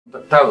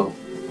Contactado.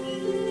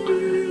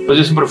 Pues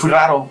yo siempre fui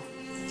raro,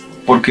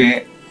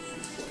 porque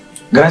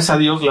gracias a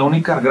Dios la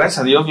única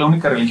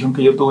religión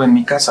que yo tuve en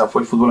mi casa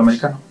fue el fútbol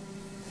americano.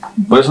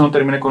 Por eso no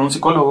terminé con un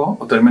psicólogo,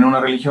 o terminé una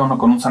religión, o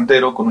con un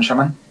santero, o con un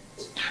chamán.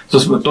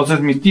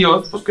 Entonces mis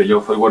tíos, pues que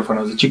yo fui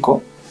huérfano desde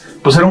chico,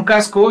 pues era un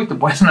casco y te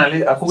pones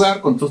a jugar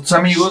con todos tus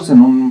amigos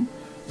en un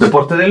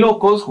deporte de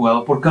locos,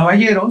 jugado por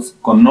caballeros,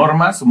 con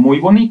normas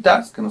muy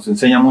bonitas, que nos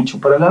enseñan mucho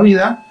para la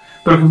vida,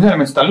 pero que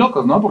finalmente están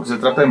locos, ¿no? Porque se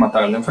trata de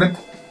matar al de enfrente.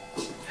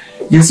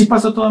 Y así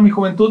pasó toda mi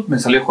juventud. Me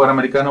salí a jugar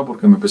americano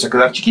porque me empecé a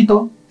quedar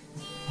chiquito.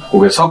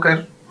 Jugué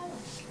soccer,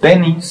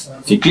 tenis,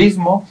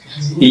 ciclismo,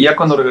 y ya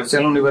cuando regresé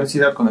a la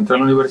universidad, cuando entré a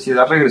la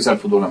universidad, regresé al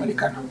fútbol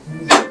americano.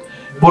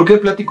 ¿Por qué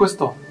platico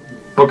esto?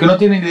 Porque no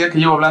tienen idea que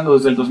llevo hablando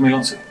desde el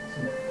 2011.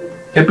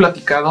 He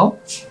platicado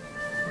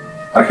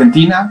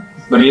Argentina,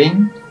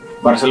 Berlín,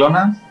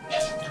 Barcelona,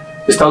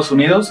 Estados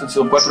Unidos. Han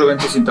sido 4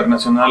 eventos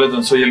internacionales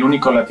donde soy el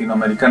único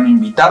latinoamericano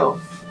invitado,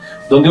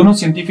 donde unos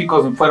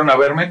científicos fueron a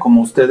verme,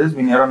 como ustedes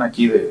vinieron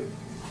aquí de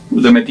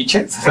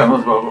metiches,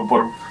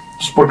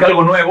 porque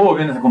algo nuevo, o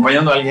vienes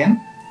acompañando a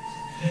alguien,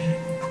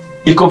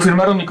 y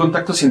confirmaron mi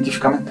contacto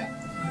científicamente.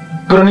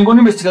 Pero ningún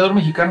investigador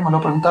mexicano me lo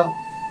ha preguntado.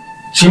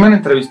 Sí me han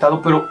entrevistado,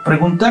 pero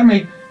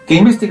preguntarme qué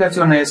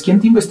investigación es,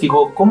 quién te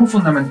investigó, cómo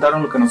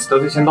fundamentaron lo que nos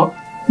estás diciendo,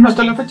 no,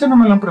 hasta la fecha no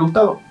me lo han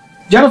preguntado.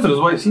 Ya no te los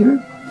voy a decir,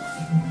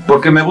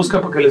 porque me buscan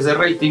para que les dé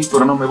rating,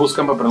 pero no me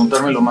buscan para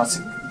preguntarme lo más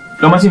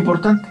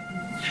importante.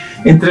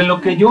 Entre lo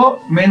que yo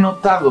me he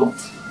notado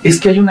es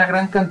que hay una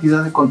gran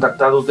cantidad de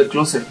contactados de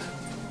closet.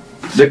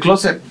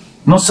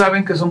 No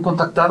saben que son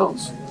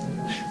contactados.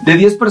 De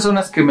 10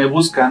 personas que me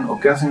buscan o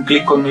que hacen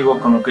clic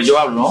conmigo con lo que yo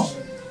hablo,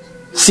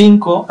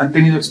 5 han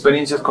tenido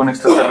experiencias con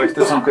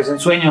extraterrestres, aunque sean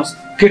sueños.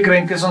 ¿Qué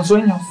creen que son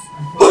sueños?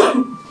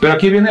 Pero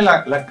aquí viene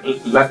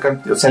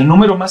el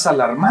número más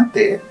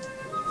alarmante.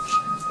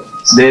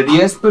 De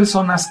 10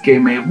 personas que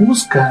me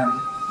buscan,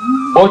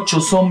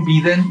 8 son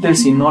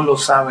videntes y no lo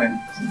saben.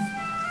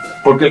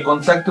 Porque el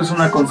contacto es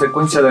una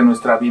consecuencia de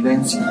nuestra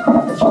videncia.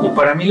 Y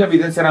para mí la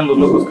videncia eran los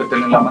locos que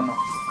tienen la mano.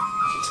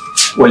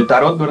 O el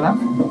tarot, ¿verdad?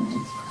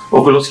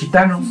 O que los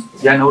gitanos,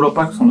 ya en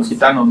Europa son los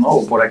gitanos, ¿no?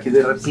 O por aquí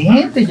de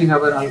repente llega a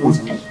ver algo.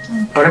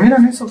 Para mí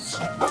eran esos.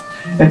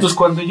 Entonces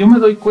cuando yo me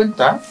doy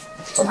cuenta...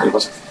 ¿Qué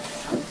pasa?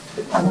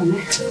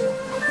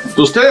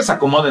 Ustedes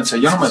acomódense,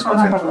 yo no me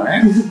desconcentro,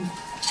 ¿eh?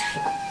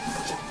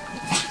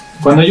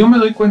 Cuando yo me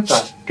doy cuenta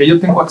que yo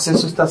tengo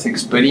acceso a estas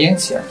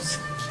experiencias,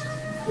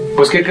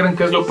 pues ¿qué creen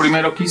que es lo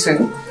primero que hice?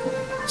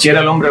 Si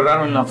era el hombre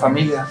raro en la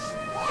familia.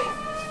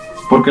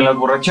 Porque en las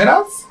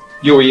borracheras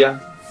yo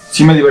huía.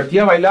 Si me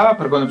divertía, bailaba,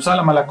 pero cuando empezaba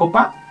la mala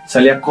copa,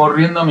 salía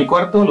corriendo a mi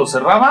cuarto, lo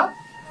cerraba,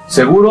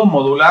 seguro,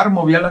 modular,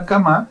 movía la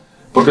cama,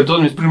 porque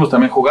todos mis primos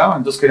también jugaban,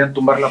 entonces querían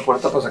tumbar la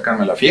puerta para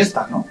sacarme a la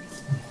fiesta, ¿no?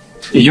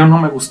 Y yo no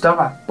me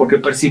gustaba, porque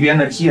percibía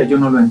energía, yo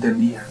no lo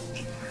entendía.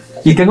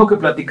 Y tengo que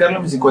platicarlo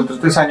a mis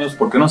 53 años,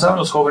 porque no saben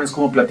los jóvenes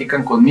cómo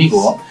platican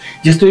conmigo,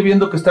 y estoy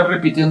viendo que están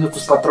repitiendo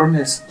estos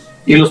patrones,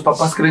 y los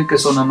papás creen que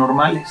son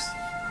anormales,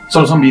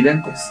 solo son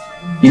videntes,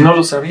 y no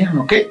lo sabían,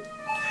 ¿ok?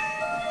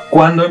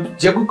 Cuando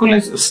llego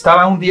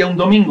estaba un día, un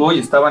domingo, y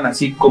estaban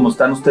así como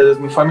están ustedes,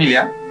 mi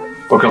familia,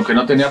 porque aunque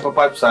no tenía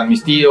papá, pues estaban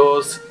mis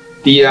tíos,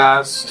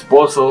 tías,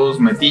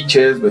 esposos,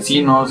 metiches,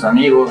 vecinos,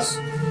 amigos,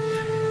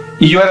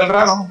 y yo era el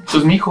raro.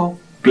 Pues mi hijo,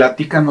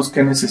 platícanos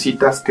qué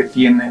necesitas, qué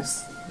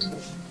tienes,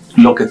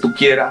 lo que tú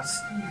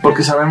quieras,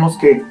 porque sabemos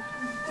que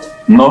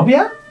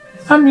novia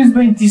a mis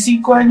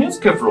 25 años,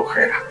 qué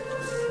flojera.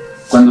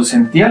 Cuando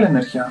sentía la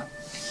energía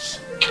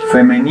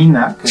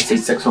femenina, que es el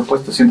sexo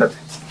opuesto, siéntate,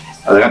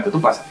 adelante, tú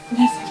pasa.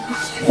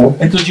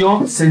 Entonces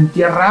yo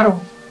sentía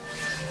raro.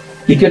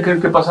 ¿Y qué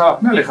creen que pasaba?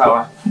 Me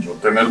alejaba. Yo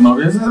tener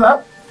novia a esa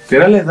edad, que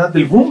era la edad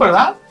del boom,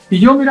 ¿verdad? Y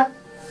yo, mira,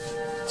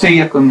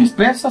 seguía con mis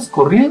pesas,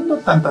 corriendo,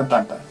 tan.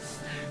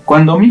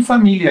 Cuando mi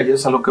familia, y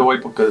es a lo que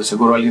voy porque de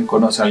seguro alguien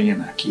conoce a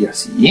alguien aquí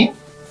así,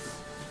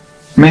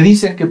 me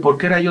dicen que por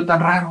qué era yo tan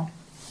raro.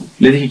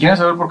 Le dije, ¿quieren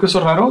saber por qué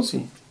soy raro?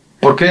 Sí.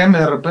 ¿Por qué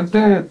de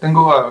repente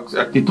tengo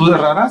actitudes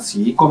raras?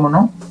 Sí, ¿cómo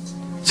no?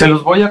 Se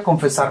los voy a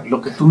confesar,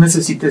 lo que tú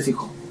necesites,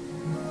 hijo.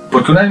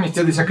 Porque una de mis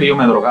tías decía que yo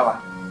me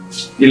drogaba,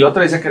 y la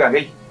otra decía que era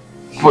gay.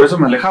 Por eso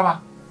me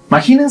alejaba.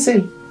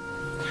 Imagínense.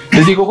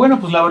 Les digo, bueno,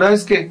 pues la verdad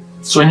es que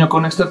sueño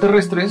con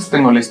extraterrestres,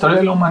 tengo la historia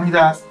de la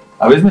humanidad,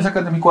 a veces me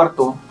sacan de mi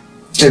cuarto,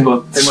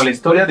 tengo la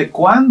historia de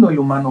cuándo el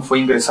humano fue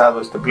ingresado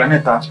a este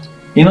planeta,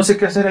 y no sé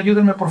qué hacer,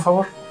 ayúdenme por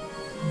favor.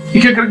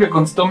 ¿Y qué creen que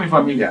contestó mi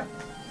familia?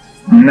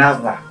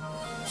 Nada.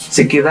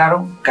 Se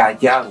quedaron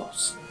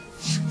callados.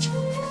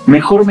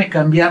 Mejor me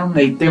cambiaron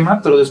el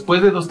tema, pero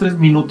después de 2-3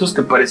 minutos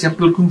que parecía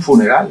peor que un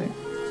funeral, ¿eh?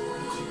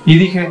 Y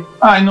dije,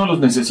 ay, no los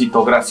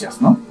necesito,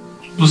 gracias, ¿no?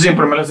 Pues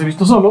siempre me las he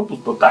visto solo,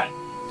 pues total.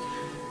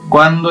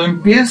 Cuando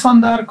empiezo a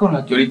andar con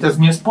la que ahorita es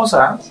mi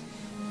esposa,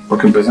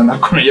 porque empecé a andar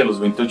con ella a los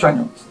 28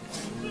 años,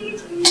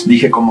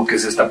 dije, como que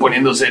se está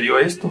poniendo serio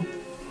esto.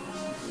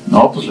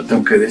 No, pues le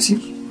tengo que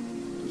decir.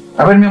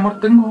 A ver, mi amor,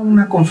 tengo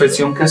una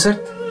confesión que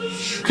hacerte.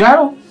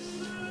 Claro.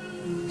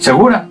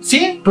 ¿Segura?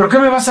 Sí, pero ¿qué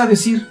me vas a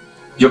decir?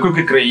 Yo creo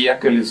que creía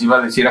que les iba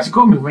a decir, así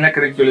como mi familia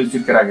cree que yo les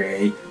decía que era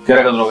gay, que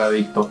era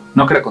drogadicto,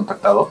 no que era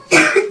contactado.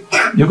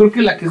 Yo creo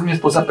que la que es mi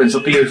esposa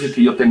pensó que le iba a decir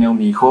que yo tenía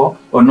un hijo,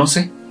 o no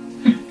sé.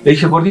 Le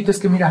dije, gordita, es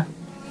que mira,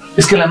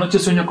 es que en la noche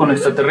sueño con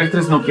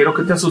extraterrestres, no quiero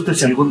que te asustes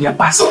si algún día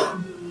pasa.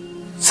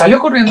 Salió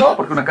corriendo,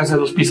 porque una casa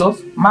de 2 pisos,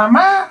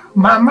 mamá,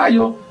 mamá,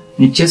 yo,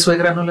 mi che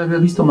suegra no la había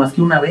visto más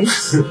que una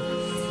vez.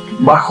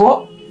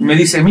 Bajó, y me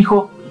dice,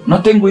 mijo,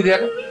 no tengo idea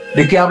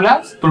de qué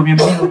hablas, pero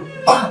bienvenido.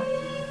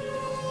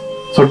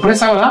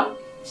 Sorpresa, ¿verdad?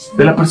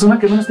 De la persona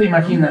que menos te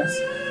imaginas.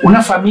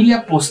 Una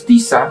familia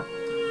postiza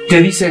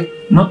que dice,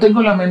 no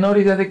tengo la menor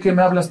idea de qué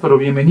me hablas, pero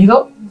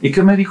bienvenido. ¿Y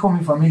qué me dijo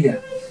mi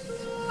familia?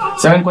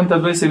 ¿Saben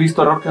cuántas veces he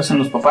visto error que hacen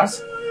los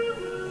papás?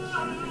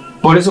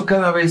 Por eso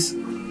cada vez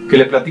que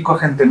le platico a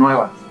gente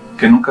nueva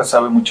que nunca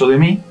sabe mucho de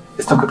mí,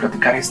 les tengo que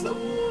platicar esto.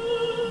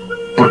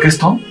 Porque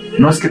esto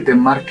no es que te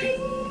marque.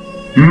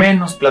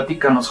 Menos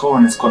platican los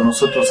jóvenes con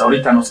nosotros.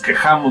 Ahorita nos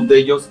quejamos de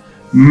ellos,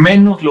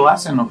 menos lo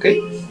hacen, ¿ok?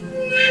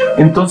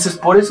 Entonces,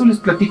 por eso les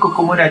platico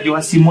cómo era yo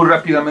así muy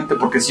rápidamente,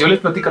 porque si yo les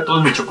platico a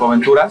todos mis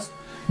chocoaventuras,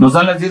 nos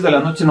dan las 10 de la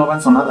noche y no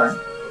avanzo nada,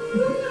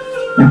 ¿eh?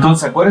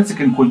 Entonces, acuérdense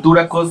que en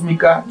Cultura,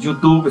 Cosmica,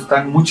 YouTube,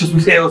 están muchos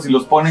videos y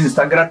los ponen,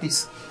 están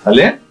gratis,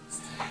 ¿vale?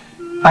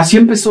 Así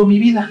empezó mi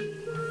vida.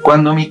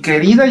 Cuando mi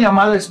querida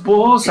llamada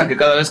esposa, que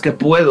cada vez que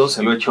puedo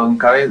se lo echo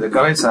de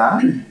cabeza,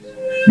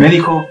 me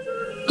dijo,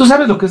 ¿tú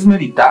sabes lo que es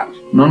meditar?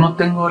 No, no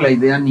tengo la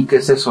idea ni qué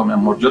es eso, mi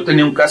amor. Yo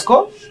tenía un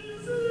casco,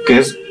 que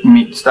es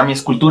está mi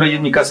escultura ahí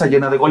en mi casa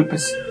llena de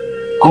golpes.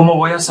 ¿Cómo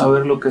voy a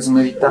saber lo que es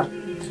meditar?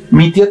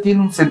 Mi tía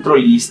tiene un centro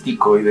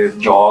holístico y de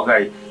yoga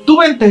y tú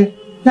vente,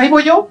 y ahí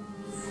voy yo.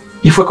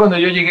 Y fue cuando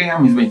yo llegué a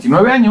mis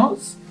 29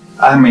 años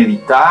a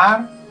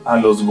meditar, a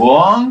los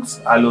gongs,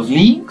 a los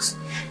links,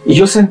 y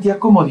yo sentía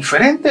como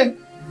diferente.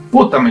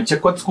 Puta, me eché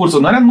 4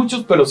 cursos, no eran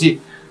muchos, pero sí.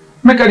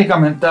 Mecánica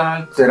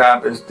mental,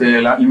 terapia,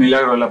 el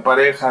milagro de la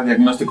pareja,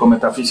 diagnóstico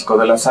metafísico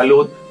de la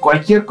salud,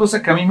 cualquier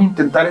cosa que a mí me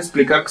intentara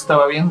explicar que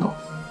estaba viendo.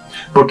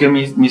 Porque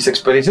mis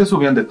experiencias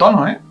subían de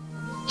tono, ¿eh?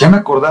 Ya me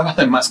acordaba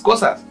de más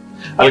cosas.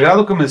 Al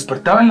grado que me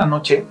despertaba en la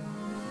noche,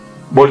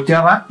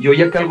 volteaba y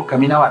oía que algo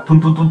caminaba, tun,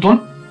 tun, tun,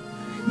 tun,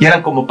 y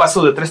eran como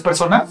pasos de 3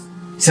 personas,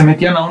 se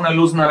metían a una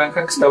luz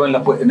naranja que estaba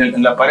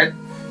en la pared,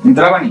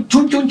 entraban y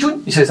chun, chun,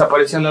 chun, y se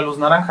desaparecía la luz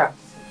naranja.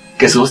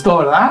 ¡Qué susto!,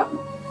 ¿verdad?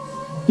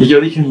 Y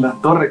yo dije, en la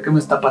torre, ¿qué me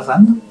está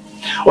pasando?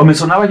 O me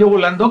sonaba yo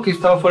volando, que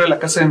estaba fuera de la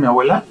casa de mi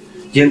abuela,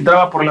 y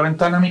entraba por la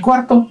ventana a mi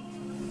cuarto.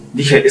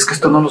 Dije, es que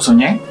esto no lo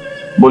soñé.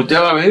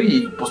 Volteaba a ver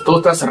y pues todo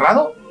estaba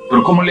cerrado.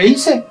 ¿Pero cómo le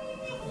hice?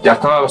 Ya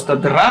estaba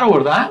bastante raro,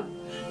 ¿verdad?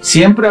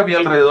 Siempre había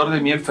alrededor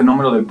de mí el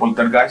fenómeno del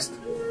poltergeist.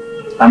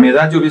 A mi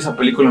edad yo vi esa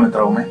película y me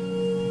traumé.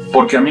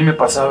 Porque a mí me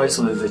pasaba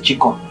eso desde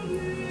chico.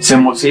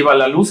 Se iba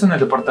la luz en el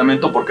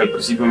departamento, porque al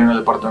principio vine al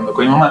departamento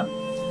con mi mamá,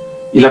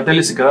 y la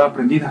tele se quedaba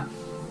prendida.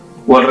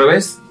 O al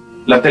revés,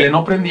 la tele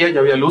no prendía y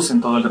había luz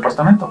en todo el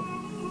departamento.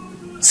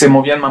 Se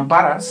movían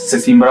mamparas, se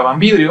cimbraban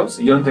vidrios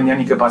y yo no entendía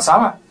ni qué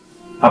pasaba.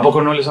 ¿A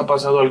poco no les ha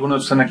pasado a algunos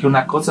que están aquí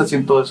una cosa así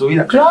en toda su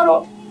vida?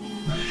 ¡Claro!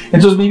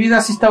 Entonces mi vida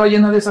así estaba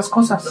llena de esas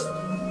cosas.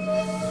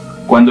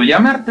 Cuando ya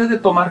me harté de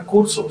tomar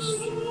cursos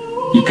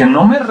y que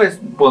no me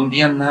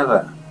respondían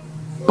nada,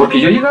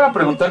 porque yo llegaba a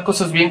preguntar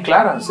cosas bien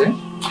claras, ¿eh?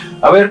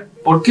 A ver,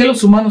 ¿por qué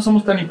los humanos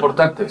somos tan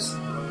importantes?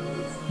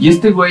 Y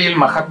este güey, el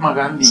Mahatma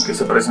Gandhi, que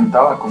se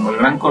presentaba como el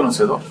gran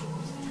conocedor,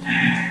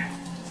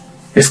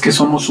 es que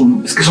somos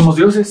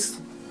dioses.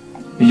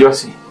 Y yo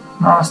así,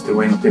 no, este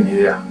güey no tiene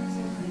idea.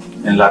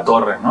 En la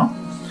torre, ¿no?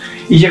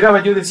 Y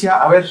llegaba yo y decía,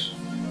 a ver,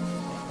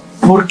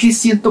 ¿por qué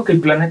siento que el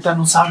planeta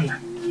nos habla?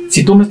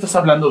 Si tú me estás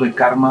hablando de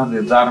karma,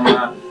 de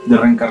dharma, de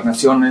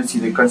reencarnaciones y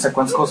de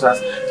cuántas cosas,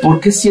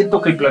 ¿por qué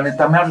siento que el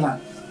planeta me habla?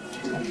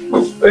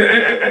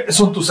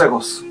 Son tus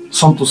egos,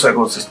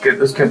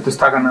 es que te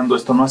está ganando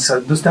esto, no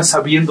estás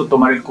sabiendo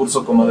tomar el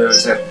curso como debe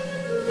ser.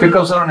 ¿Qué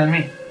causaron en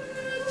mí?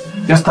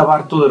 Ya estaba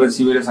harto de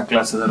recibir esa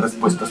clase de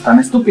respuestas tan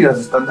estúpidas,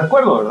 ¿están de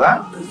acuerdo,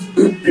 verdad?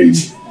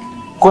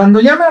 Cuando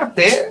ya me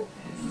harté,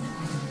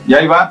 y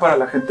ahí va para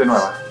la gente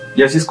nueva,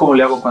 y así es como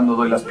le hago cuando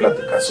doy las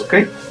pláticas, ¿ok?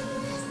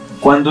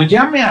 Cuando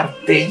ya me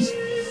harté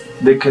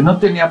de que no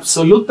tenía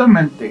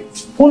absolutamente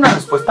una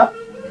respuesta,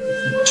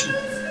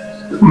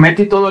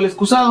 metí todo al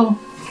excusado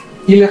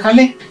y le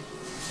jalé.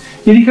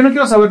 Y dije, no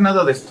quiero saber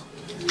nada de esto.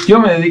 Yo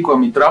me dedico a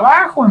mi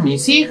trabajo, a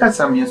mis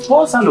hijas, a mi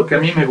esposa, a lo que a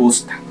mí me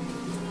gusta.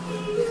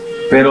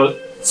 Pero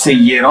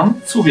siguieron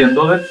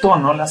subiendo de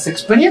tono las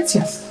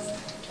experiencias.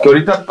 Que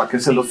ahorita, ¿para qué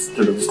te los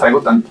distraigo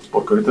tanto?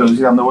 Porque ahorita les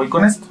digo dónde voy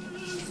con esto.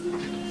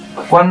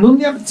 Cuando un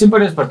día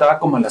siempre me despertaba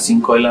como a las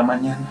 5 de la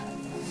mañana,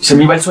 se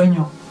me iba el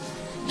sueño.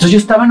 Entonces yo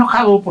estaba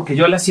enojado porque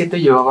yo a las 7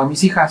 llevaba a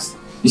mis hijas.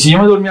 Y si yo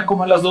me dormía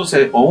como a las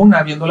 12 o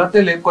 1 viendo la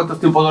tele, ¿cuánto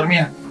tiempo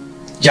dormía?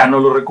 Ya no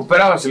lo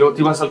recuperabas y luego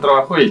te ibas al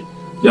trabajo y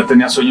ya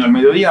tenía sueño al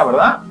mediodía,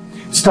 ¿verdad?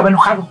 Estaba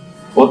enojado.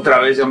 Otra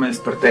vez ya me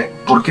desperté.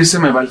 ¿Por qué se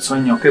me va el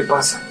sueño? ¿Qué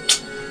pasa?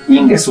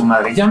 Ingue su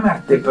madre, ya me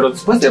harté, pero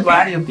después de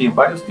varios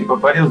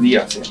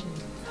días,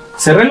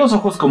 cerré los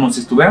ojos como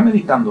si estuviera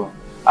meditando.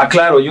 Ah,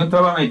 claro, yo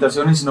entraba a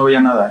meditaciones y no veía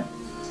nada,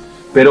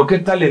 Pero ¿qué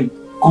tal el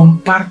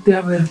comparte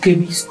a ver qué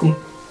viste?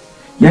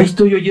 Y ahí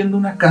estoy oyendo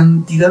una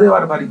cantidad de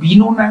barbaridad.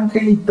 Vino un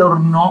ángel y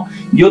tornó,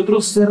 y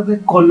otro ser de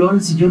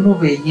colores, y yo no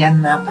veía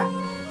nada.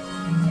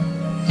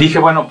 Dije,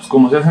 bueno, pues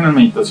como se hacen en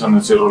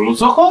meditaciones, cierro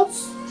los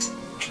ojos.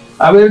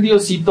 A ver,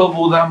 Diosito,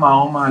 Buda,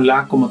 Mahoma,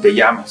 Alá, como te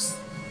llames.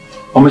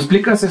 O me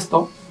explicas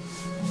esto,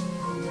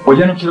 o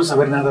ya no quiero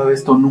saber nada de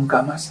esto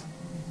nunca más.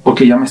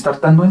 Porque ya me está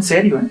hartando en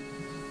serio, ¿eh?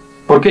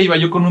 Porque iba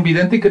yo con un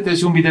vidente, y ¿qué te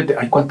decía un vidente?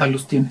 Ay, ¿cuánta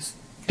luz tienes?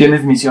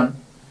 Tienes misión.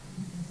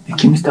 ¿De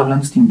quién me está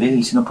hablando este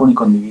imbécil si no puedo ni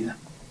con mi vida?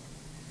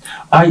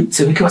 Ay,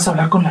 se ve que vas a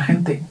hablar con la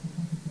gente.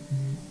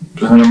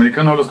 Pues en el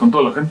americano hablas con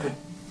toda la gente.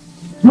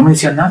 No me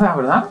decían nada,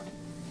 ¿verdad?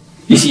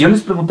 Y si yo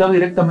les preguntaba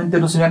directamente,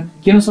 no sabían,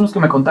 ¿quiénes son los que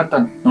me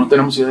contactan? No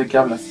tenemos idea de qué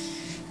hablas.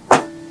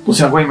 O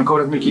sea, güey, me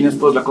cobras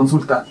 1,500 la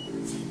consulta,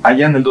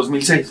 allá en el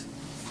 2006.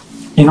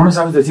 Y no me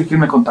sabes decir quién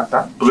me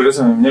contacta. Pues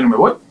regresa mi dinero y me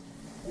voy.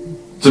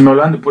 Entonces me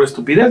hablaban de pura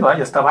estupidez, ¿va?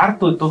 Ya estaba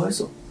harto de todo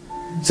eso.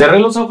 Cerré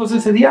los ojos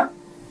ese día,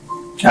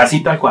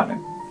 así tal cual, ¿eh?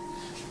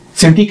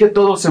 Sentí que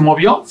todo se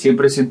movió.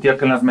 Siempre sentía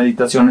que en las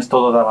meditaciones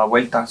todo daba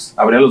vueltas.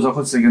 Abría los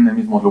ojos y seguía en el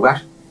mismo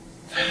lugar.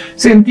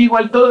 Sentí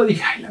igual todo.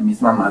 Dije, ay, la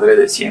misma madre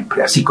de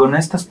siempre. Así con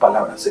estas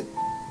palabras, ¿eh?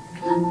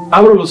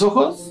 Abro los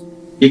ojos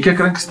y ¿qué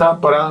creen que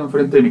estaba parado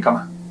enfrente de mi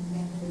cama?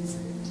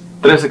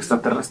 3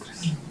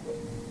 extraterrestres.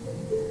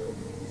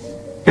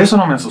 Eso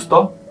no me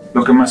asustó.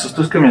 Lo que me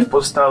asustó es que mi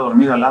esposa estaba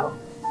dormida al lado.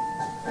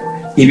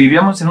 Y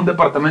vivíamos en un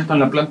departamento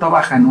en la planta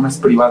baja, en unas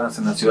privadas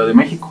en la Ciudad de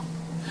México.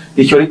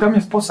 Dije, ahorita mi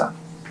esposa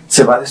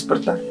se va a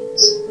despertar.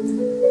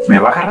 Me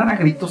va a agarrar a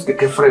gritos que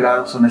qué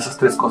fregados son esas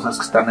 3 cosas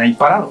que están ahí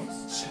parados.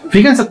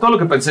 Fíjense todo lo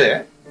que pensé,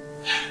 ¿eh?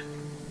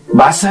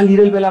 Va a salir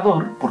el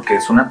velador, porque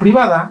es una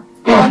privada,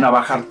 van a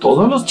bajar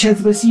todos los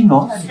chefs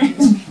vecinos,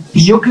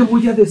 y yo qué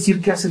voy a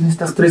decir que hacen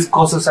estas 3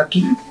 cosas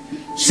aquí.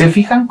 ¿Se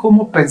fijan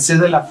cómo pensé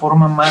de la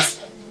forma más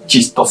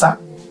chistosa?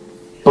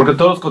 Porque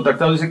todos los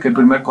contactados dicen que el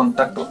primer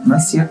contacto no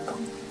es cierto.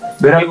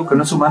 Ver algo que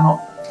no es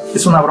humano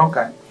es una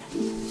bronca.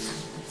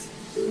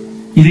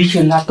 Y dije,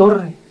 en la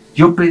torre,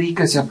 yo pedí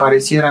que se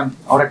aparecieran,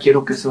 ahora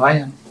quiero que se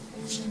vayan.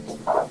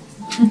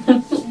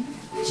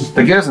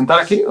 ¿Te quieres sentar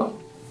aquí? ¿O?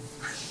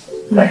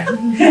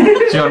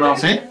 ¿Sí o no?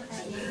 ¿Sí?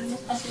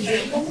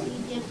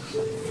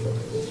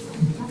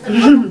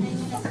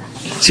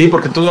 Sí,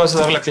 porque tú vas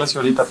a dar la clase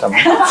ahorita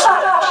también.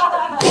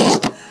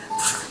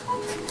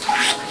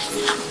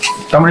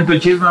 Está bonito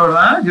el chisme,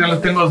 ¿verdad? Ya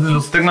los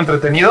tengo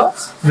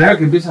entretenidos. Deja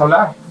que empiece a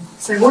hablar.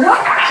 ¿Seguro?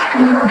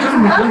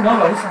 No,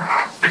 lo hizo.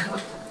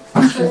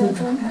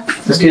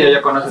 Es que ella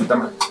ya conoce el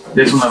tema.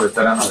 Ya es una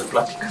veterana de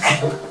pláticas.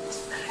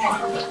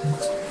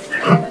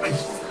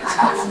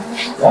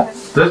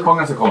 Entonces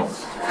pónganse cómodos.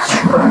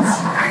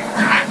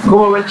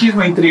 ¿Cómo va el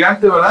chisme?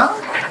 Intrigante, ¿verdad?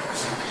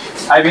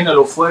 Ahí viene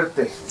lo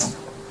fuerte.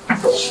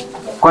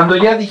 Cuando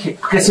ya dije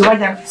que se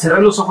vayan,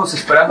 cerré los ojos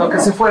esperando a que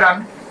se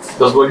fueran.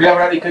 Los volví a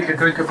hablar y ¿qué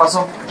creen que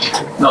pasó?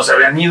 No se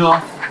habían ido.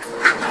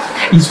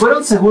 Y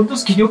fueron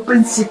segundos que yo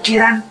pensé que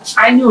eran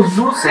años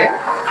luz, ¿eh?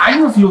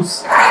 Años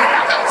luz.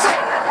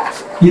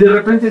 Y de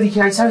repente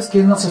dije, ay, ¿sabes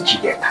qué? No seas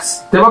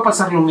chilletas. Te va a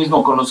pasar lo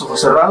mismo con los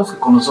ojos cerrados que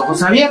con los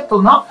ojos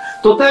abiertos, ¿no?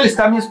 Total,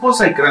 está mi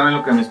esposa y créanme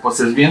lo que mi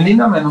esposa es bien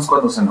linda, menos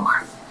cuando se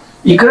enoja.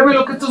 Y créanme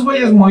lo que estos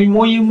güeyes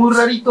muy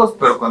raritos,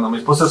 pero cuando mi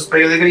esposa se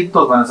pegue de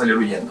gritos van a salir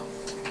huyendo.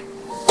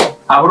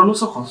 Abro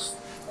los ojos.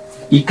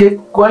 ¿Y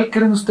cuál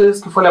creen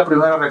ustedes que fue la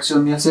primera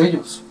reacción mía hacia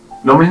ellos?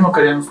 Lo mismo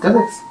que harían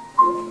ustedes.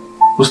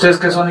 ¿Ustedes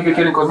qué son y qué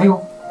quieren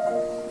conmigo?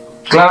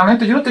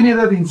 Claramente, yo no tenía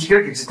idea de ni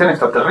siquiera que existían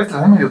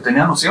extraterrestres, medio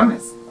tenía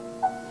nociones.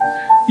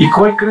 ¿Y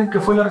cuál creen que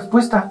fue la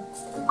respuesta?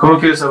 ¿Cómo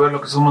quieres saber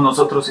lo que somos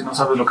nosotros si no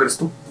sabes lo que eres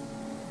tú?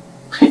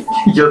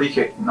 Y yo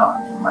dije, no,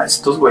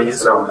 estos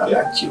güeyes eran una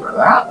lachi,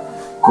 ¿verdad?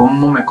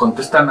 ¿Cómo me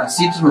contestan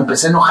así? Entonces me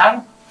empecé a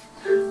enojar.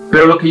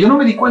 Pero lo que yo no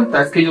me di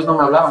cuenta es que ellos no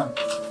me hablaban.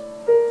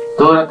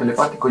 Todo era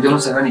telepático, yo no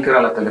sabía ni qué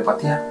era la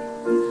telepatía.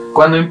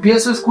 Cuando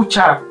empiezo a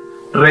escuchar,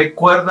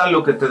 recuerda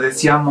lo que te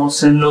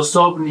decíamos en los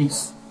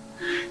ovnis.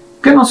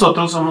 Que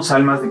nosotros somos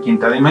almas de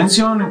quinta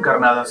dimensión,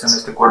 encarnadas en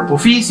este cuerpo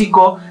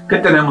físico, que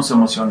tenemos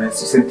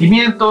emociones y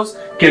sentimientos,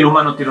 que el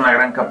humano tiene una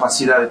gran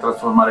capacidad de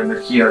transformar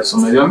energía de su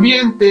medio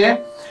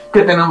ambiente,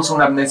 que tenemos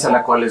una amnesia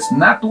la cual es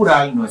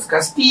natural, no es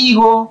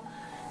castigo.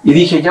 Y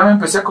dije, ya me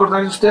empecé a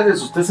acordar de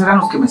ustedes eran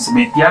los que me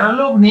metían al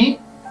ovni,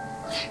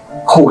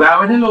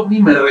 jugaban el ovni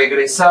y me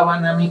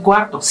regresaban a mi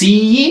cuarto.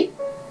 Sí.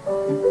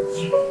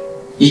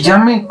 Y ya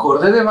me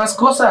acordé de más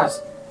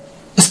cosas.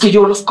 Es que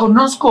yo los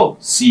conozco.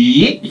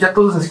 Sí. Y ya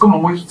todos así como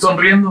muy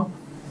sonriendo.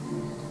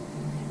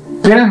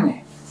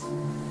 Espérenme.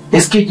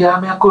 Es que ya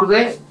me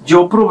acordé.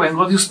 Yo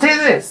provengo de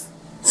ustedes.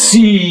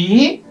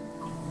 Sí.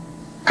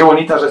 Qué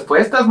bonitas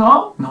respuestas,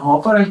 ¿no?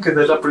 No, para el que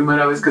es la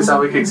primera vez que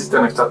sabe que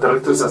existen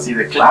extraterrestres así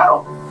de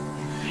claro.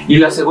 Y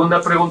la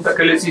segunda pregunta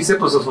que les hice,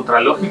 pues es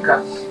otra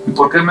lógica. ¿Y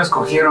por qué me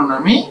escogieron a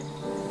mí?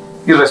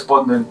 Y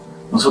responden,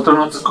 nosotros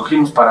no te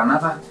escogimos para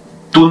nada.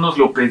 Tú nos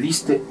lo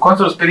pediste.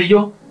 ¿Cuánto los pedí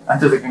yo?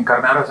 Antes de que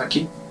encarnaras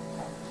aquí.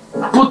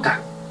 Puta.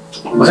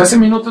 O sea, hace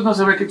minutos no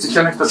se ve que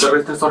existían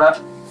extraterrestres, ahora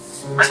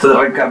hasta de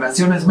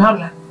reencarnaciones me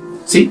hablan.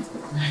 ¿Sí?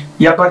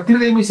 Y a partir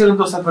de ahí me hicieron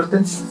 2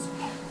 advertencias.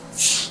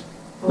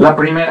 La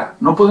primera,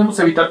 no podemos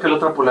evitar que la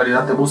otra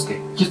polaridad te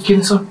busque.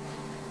 ¿Quiénes son?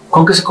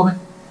 ¿Con qué se comen?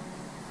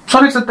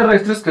 Son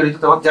extraterrestres que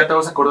ahorita ya te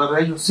vas a acordar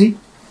de ellos, sí.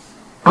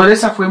 Pero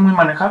esa fue muy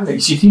manejable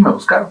y sí, me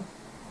buscaron.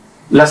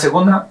 La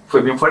segunda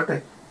fue bien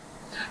fuerte.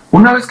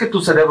 Una vez que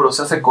tu cerebro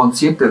se hace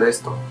consciente de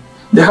esto,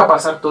 deja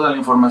pasar toda la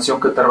información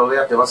que te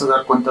rodea, te vas a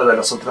dar cuenta de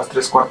las otras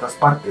 3/4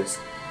 partes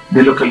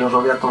de lo que les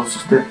rodea a todos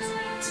ustedes.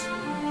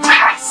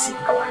 ¡Ay, sí!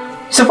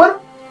 Se fueron,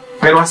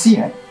 pero así,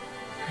 ¿eh?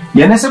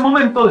 Y en ese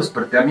momento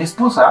desperté a mi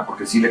esposa,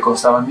 porque sí le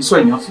constaban mis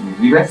sueños y mis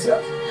vivencias.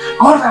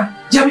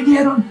 ¡Gorda! ¡Ya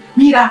vinieron!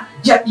 ¡Mira!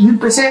 ¡Ya! Y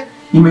empecé,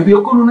 y me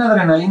vio con una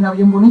adrenalina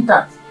bien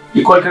bonita.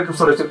 ¿Y cuál cree que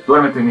usted le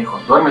duérmete, mi hijo,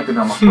 duérmete, mi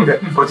amor,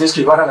 porque tienes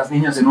que llevar a las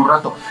niñas en un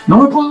rato? No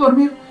me puedo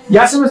dormir,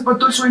 ya se me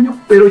espantó el sueño,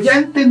 pero ya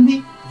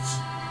entendí.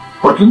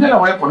 Porque un día la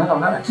voy a poner a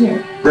hablar aquí,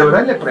 ¿eh? De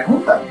verdad le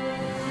preguntan.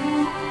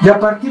 Y a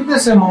partir de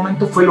ese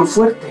momento fue lo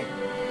fuerte.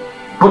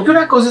 Porque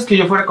una cosa es que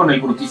yo fuera con el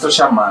brutito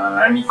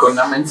chamán y con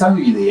la mensa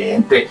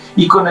vidente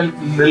y con el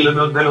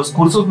de los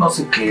cursos no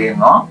sé qué,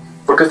 ¿no?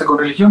 Porque hasta con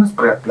religiones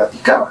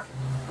platicaba.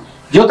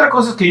 Y otra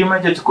cosa es que yo me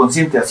haya hecho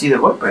consciente así de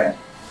golpe, ¿eh?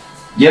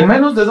 Y en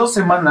menos de 2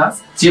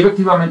 semanas, sí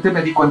efectivamente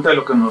me di cuenta de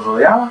lo que nos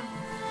rodeaba.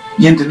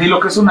 Y entendí lo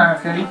que es un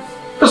ángel,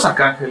 los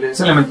arcángeles,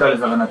 elementales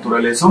de la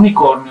naturaleza,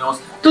 unicornios,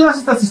 todas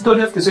estas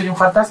historias que se oyen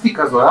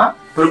fantásticas, ¿verdad?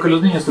 Pero que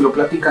los niños te lo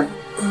platican.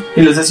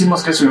 Y les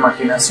decimos que es su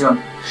imaginación.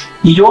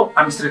 Y yo,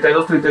 a mis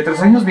 32,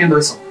 33 años, viendo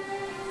eso.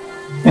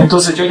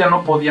 Entonces yo ya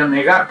no podía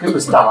negar que lo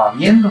estaba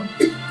viendo.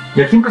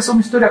 Y aquí empezó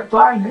mi historia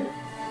actual, ¿eh?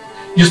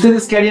 ¿Y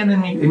ustedes qué harían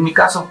en mi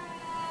caso?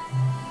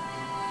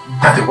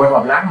 Da de huevo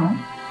hablar,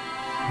 ¿no?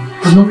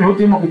 Pues no, lo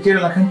último que quiere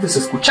la gente es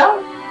escuchar.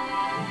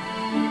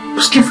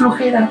 Pues qué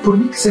flojera, por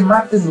mí que se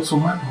maten los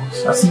humanos,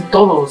 así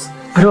todos,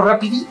 pero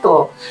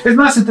rapidito. Es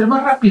más, entre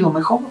más rápido,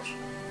 mejor.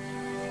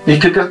 ¿Y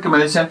qué crees que me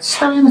decían? Sí,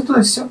 está bien, es tu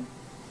decisión.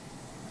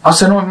 O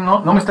sea,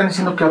 no me están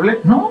diciendo que hable,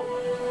 no.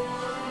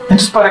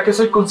 Entonces, ¿para qué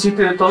soy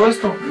consciente de todo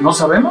esto? No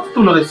sabemos,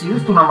 tú lo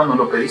decides, tú nada más no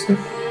lo pediste.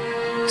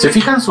 ¿Se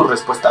fijan sus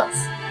respuestas?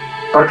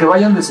 Para que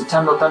vayan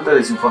desechando tanta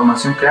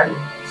desinformación que hay.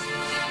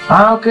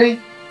 Ah, ok.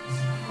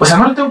 O sea,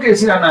 no le tengo que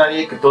decir a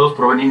nadie que todos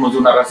provenimos de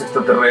una raza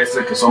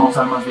extraterrestre, que somos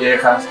almas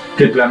viejas,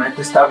 que el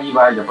planeta está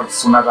viva y aparte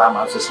es una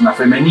dama, o sea, es una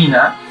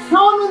femenina.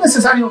 No, no es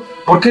necesario.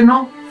 ¿Por qué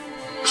no?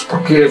 Pues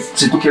porque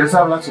si tú quieres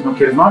hablas, si no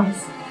quieres no hables.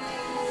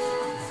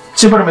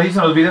 Siempre me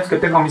dicen los videos que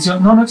tengo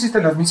misión. No, no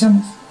existen las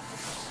misiones.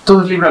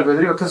 Todo es libre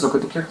albedrío, ¿qué es lo que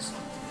tú quieres?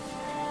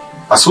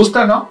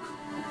 Asusta, ¿no?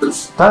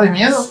 Está de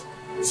miedo.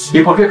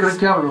 ¿Y por qué crees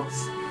que hablo?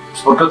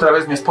 Pues porque otra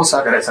vez mi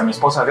esposa, gracias a mi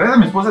esposa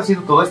ha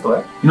sido todo esto,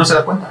 ¿eh? Y no se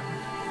da cuenta.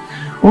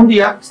 Un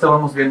día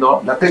estábamos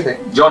viendo la tele,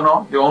 yo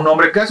un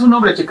hombre, que es un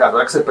hombre, chicas,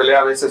 ¿verdad? Que se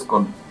pelea a veces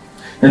con...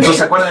 Entonces,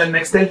 ¿se acuerdan del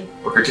Nextel?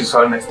 Porque aquí se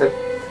usaba el Nextel.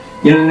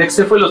 Y en el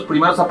Nextel fue los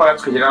primeros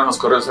aparatos que llegaron a los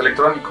correos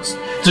electrónicos.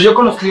 Entonces yo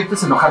con los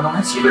clientes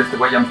enojándome, si este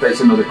güey ya me está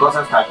diciendo de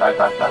cosas, tal.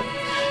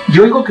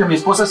 Yo oigo que mi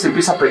esposa se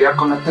empieza a pelear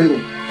con la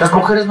tele. Las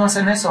mujeres no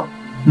hacen eso,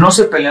 no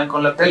se pelean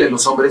con la tele,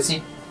 los hombres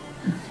sí.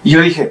 Y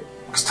yo dije,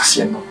 ¿qué está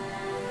haciendo?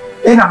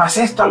 Nada más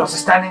esto, los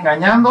están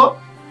engañando.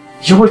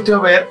 Y yo volteo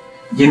a ver.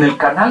 Y en el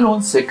canal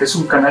 11, que es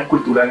un canal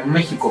cultural en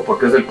México,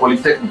 porque es del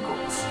Politécnico,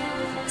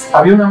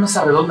 había una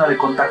mesa redonda de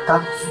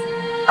contactados,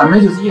 a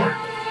mediodía.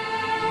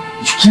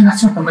 ¿Y quién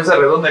hace una mesa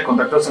redonda de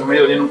contactados a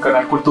mediodía en un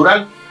canal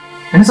cultural?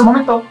 En ese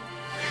momento.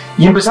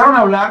 Y empezaron a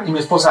hablar, y mi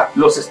esposa,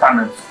 los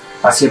están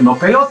haciendo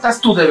pelotas,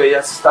 tú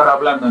deberías estar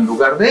hablando en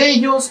lugar de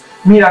ellos,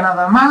 mira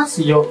nada más.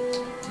 Y yo,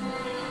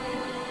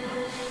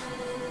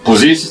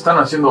 pues sí, se están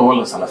haciendo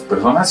bolas a las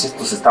personas, y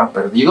estos están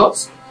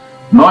perdidos.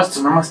 No,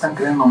 estos nada más están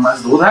creando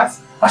más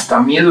dudas.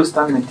 Hasta miedo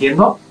están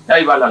metiendo.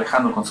 Ahí va el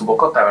Alejandro con su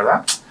bocota,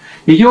 ¿verdad?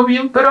 Y yo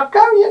bien, pero acá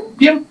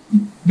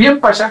bien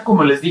para allá,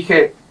 como les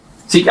dije.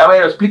 Sí, a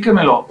ver,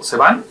 explíquemelo. ¿Se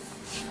van?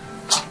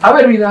 A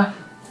ver, vida,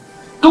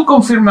 tú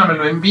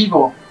confírmamelo en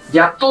vivo y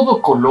a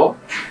todo color,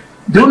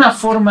 de una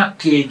forma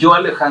que yo,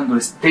 Alejandro,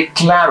 esté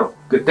claro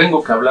que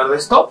tengo que hablar de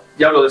esto,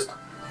 y hablo de esto.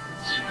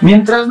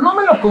 Mientras no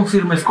me lo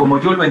confirmes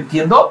como yo lo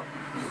entiendo,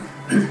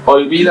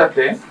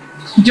 olvídate.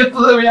 Yo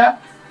todavía...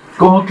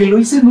 como que lo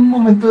hice en un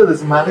momento de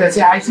desmadre,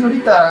 decía, ay, sí,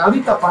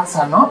 ahorita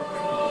pasa, ¿no?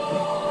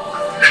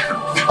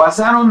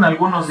 Pasaron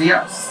algunos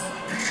días.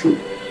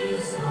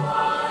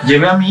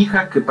 Llevé a mi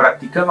hija que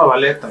practicaba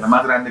ballet, la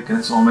más grande, que en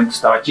ese momento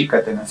estaba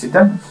chica, tenía 7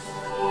 años,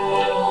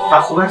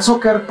 a jugar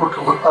soccer, porque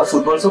jugaba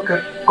fútbol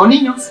soccer, con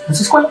niños en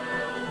su escuela.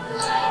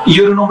 Y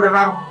yo era un hombre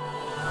raro.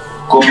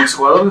 Como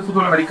exjugador de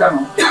fútbol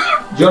americano,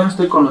 yo no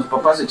estoy con los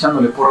papás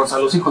echándole porras a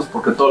los hijos,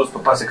 porque todos los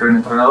papás se creen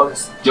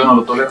entrenadores. Yo no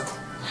lo tolero.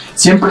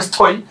 Siempre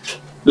estoy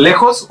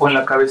lejos o en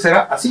la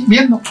cabecera, así,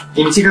 viendo.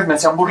 Y mis hijas me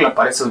hacían burla,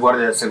 pareces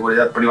guardia de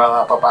seguridad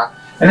privada, papá.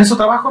 En eso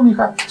trabajo,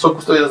 mija. Son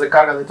custodias de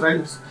carga de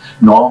trailers.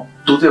 No,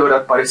 tú de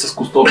verdad pareces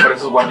custodio,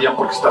 pareces guardián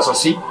porque estás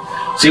así.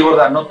 Sí,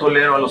 gorda, no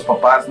tolero a los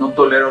papás, no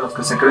tolero a los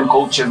que se creen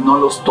coaches, no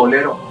los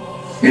tolero.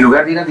 En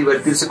lugar de ir a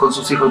divertirse con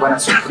sus hijos, van a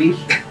sufrir.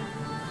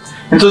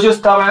 Entonces yo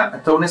estaba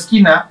en una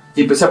esquina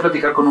y empecé a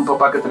platicar con un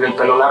papá que traía el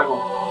pelo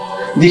largo.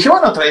 Dije,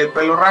 bueno, trae el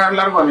pelo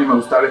largo, a mí me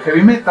gustaba el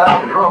heavy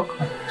metal, el rock.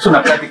 Es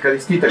una plática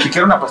distinta. Si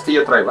quiero una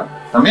pastilla, traigan.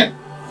 ¿También?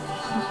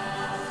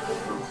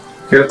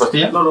 ¿Quieres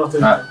pastilla? No, estoy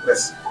bien.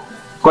 Gracias.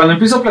 Cuando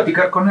empiezo a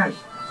platicar con él,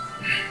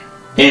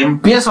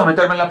 empiezo a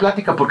meterme en la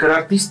plática porque era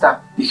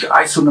artista. Dije,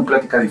 ay, es una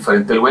plática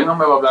diferente. El güey no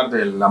me va a hablar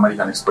del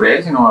American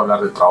Express y no va a hablar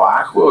del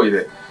trabajo.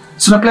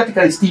 Es una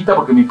plática distinta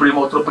porque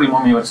otro primo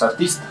mío es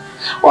artista.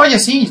 Oye,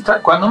 sí,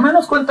 cuando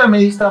menos cuenta me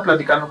di, estaba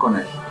platicando con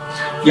él.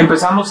 Y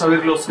empezamos a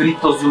ver los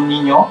gritos de un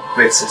niño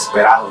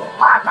desesperado.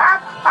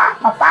 Papá, papá,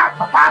 papá,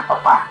 papá,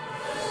 papá.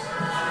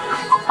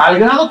 Al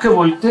grado que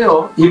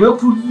volteo y veo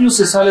que un niño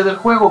se sale del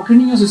juego. ¿Qué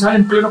niño se sale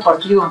en pleno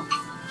partido?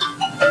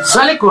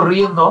 Sale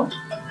corriendo.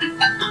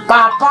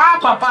 Papá,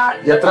 papá.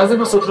 Y atrás de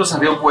nosotros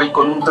había un güey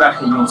con un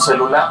traje y un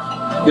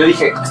celular. Yo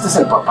dije, este es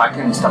el papá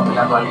que me está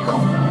peleando al hijo.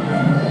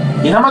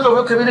 Y nada más lo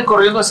veo que viene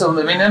corriendo hacia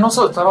donde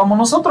estábamos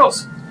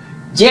nosotros.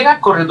 Llega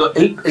corriendo.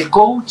 El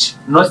coach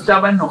no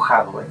estaba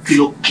enojado,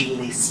 lo que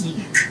le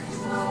sigue.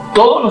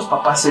 Todos los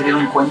papás se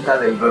dieron cuenta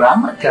del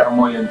drama que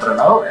armó el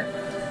entrenador.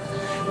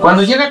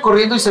 Cuando llega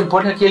corriendo y se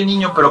pone aquí el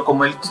niño, pero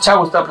como el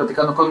chavo estaba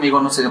platicando conmigo,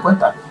 no se dio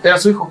cuenta. Era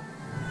su hijo.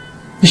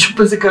 Y yo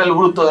pensé que era el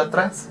bruto de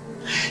atrás.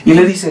 Y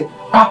le dice,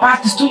 papá,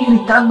 te estoy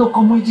gritando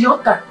como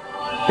idiota.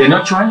 Tenía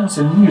 8 años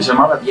el niño, se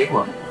llamaba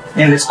Diego.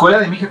 En la escuela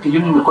de mi hija, que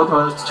yo ni me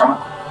encuentro de este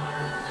chamaco.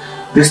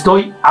 Te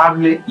estoy,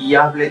 hable y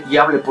hable y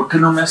hable. ¿Por qué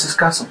no me haces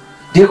caso?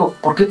 Diego,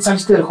 ¿por qué te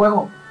saliste del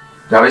juego?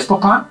 ¿Ya ves,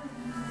 papá?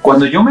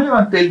 Cuando yo me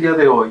levanté el día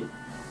de hoy,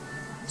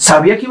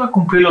 sabía que iba a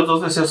cumplir los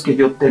 2 deseos que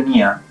yo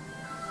tenía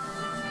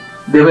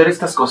de ver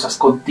estas cosas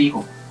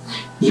contigo.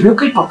 Y veo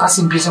que el papá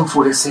se empieza a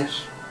enfurecer.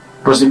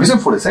 Pero se empieza a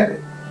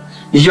enfurecer,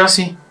 Y yo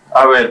así,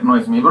 a ver, no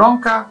es mi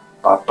bronca,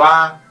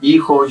 papá,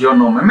 hijo, yo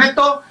no me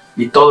meto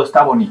y todo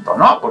está bonito,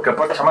 ¿no? Porque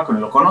aparte el chamaco ni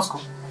lo conozco.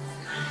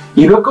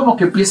 Y veo como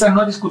que empiezan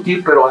no a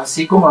discutir, pero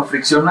así como a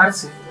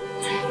friccionarse.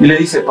 Y le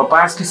dice,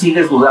 papá, es que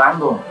sigues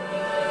dudando.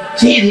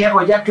 Sí,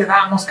 Diego, ya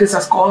quedamos que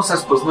esas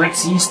cosas pues no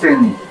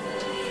existen.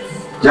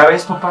 Ya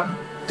ves, papá,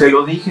 te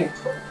lo dije.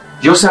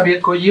 Yo sabía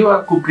que hoy iba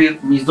a cumplir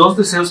mis 2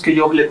 deseos que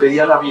yo le pedí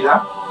a la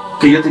vida,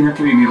 que yo tenía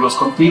que vivirlos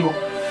contigo.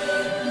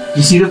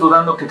 Y sigues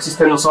dudando que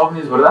existen los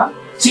ovnis, ¿verdad?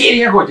 Sí,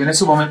 Diego. Y en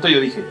ese momento yo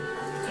dije,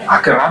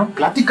 qué raro,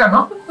 plática,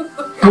 ¿no?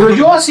 Pero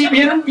yo así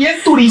bien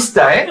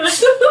turista,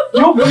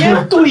 Yo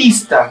bien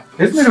turista.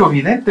 Es medio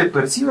vidente,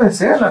 percibe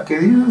ser la que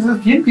dices,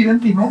 es bien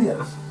vidente y media.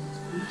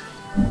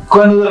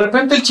 Cuando de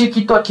repente el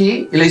chiquito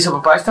aquí y le dice,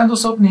 papá, están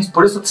 2 ovnis,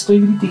 por eso te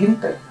estoy grita y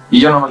grita. Y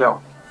yo no me le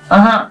hago.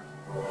 Ajá.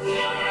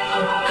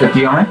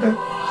 Efectivamente,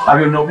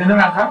 había un ovni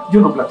naranja y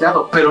uno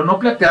plateado, pero no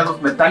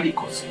plateados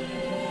metálicos,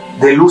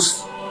 de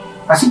luz,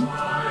 así.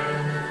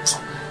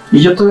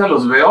 Y yo todavía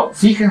los veo,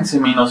 fíjense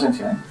mi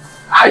inocencia,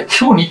 Ay,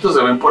 qué bonitos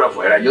se ven por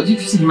afuera. Yo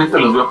difícilmente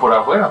los veo por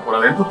afuera, por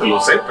adentro te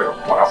lo sé, pero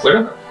por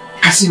afuera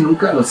casi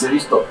nunca los he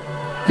visto.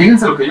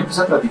 Fíjense lo que yo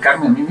empecé a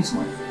platicarme a mí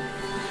mismo.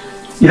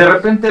 Y de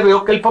repente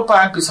veo que el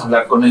papá empieza a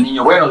hablar con el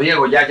niño. Bueno,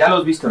 Diego, ya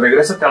los viste,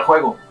 regrésate al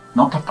juego.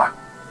 No, papá,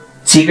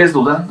 sigues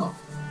dudando.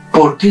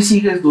 ¿Por qué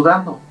sigues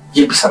dudando?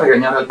 Y empieza a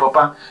regañar al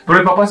papá. Pero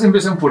el papá se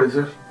empieza a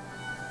enfurecer.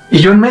 Y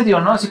yo en medio,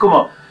 ¿no? Así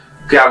como,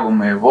 ¿qué hago?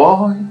 Me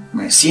voy,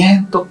 me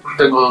siento,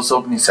 tengo 2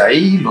 ovnis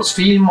ahí, los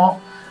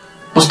filmo.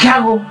 Pues, ¿qué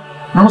hago?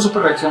 No supe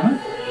reaccionar.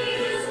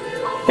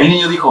 El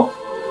niño dijo,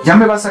 ¿ya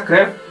me vas a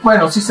creer?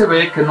 Bueno, sí se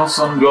ve que no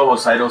son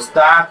globos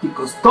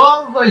aerostáticos,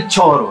 todo el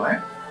choro,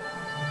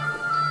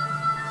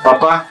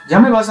 Papá, ¿ya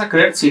me vas a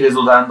creer? Sigues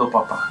dudando,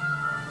 papá.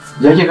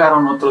 Ya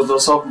llegaron otros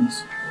 2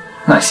 ovnis.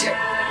 No es cierto.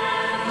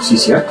 Sí,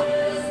 es cierto.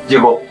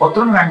 Llegó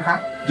otro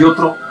naranja y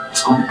otro,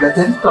 pues como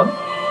plateadito, ¿no?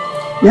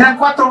 Y eran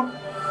 4.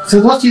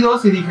 2 y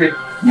 2 y dije,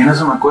 y en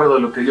eso me acuerdo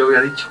de lo que yo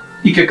había dicho.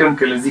 ¿Y qué creen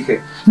que les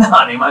dije?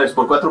 No, ni madres,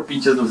 por 4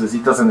 pinches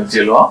lucecitas en el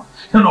cielo,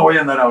 yo no voy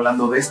a andar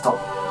hablando de esto.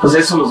 Pues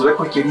eso los ve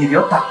cualquier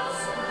idiota.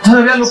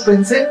 Todavía lo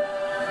pensé.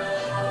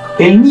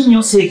 El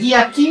niño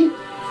seguía aquí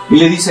y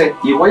le dice,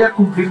 y voy a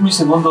cumplir mi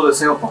segundo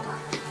deseo,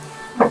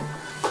 papá.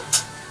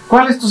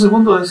 ¿Cuál es tu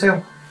segundo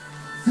deseo?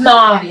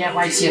 No, Diego,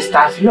 ahí sí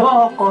estás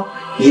loco.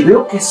 Y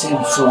veo que se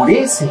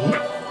enfurece,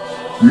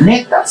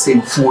 neta, se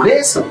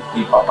enfurece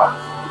el papá.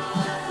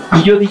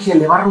 Y yo dije,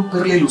 le va a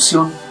romper la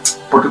ilusión.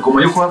 Porque como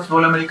yo jugaba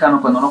fútbol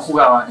americano, cuando no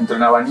jugaba,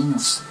 entrenaba a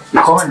niños y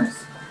jóvenes.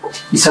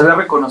 Y sabía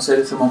reconocer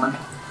ese momento.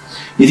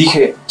 Y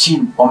dije,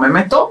 chin, o me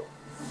meto,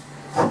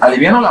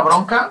 aliviano la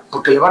bronca,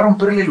 porque le va a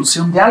romper la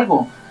ilusión de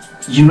algo.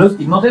 Y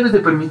no debes de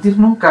permitir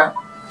nunca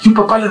que un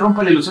papá le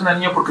rompa la ilusión al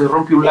niño porque le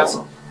rompe un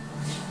lazo.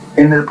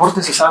 En el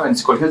deporte se sabe, en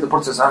psicología del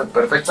deporte se sabe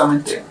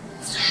perfectamente.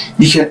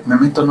 Dije, me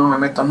meto,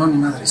 no, ni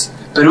madres.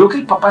 Pero veo que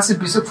el papá se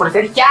empieza a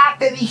enfurecer. Ya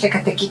te dije que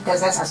te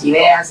quites de esas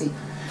ideas. Y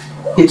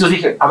entonces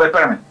dije, a ver,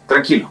 espérame,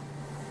 tranquilo.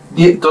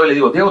 Entonces le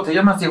digo, Diego, ¿te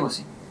llamas Diego?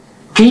 Sí.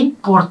 ¿Qué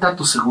importa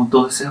tu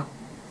segundo deseo?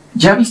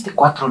 Ya viste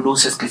 4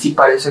 luces que sí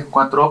parecen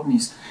 4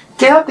 ovnis.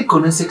 Quédate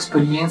con esa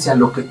experiencia,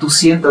 lo que tú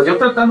sientas. Yo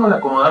tratando de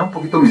acomodar un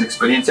poquito mis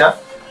experiencias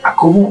a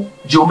cómo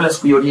yo me las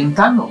fui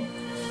orientando.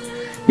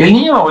 Y el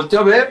niño me volteó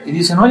a ver y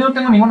dice, no, yo no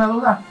tengo ninguna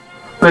duda.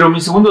 Pero mi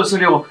segundo deseo,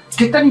 le digo,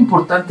 ¿qué tan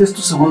importante es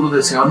tu segundo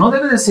deseo? No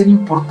debe de ser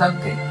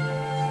importante,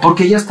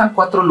 porque ya están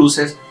 4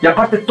 luces. Y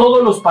aparte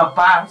todos los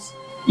papás,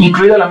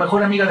 incluida la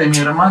mejor amiga de mi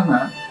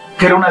hermana,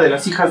 que era una de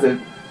las hijas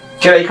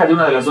que era hija de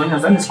una de las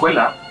dueñas de la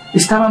escuela,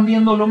 estaban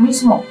viendo lo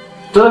mismo.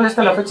 Todavía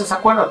hasta la fecha se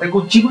acuerda. Tengo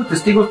un chingo de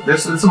testigos de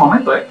ese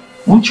momento,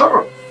 un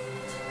chorro.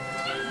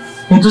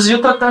 Entonces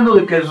yo tratando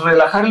de que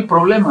relajar el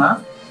problema,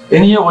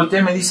 el niño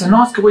voltea y me dice,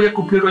 no, es que voy a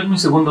cumplir hoy mi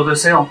segundo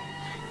deseo.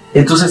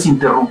 Entonces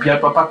interrumpí al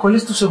papá, ¿cuál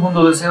es tu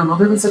segundo deseo? No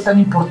debe ser tan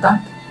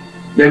importante.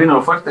 Y ahí vino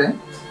lo fuerte,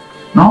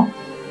 No,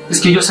 es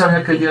que yo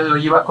sabía que el día de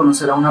hoy iba a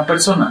conocer a una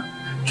persona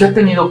que ha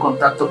tenido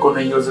contacto con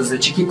ellos desde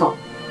chiquito.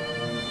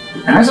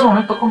 En ese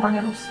momento,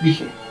 compañeros,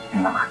 dije,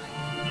 en la madre.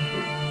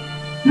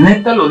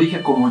 Neta lo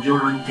dije como yo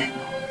lo entiendo.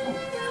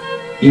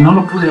 Y no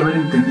lo pude haber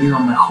entendido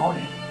mejor.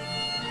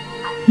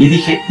 Y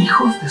dije,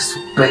 hijos de su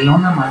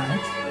pelona madre,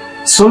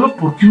 solo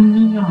porque un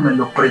niño me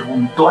lo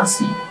preguntó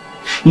así.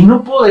 Y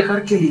no puedo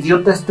dejar que el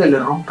idiota le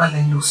rompa la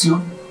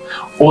ilusión.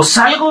 O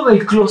salgo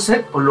del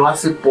closet o lo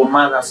hace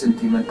pomada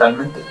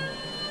sentimentalmente.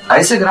 A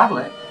ese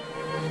grado,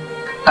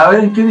 A ver,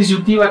 ¿en qué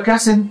disyuntiva? ¿Qué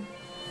hacen?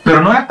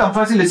 Pero no era tan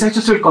fácil, les he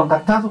hecho soy el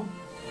contactado.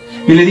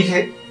 Y le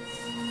dije,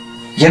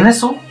 y en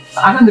eso,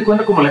 hagan de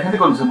cuenta como la gente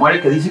cuando se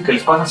muere que dice que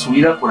les pasa su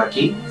vida por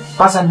aquí.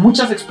 Pasan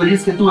muchas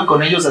experiencias que tuve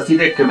con ellos así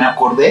de que me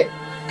acordé,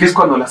 que es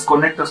cuando las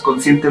conectas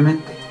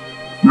conscientemente.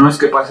 No es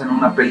que pasen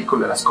una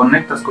película, las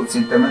conectas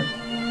conscientemente.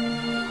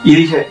 Y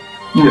dije,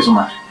 mire su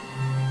madre,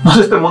 no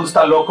sé, este mundo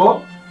está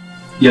loco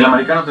y el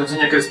americano te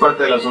enseña que eres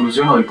parte de la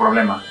solución o del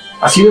problema.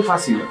 Así de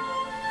fácil.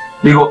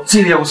 Digo,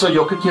 sí, Diego, soy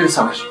yo, ¿qué quieres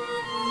saber?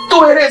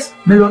 Tú eres,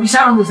 me lo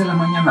avisaron desde la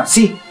mañana.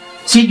 Sí,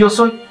 yo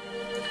soy.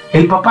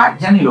 El papá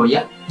ya ni lo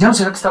oía, ya no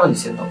sabía qué estaba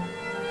diciendo.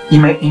 Y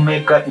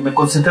me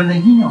concentré en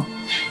el niño.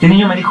 Y el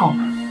niño me dijo,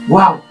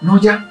 wow, no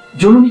ya,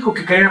 yo lo único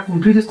que quería era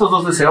cumplir estos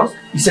dos deseos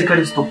y sé que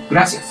eres tú,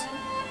 gracias.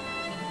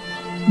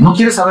 ¿No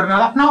quieres saber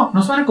nada? No,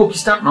 nos van a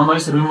conquistar. No, no le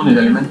servimos ni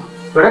de alimento.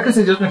 ¿Verdad que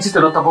ese Dios no existe?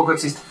 No, tampoco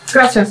existe.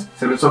 Gracias,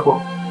 se regresó el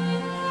juego.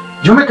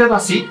 Yo me quedo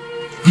así,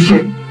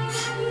 dije,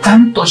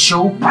 ¿tanto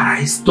show para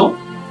esto?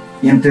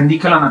 Y entendí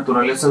que la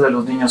naturaleza de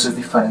los niños es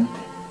diferente.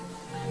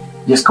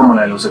 Y es como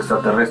la de los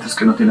extraterrestres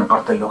que no tienen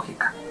parte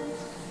lógica.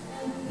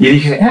 Y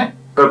dije,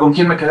 ¿pero con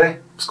quién me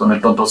quedé? Pues con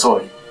el tonto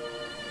soy.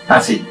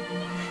 Así.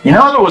 Y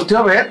nada más lo volteé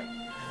a ver,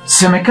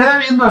 se me queda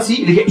viendo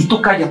así y dije, y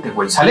tú cállate,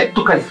 güey, ¿sale?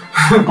 Tú cállate.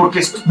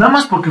 Porque nada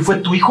más porque fue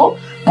tu hijo,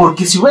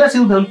 porque si hubiera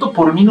sido un adulto,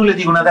 por mí no le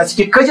digo nada, así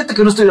que cállate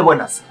que no estoy de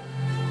buenas.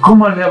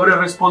 ¿Cómo le habré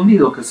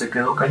respondido que se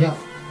quedó callado?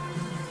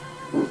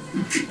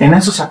 ¿En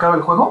eso se acaba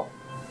el juego?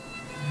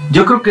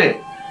 Yo creo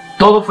que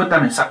todo fue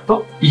tan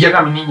exacto y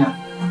llega mi niña.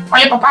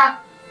 Oye,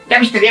 papá, ¿ya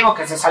viste, Diego,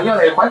 que se salió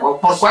del juego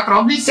por 4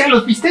 ovnis? ¿Ya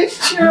los viste?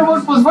 Mi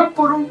amor, pues fue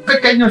por un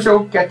pequeño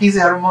show que aquí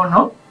se armó,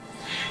 ¿no?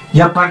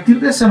 Y a partir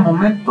de ese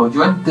momento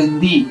yo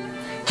entendí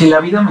que la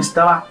vida me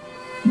estaba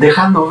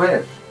dejando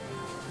ver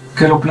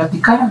que lo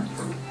platicaran.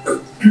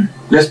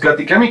 Les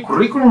platiqué mi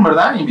currículum,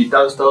 ¿verdad?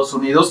 Invitado a Estados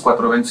Unidos,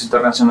 4 eventos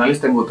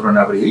internacionales, tengo otro en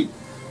abril.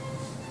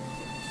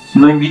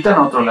 No invitan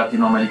a otro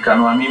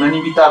latinoamericano, a mí me han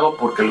invitado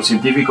porque los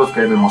científicos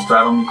que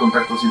demostraron mi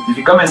contacto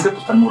científicamente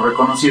pues están muy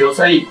reconocidos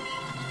ahí.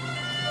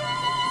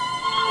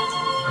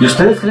 ¿Y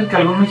ustedes creen que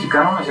algún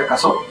mexicano me hacía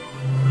caso?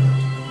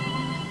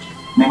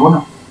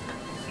 Ninguno.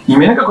 Y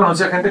miren que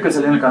conocí a gente que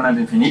salía en el canal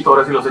de Infinito,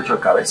 ahora sí los echo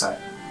de cabeza.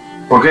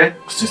 ¿Por qué?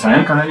 Pues si salía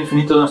en el canal de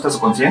Infinito, ¿dónde está su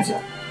conciencia?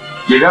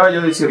 Llegaba yo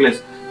a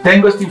decirles,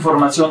 tengo esta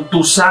información,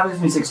 tú sabes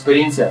mis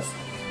experiencias.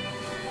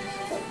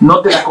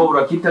 No te la cobro,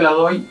 aquí te la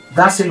doy,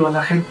 dáselo a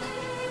la gente.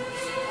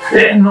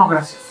 No,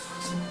 gracias.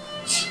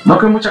 ¿No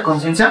que mucha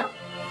conciencia?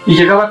 Y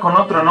llegaba con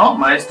otro, ¿no?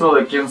 Maestro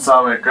de quién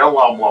sabe qué,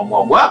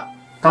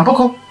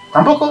 Tampoco.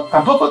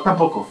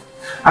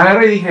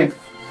 Agarré y dije,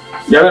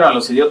 ya vieron a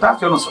los idiotas,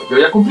 yo no soy, yo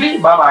ya cumplí,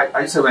 bye,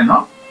 ahí se ve,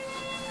 ¿no?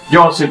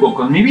 Yo sigo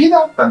con mi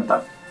vida, tan.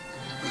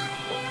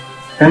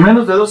 En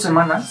menos de 2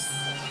 semanas,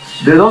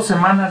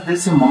 de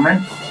ese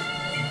momento,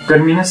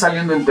 terminé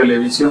saliendo en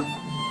televisión.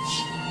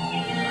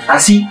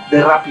 Así,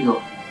 de rápido,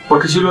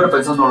 porque si yo lo hubiera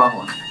pensado no lo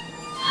hago.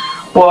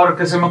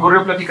 Porque se me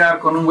ocurrió platicar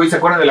con un güey, ¿se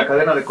acuerdan de la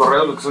cadena de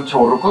correos, los que son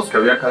chavorrucos? Que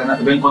había cadena,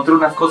 me encontré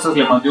unas cosas,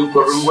 le mandé un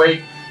correo a un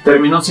güey,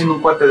 terminó siendo un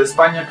cuate de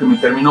España que me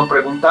terminó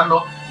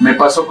preguntando, me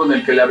pasó con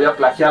el que le había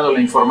plagiado la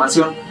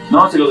información.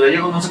 No, si los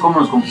gallegos no sé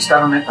cómo nos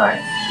conquistaron neta,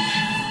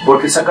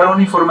 porque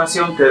sacaron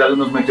información que era de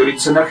unos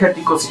meteoritos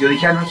energéticos y yo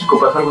dije, México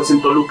pasó algo así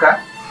en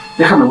Toluca,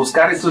 déjame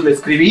buscar, esto le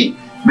escribí,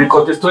 me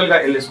contestó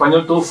el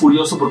español todo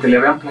furioso porque le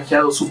habían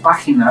plagiado su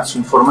página, su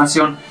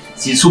información,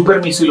 sin su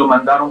permiso y lo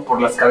mandaron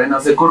por las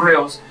cadenas de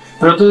correos.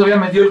 Pero todavía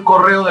me dio el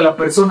correo de la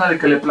persona de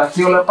que le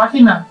plagió la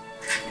página.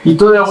 Y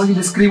todavía voy y le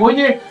escribo,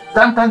 oye,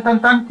 tan.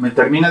 Me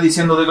termina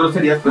diciendo de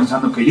groserías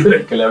pensando que yo era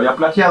el que le había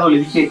plagiado. Le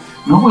dije,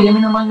 no, güey, a mí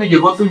nada más me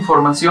llegó tu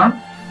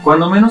información.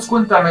 Cuando menos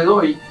cuenta me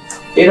doy,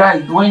 era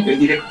el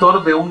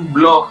director de un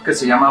blog que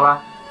se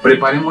llamaba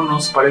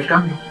Preparémonos para el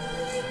Cambio,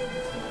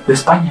 de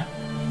España.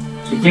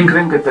 ¿Y quién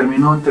creen que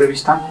terminó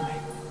entrevistándome?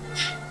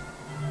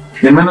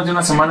 Y en menos de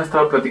una semana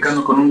estaba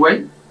platicando con un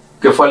güey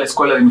que fue a la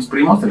escuela de mis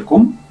primos, del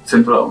CUM,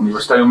 Centro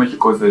Universitario de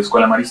México, es de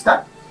Escuela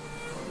Marista.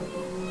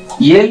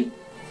 Y él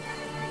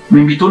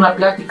me invitó a una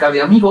plática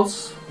de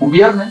amigos, un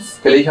viernes,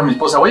 que le dije a mi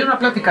esposa, voy a una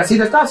plática así,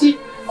 está así,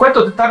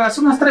 ¿cuánto te tardas?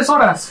 Unas 3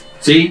 horas.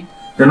 Sí,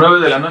 de 9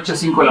 de la noche a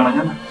 5 de la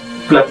mañana,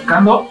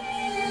 platicando.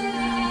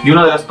 Y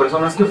una de las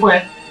personas que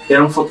fue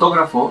era un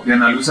fotógrafo y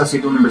Ana Luisa ha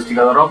sido un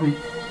investigador ovni.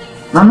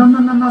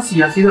 No,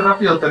 si así de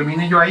rápido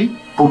terminé yo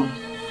ahí, ¡pum!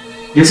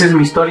 Y esa es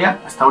mi historia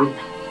hasta ahorita.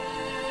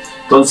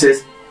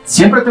 Entonces,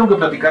 siempre tengo que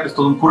platicarles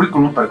todo un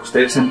currículum para que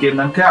ustedes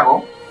entiendan qué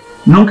hago.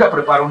 Nunca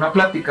preparo una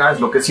plática,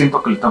 es lo que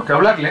siento que les tengo que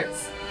hablarles.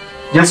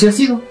 Y así ha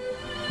sido.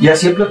 Y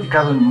así he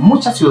platicado en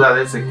muchas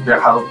ciudades, he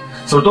viajado,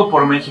 sobre todo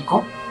por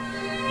México.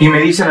 Y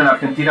me dicen en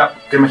Argentina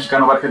que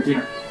mexicano va a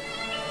Argentina.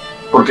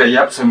 Porque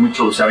allá pues hay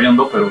mucho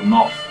sabiendo, pero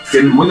no.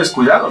 Tienen muy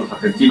descuidado los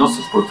argentinos,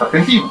 sus productos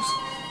argentinos.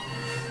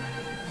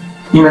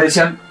 Y me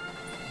decían,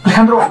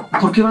 Alejandro,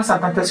 ¿por qué vas a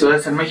tantas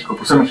ciudades en México?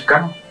 Pues soy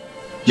mexicano.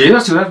 Y he ido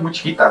a ciudades muy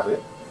chiquitas, ¿eh?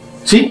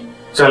 Sí,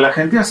 o sea, la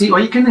gente así,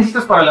 oye, ¿qué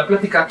necesitas para la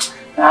plática?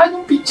 Hay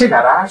un pinche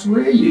garage,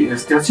 güey,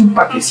 hace un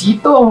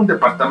parquecito, un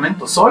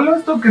departamento solo,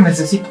 esto que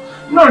necesito.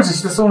 No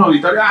necesitas un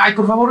auditorio. Ay,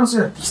 por favor, no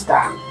soy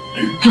artista.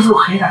 Qué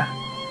flojera.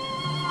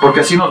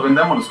 Porque así nos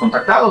vendemos los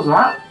contactados,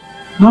 ¿verdad?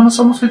 No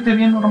somos gente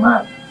bien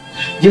normal.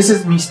 Y esa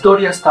es mi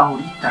historia hasta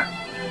ahorita.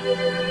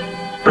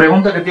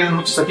 Pregunta que tienen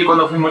muchos aquí,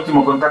 ¿cuándo fue mi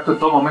último contacto? En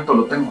todo momento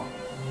lo tengo.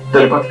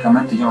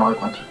 Telepáticamente, yo no me doy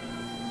cuenta.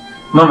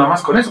 No, nada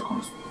más con eso, con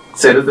los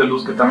seres de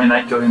luz que también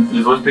hay, que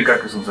les voy a explicar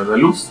que son seres de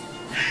luz.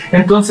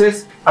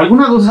 Entonces,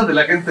 ¿alguna duda de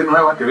la gente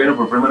nueva que viene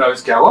por primera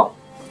vez que hago?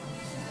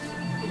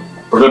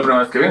 Porque la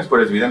primera vez que vienes,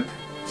 pues es evidente.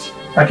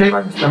 Aquí hay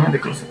varios también de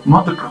closet,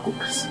 no te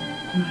preocupes.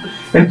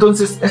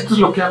 Entonces, esto es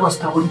lo que hago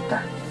hasta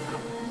ahorita.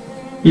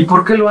 ¿Y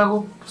por qué lo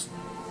hago?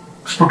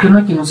 Pues porque no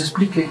hay quien nos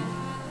explique.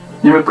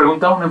 Y me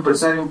preguntaba un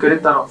empresario en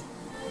Querétaro,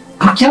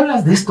 ¿por qué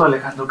hablas de esto,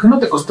 Alejandro? ¿Qué no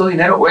te costó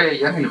dinero? Güey,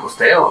 ya ni le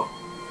costeo.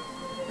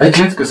 Hay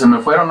clientes que se me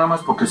fueron nada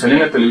más porque salí en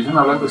la televisión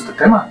hablando de este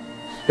tema.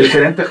 El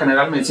gerente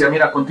general me decía,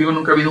 mira, contigo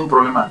nunca ha habido un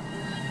problema.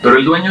 Pero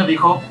el dueño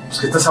dijo, pues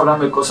que estás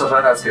hablando de cosas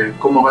raras, que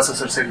cómo vas a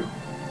ser serio.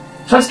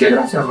 ¿Sabes qué?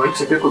 Gracias, güey,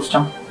 se quedó con su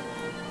chamba.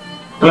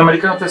 Pero el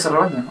americano te hace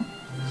rebelde, ¿no?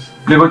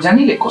 Le digo, ya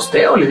ni le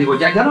costeo. Le digo,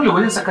 ya no le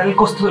voy a sacar el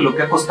costo de lo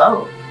que ha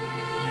costado.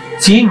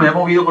 Sí, me he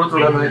movido por otro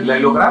lado, la he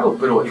logrado,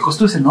 pero el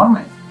costo es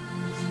enorme.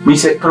 Me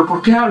dice, ¿pero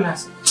por qué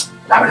hablas?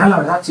 La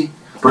verdad, sí.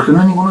 Porque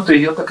no hay ningún otro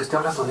idiota que esté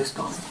hablando de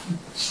esto.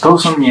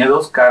 Todos son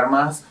miedos,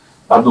 karmas,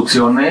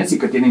 abducciones y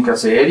que tienen que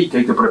hacer y que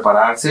hay que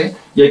prepararse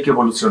y hay que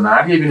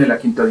evolucionar y ahí viene la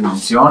quinta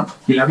dimensión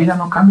y la vida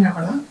no cambia,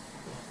 ¿verdad?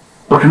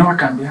 ¿Por qué no va a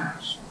cambiar?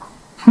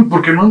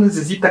 Porque no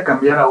necesita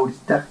cambiar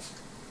ahorita.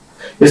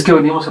 Es que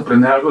venimos a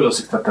aprender algo de los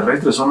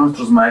extraterrestres, son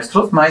nuestros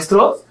maestros.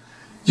 ¿Maestros?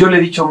 Yo le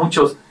he dicho a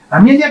muchos, a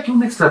mí el día que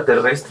un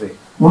extraterrestre,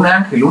 un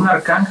ángel, un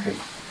arcángel,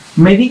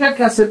 me diga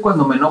qué hacer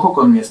cuando me enojo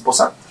con mi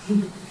esposa,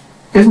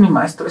 es mi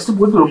maestro. Este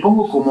pueblo lo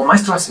pongo como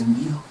maestro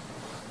ascendido.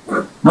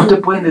 No te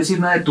pueden decir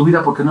nada de tu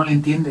vida porque no le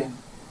entienden.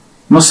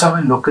 No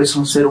saben lo que es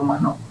un ser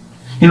humano.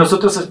 Y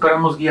nosotros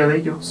esperamos guía de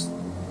ellos.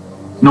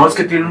 No es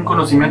que tienen un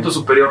conocimiento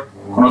superior.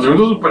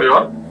 ¿Conocimiento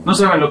superior? No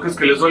saben lo que es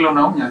que les duele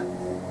una uña.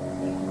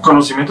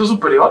 ¿Conocimiento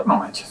superior? No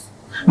manches.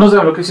 No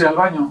saben lo que es ir al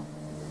baño.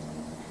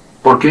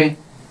 ¿Por qué?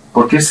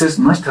 Porque esa es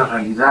nuestra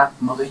realidad,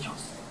 no de ellos.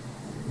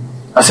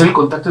 Hacer el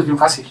contacto es bien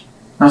fácil.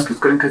 No, es que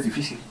creen que es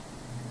difícil.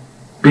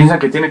 Piensan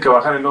que tiene que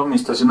bajar el ovni,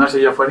 estacionarse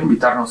allá afuera e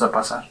invitarnos a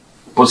pasar.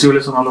 Posible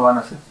eso no lo van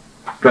a hacer.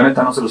 El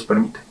planeta no se los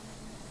permite.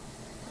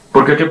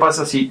 Porque ¿qué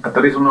pasa si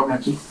aterriza un ovni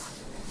aquí?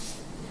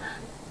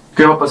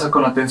 ¿Qué va a pasar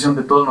con la atención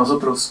de todos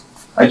nosotros?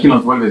 ¿Hay quien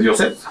los vuelve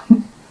dioses?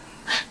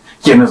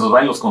 ¿Quiénes los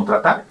van a los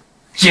contratar?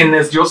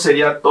 ¿Quiénes yo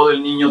sería todo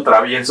el niño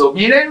travieso?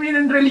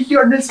 Miren,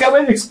 religiones, que a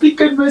ver,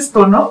 explíquenme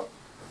esto, ¿no?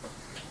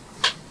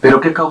 ¿Pero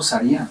qué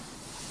causaría?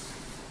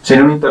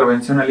 Sería una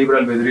intervención al libre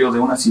albedrío de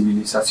una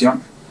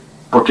civilización.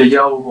 Porque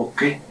ya hubo,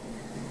 ¿qué?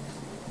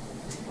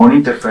 Una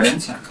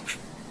interferencia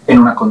en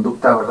una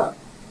conducta, ¿verdad?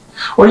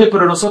 Oye,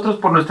 pero nosotros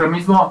por nuestro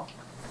mismo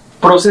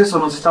proceso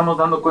nos estamos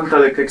dando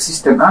cuenta de que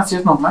existen. Ah, sí,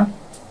 es normal.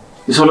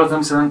 Y solo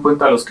se dan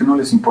cuenta a los que no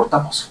les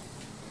importamos.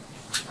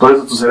 Por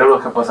eso tu cerebro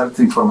deja pasar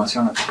esta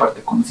información a tu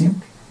parte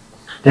consciente.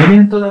 Y ahí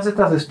vienen todas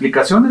estas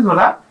explicaciones,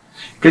 ¿verdad?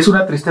 Que es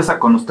una tristeza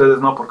con ustedes,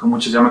 ¿no? Porque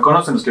muchos ya me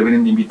conocen, los que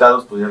vienen de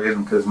invitados, pues ya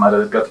vieron qué desmadre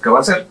de plática va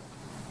a ser.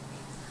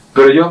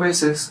 Pero yo a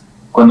veces,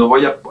 cuando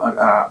voy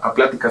a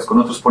pláticas con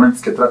otros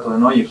ponentes, que trato de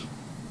no ir.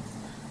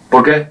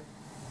 ¿Por qué?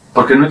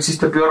 Porque no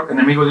existe peor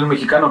enemigo de un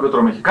mexicano que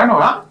otro mexicano,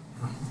 ¿verdad?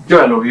 Yo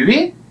ya lo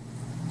viví.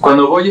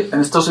 Cuando voy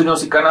en Estados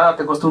Unidos y Canadá,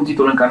 tengo hasta un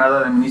título en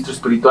Canadá de ministro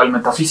espiritual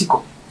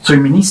metafísico. Soy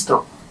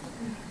ministro.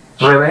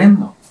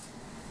 Reverendo.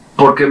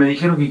 Porque me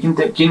dijeron que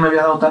quién me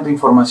había dado tanta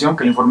información,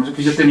 que la información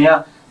que yo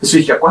tenía es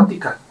física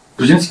cuántica.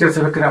 Pues yo ni siquiera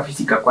sabía que era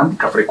física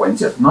cuántica,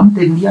 frecuencias. No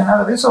entendía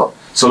nada de eso.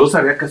 Solo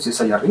sabía que así es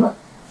allá arriba.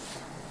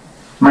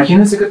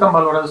 Imagínense qué tan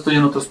valorado estoy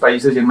en otros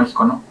países y en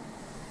México no.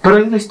 Pero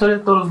es la historia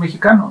de todos los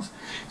mexicanos.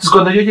 Entonces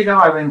cuando yo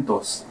llegaba a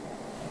eventos,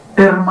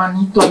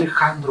 hermanito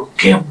Alejandro,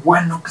 qué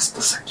bueno que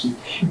estás aquí.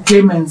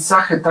 ¿Qué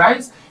mensaje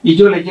traes? Y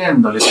yo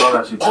leyéndole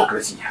toda su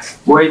hipocresía.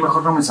 Güey,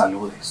 mejor no me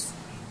saludes.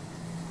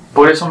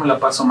 Por eso me la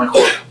paso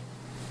mejor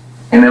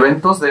en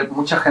eventos de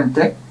mucha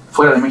gente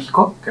fuera de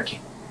México que aquí.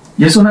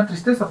 Y es una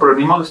tristeza, pero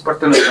ni modo, es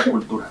parte de nuestra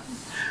cultura.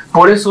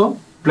 Por eso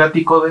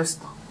platico de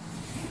esto.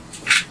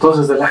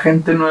 Entonces, de la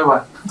gente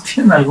nueva,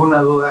 ¿tienen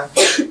alguna duda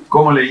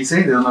cómo le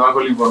hice y de dónde bajo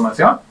la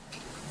información?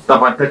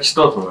 Está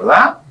chistoso,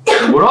 ¿verdad?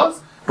 ¿Seguros?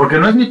 Porque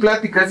no es mi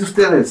plática, es de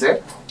ustedes,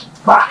 ¿eh?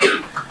 Va.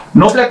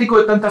 No platico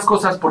de tantas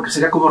cosas porque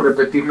sería como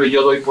repetirlo y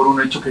yo doy por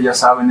un hecho que ya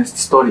saben esta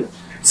historia.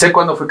 Sé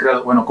cuándo fue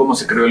creado, bueno, cómo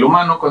se creó el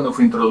humano, cuándo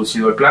fue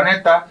introducido el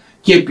planeta,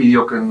 quién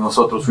pidió que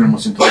nosotros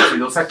fuéramos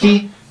introducidos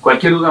aquí.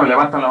 Cualquier duda me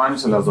levantan la mano y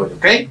se las doy,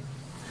 ¿ok?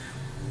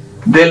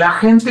 De la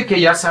gente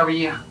que ya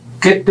sabía,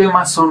 ¿qué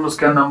temas son los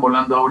que andan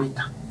volando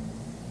ahorita?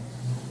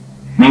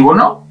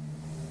 ¿Ninguno?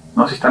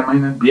 No, si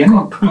están bien.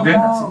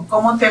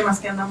 ¿Cómo temas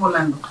que andan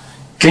volando?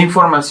 ¿Qué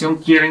información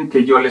quieren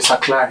que yo les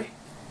aclare?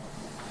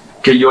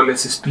 Que yo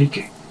les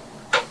explique.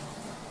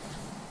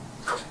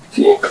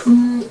 ¿Sí?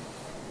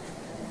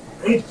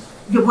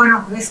 Yo,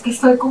 bueno, es que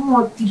estoy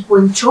como tipo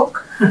en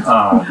shock.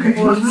 Okay.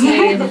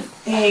 Porque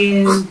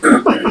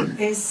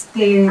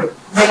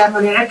de la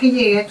manera que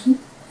llegué aquí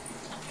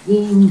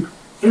y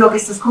lo que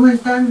estás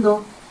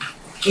comentando,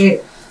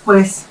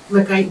 pues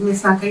me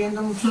están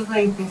cayendo muchos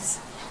 20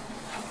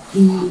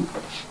 y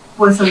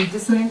pues ahorita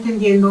estoy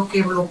entendiendo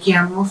que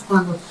bloqueamos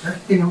cuando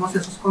tenemos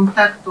esos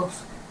contactos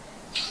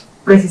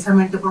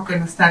precisamente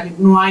porque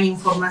no hay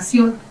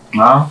información.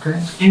 Ok.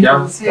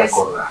 Entonces, ya te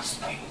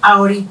acordaste.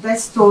 Ahorita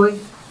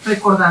estoy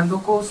recordando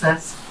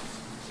cosas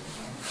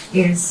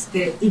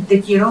y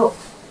te quiero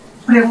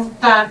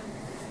preguntar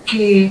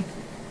que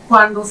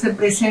cuando se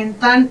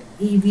presentan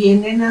y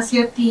vienen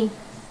hacia ti,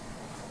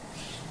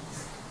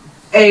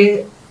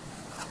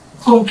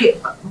 ¿con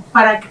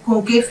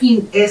qué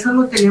fin? ¿Eso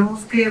lo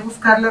tenemos que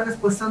buscar la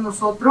respuesta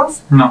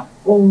nosotros? No.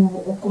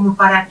 ¿O como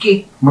para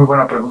qué? Muy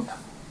buena pregunta.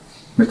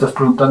 Me estás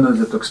preguntando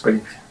desde tu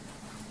experiencia.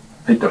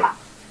 Ahí te va.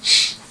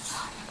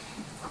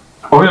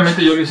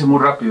 Obviamente yo lo hice muy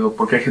rápido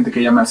porque hay gente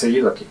que ya me ha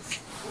seguido aquí,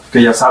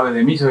 que ya sabe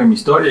de mí, sabe mi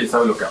historia y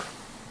sabe lo que hablo.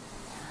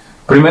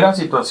 Primera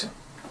situación.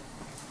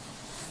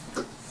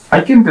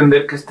 Hay que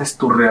entender que esta es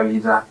tu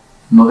realidad,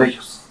 no de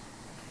ellos.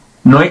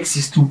 No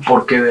existe un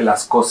porqué de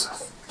las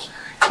cosas.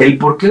 El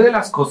porqué de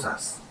las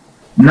cosas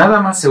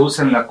nada más se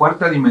usa en la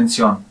cuarta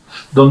dimensión,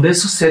 donde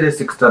esos seres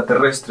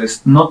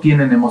extraterrestres no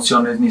tienen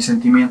emociones ni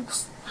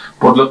sentimientos.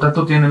 Por lo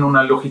tanto, tienen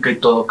una lógica y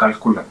todo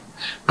calculan.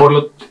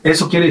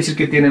 Eso quiere decir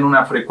que tienen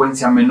una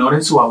frecuencia menor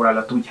en su aura a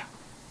la tuya.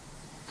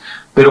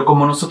 Pero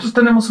como nosotros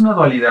tenemos una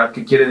dualidad,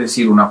 que quiere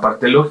decir una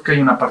parte lógica y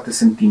una parte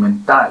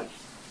sentimental,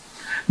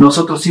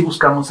 nosotros sí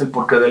buscamos el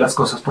porqué de las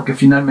cosas, porque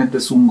finalmente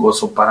es un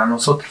gozo para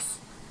nosotros.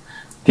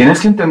 Tienes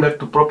que entender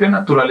tu propia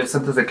naturaleza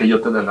antes de que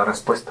yo te dé la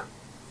respuesta.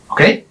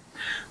 ¿Ok?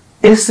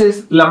 Esa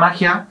es la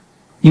magia,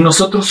 y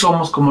nosotros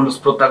somos como los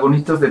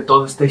protagonistas de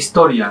toda esta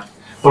historia,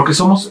 porque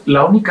somos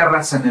la única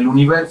raza en el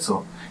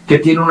universo que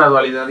tiene una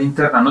dualidad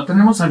interna. No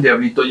tenemos al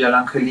diablito y al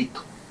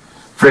angelito.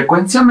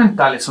 Frecuencia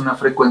mental es una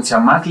frecuencia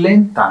más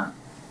lenta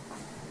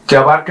que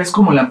abarca, es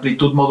como la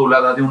amplitud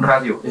modulada de un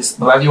radio. Es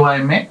radio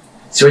AM,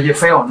 se oye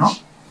feo, ¿no?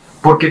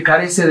 Porque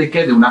carece de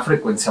 ¿qué? De una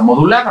frecuencia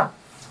modulada.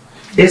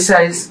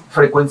 Esa es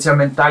frecuencia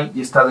mental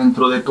y está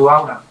dentro de tu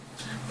aura.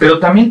 Pero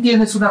también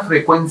tienes una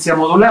frecuencia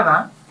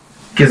modulada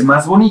que es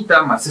más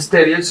bonita, más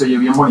estéril, y se oye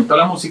bien bonita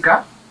la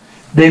música,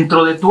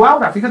 dentro de tu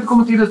aura. Fíjate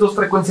cómo tienes dos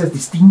frecuencias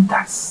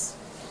distintas.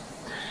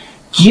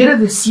 Quiere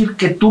decir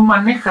que tú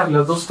manejas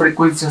las dos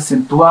frecuencias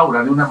en tu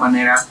aura de una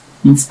manera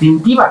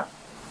instintiva.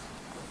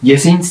 Y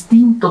ese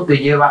instinto te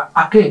lleva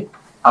 ¿a qué?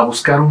 A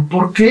buscar un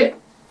porqué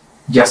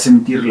y a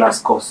sentir las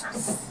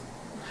cosas.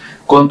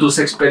 Con tus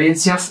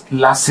experiencias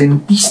las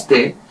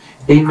sentiste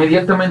e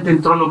inmediatamente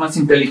entró lo más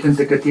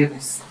inteligente que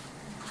tienes.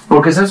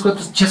 Porque ¿sabes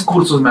cuántos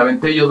cursos me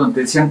aventé yo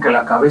donde decían que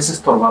la cabeza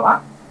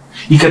estorbaba?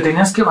 Y que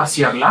tenías que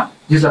vaciarla,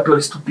 y es la peor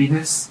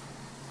estupidez.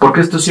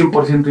 Porque esto es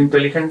 100%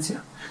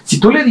 inteligencia. Si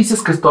tú le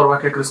dices que estorba,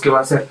 ¿qué crees que va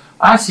a hacer?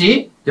 Ah,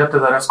 sí, ya te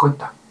darás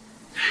cuenta.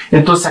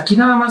 Entonces aquí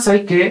nada más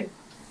hay que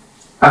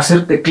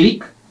hacerte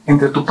clic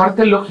entre tu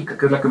parte lógica,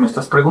 que es la que me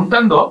estás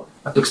preguntando,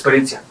 a tu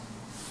experiencia.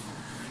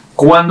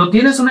 Cuando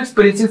tienes una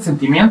experiencia en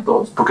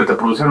sentimientos, porque te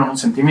produjeron un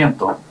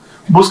sentimiento,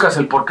 buscas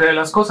el porqué de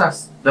las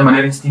cosas de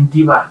manera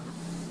instintiva.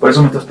 Por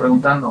eso me estás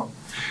preguntando.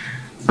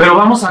 Pero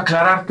vamos a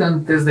aclararte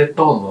antes de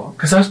todo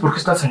que ¿sabes por qué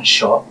estás en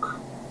shock?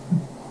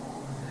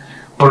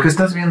 Porque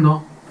estás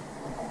viendo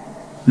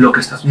lo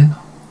que estás viendo.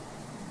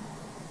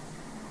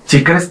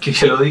 Si crees que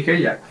ya lo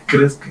dije, ya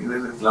crees que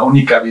eres la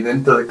única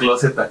vidente de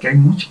closet, aquí hay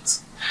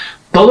muchos.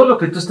 Todo lo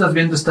que tú estás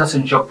viendo estás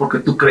en shock porque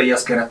tú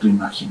creías que era tu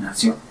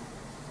imaginación.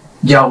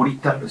 Y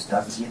ahorita lo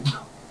estás viendo.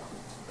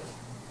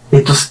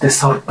 Entonces te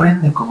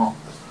sorprende como,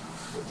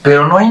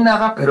 pero no hay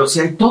nada, pero sí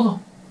hay todo.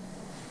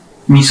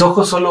 Mis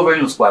ojos solo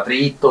ven los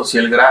cuadritos y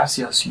el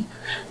gracias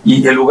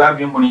y el lugar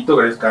bien bonito.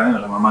 Gracias Karen, a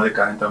la mamá de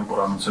Karen también por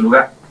darnos el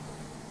lugar.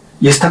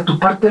 Y está tu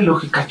parte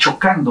lógica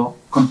chocando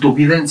con tu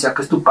evidencia,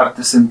 que es tu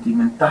parte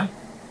sentimental.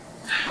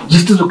 Y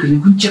esto es lo que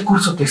ningún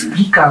curso te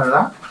explica,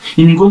 ¿verdad?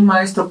 Y ningún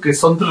maestro que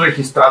son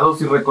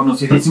registrados y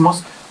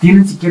reconocidísimos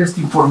tienen siquiera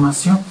esta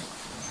información.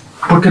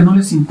 Porque no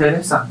les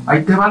interesa.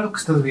 Ahí te va lo que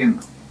estás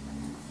viendo.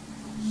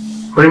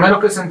 Primero,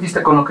 ¿qué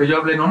sentiste con lo que yo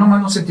hablé? No,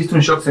 nomás no sentiste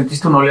un shock,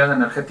 sentiste una oleada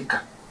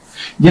energética.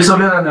 Y esa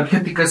oleada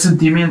energética es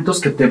sentimientos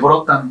que te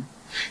brotan.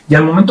 Y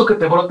al momento que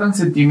te brotan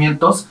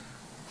sentimientos,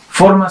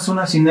 formas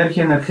una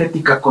sinergia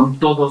energética con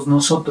todos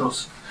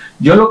nosotros.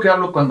 Yo lo que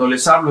hablo cuando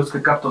les hablo es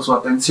que capto su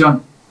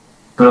atención,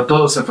 pero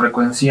todos se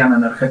frecuencian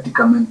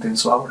energéticamente en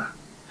su aura.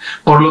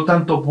 Por lo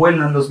tanto,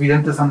 vuelan, los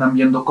videntes andan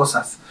viendo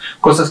cosas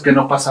que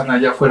no pasan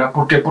allá afuera.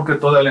 ¿Por qué? Porque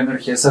toda la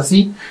energía es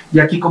así, y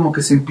aquí como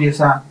que se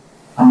empieza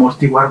a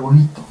amortiguar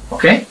bonito,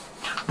 ¿ok?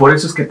 Por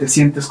eso es que te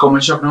sientes como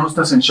en shock. No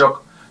estás en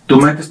shock,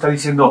 tu mente está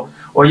diciendo,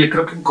 oye,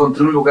 creo que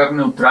encontré un lugar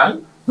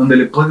neutral donde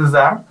le puedes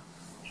dar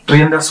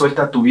rienda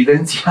suelta a tu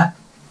videncia.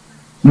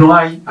 No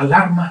hay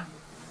alarma.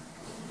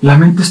 La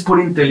mente es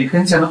pura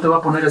inteligencia, no te va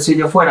a poner así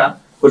allá afuera.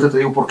 Ahorita te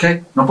digo por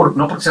qué. No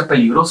porque sea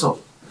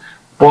peligroso,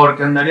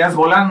 porque andarías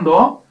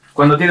volando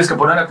cuando tienes que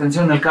poner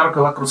atención en el carro que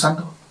va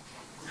cruzando.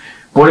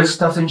 Por eso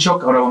estás en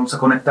shock. Ahora vamos a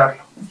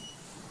conectarlo.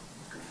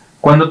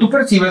 Cuando tú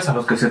percibes a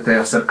los que se te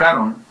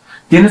acercaron,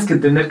 tienes que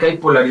entender que hay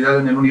polaridad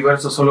en el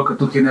universo, solo que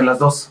tú tienes las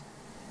dos.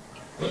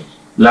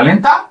 La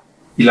lenta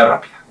y la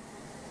rápida.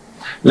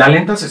 La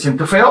lenta se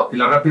siente feo y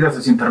la rápida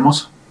se siente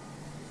hermoso.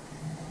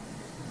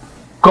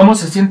 ¿Cómo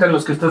se sienten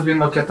los que estás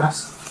viendo aquí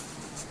atrás?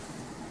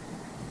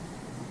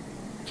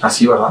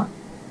 Así, ¿verdad?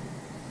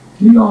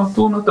 Y no,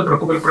 tú no te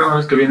preocupes la primera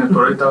vez que vienes,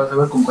 pero ahorita vas a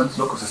ver con cuántos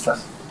locos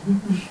estás.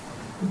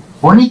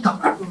 Bonito.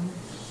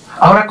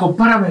 Ahora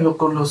compáramelo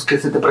con los que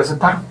se te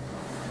presentaron.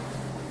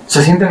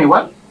 ¿Se sienten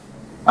igual?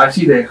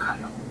 Así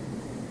déjalo.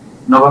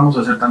 No vamos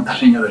a hacer tanta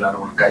leña del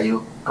árbol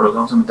caído, pero los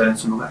vamos a meter en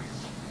su lugar.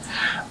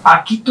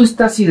 Aquí tú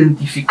estás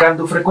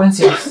identificando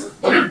frecuencias.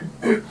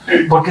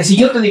 Porque si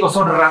yo te digo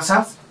son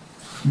razas,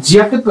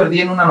 ya te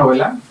perdí en una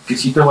novela, que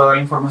sí te voy a dar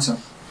la información.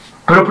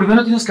 Pero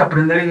primero tienes que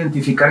aprender a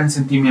identificar en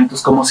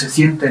sentimientos cómo se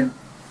sienten.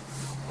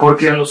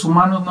 Porque a los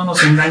humanos no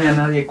nos engaña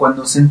nadie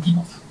cuando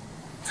sentimos.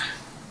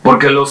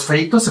 Porque los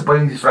feitos se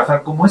pueden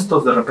disfrazar como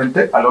estos de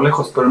repente a lo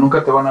lejos, pero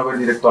nunca te van a ver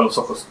directo a los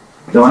ojos.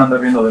 Te van a andar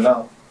viendo de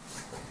lado.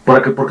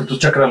 Porque tus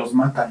chakras los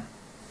matan.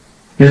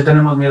 Y si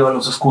tenemos miedo a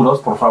los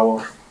oscuros, por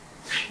favor.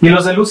 Y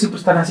los de luz siempre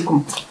están así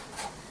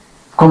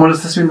como lo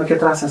estás viendo aquí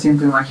atrás, así en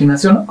tu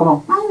imaginación, ¿no?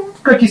 Como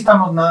que aquí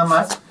estamos nada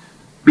más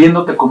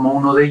viéndote como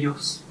uno de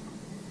ellos.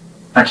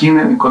 Aquí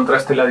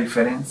encontraste la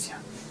diferencia.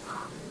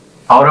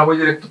 Ahora voy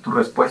directo a tu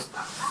respuesta.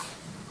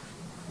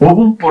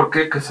 ¿Hubo un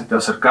porqué que se te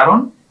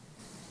acercaron?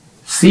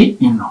 Sí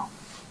y no.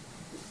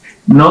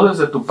 No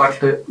desde tu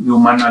parte de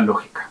humana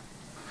lógica,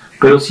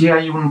 pero sí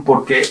hay un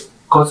porqué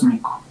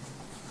cósmico.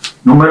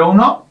 Número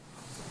uno,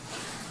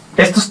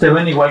 estos te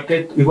ven igual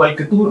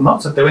que tú, ¿no?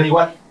 O sea, te ven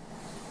igual,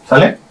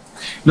 ¿sale?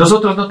 Los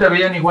otros no te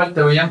veían igual,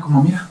 te veían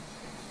como, mira,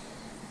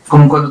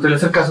 como cuando te le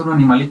acercas a un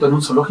animalito en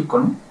un zoológico,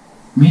 ¿no?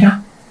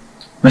 Mira,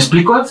 ¿me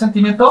explico el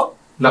sentimiento?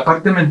 La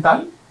parte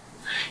mental.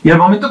 Y al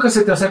momento que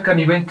se te acercan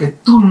y ven que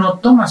tú no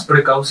tomas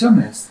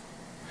precauciones,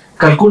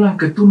 calculan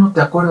que tú no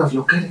te acuerdas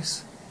lo que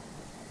eres.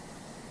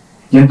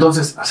 Y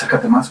entonces,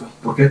 acércate más, güey.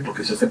 ¿Por qué?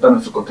 Porque si acepta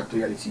nuestro contacto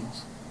ya lo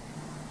hicimos.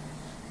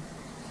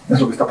 Es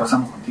lo que está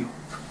pasando contigo.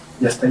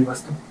 Ya está, ahí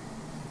vas tú.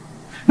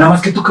 Nada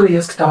más que tú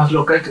creías que estabas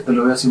loca y que te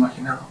lo habías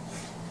imaginado.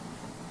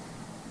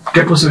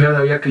 ¿Qué posibilidad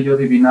había que yo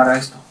adivinara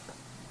esto?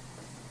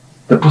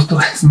 Te he puesto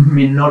es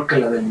menor que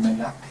la del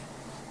melate.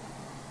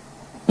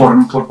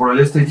 Por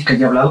la estadística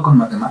ya he hablado con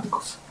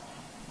matemáticos.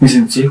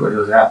 Dicen, sí, güey,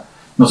 o sea,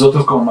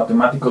 nosotros como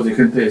matemáticos y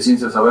gente de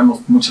ciencia sabemos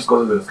muchas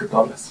cosas de las que tú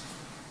hablas.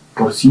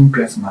 Por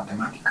simples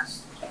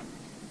matemáticas.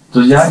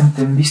 Entonces, ¿ya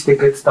entendiste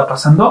qué te está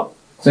pasando?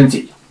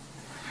 Sencillo.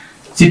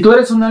 Si tú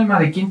eres un alma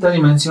de quinta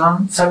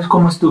dimensión, ¿sabes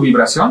cómo es tu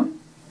vibración?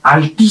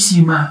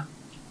 Altísima.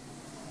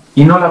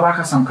 Y no la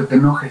bajas aunque te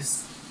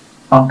enojes,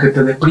 aunque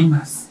te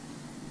deprimas.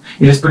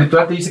 Y el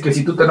espiritual te dice que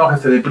si tú te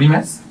enojas, te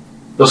deprimes,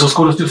 los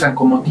oscuros te usan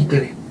como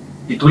títere.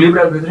 ¿Y tu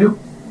libre albedrío?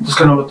 ¿Entonces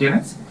que no lo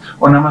tienes?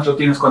 ¿O nada más lo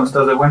tienes cuando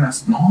estás de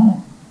buenas?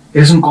 No,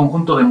 es un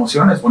conjunto de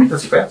emociones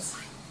bonitas y feas.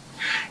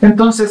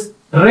 Entonces,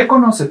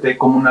 reconócete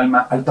como un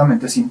alma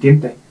altamente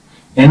sintiente.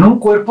 En un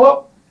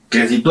cuerpo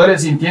que si tú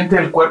eres sintiente,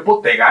 el cuerpo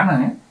te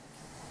gana, ¿eh?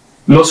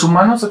 Los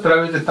humanos, a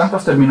través de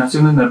tantas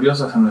terminaciones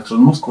nerviosas en nuestros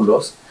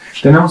músculos,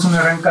 tenemos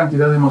una gran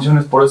cantidad de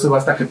emociones, por eso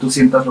basta que tú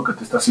sientas lo que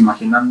te estás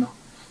imaginando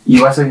y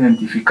vas a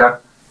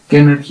identificar qué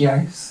energía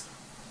es.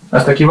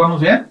 ¿Hasta aquí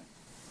vamos bien?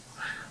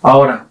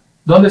 Ahora,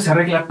 ¿dónde se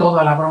arregla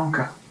toda la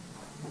bronca?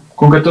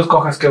 Con que tú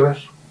escojas qué ver.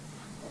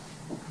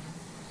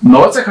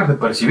 No vas a dejar de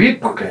percibir,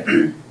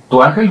 porque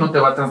tu ángel no te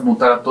va a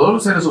transmutar a todos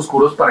los seres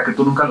oscuros para que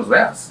tú nunca los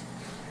veas.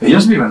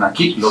 Ellos viven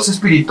aquí, los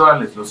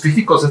espirituales, los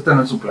físicos están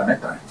en su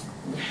planeta.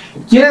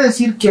 Quiere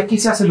decir que aquí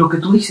se hace lo que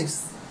tú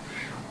dices.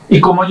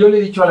 Y como yo le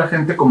he dicho a la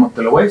gente, como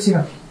te lo voy a decir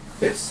a ti,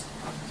 es: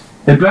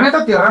 el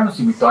planeta Tierra nos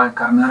invitó a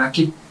encarnar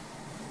aquí.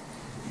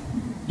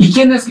 ¿Y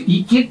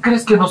quién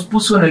crees que nos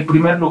puso en el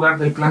primer lugar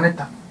del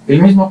planeta?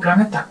 El mismo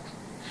planeta.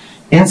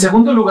 En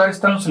segundo lugar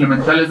están los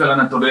elementales de la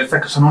naturaleza,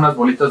 que son unas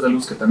bolitas de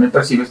luz que también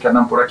percibes que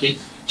andan por aquí,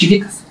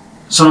 chiquitas.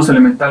 Son los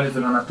elementales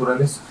de la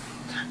naturaleza.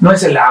 No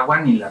es el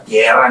agua, ni la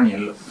tierra, ni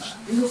el...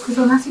 Los que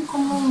son así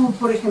como,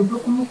 por ejemplo,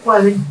 como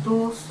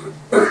cuadritos,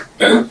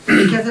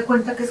 que haz de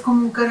cuenta que es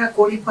como un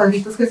caracol y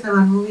cuadritos que se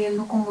van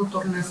moviendo como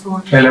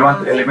tornasol.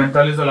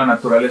 Elementales de la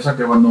naturaleza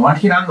que cuando van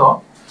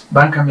girando,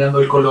 van cambiando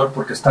el color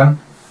porque están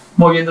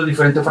moviendo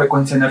diferente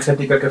frecuencia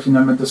energética que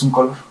finalmente es un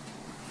color.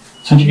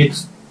 Son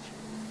chiquitos.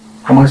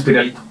 como un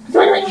espiralito.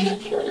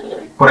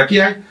 Por aquí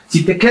hay.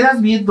 Si te quedas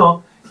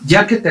viendo,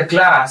 ya que te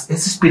aclaras,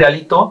 ese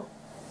espiralito,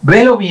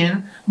 velo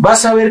bien,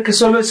 vas a ver que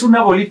solo es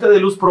una bolita de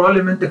luz,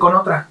 probablemente con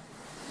otra,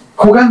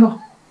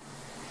 jugando.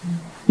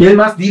 Y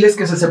además, diles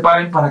que se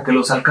separen para que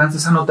los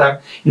alcances a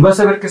notar, y vas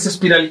a ver que ese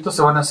espiralito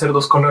se van a hacer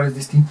dos colores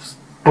distintos.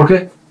 ¿Por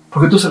qué?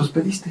 Porque tú se los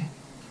pediste.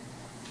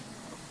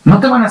 No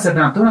te van a hacer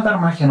nada, no te van a dar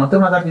magia, no te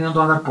van a dar dinero, no te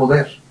van a dar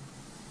poder.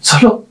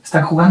 Solo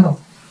están jugando,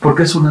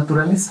 porque es su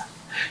naturaleza.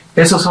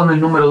 Esos son el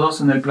número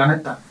 2 en el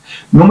planeta.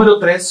 Número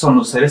 3 son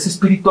los seres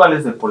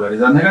espirituales de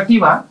polaridad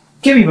negativa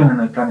que viven en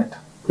el planeta.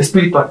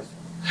 Espirituales.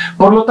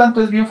 Por lo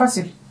tanto, es bien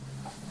fácil.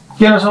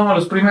 ¿Quiénes somos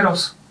los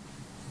primeros?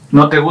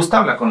 No te gusta,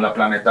 habla con la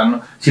planeta.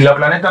 No. Si la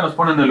planeta nos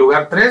pone en el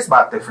lugar 3,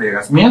 va, te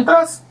friegas.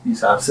 Mientras,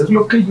 dices, haces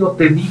lo que yo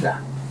te diga.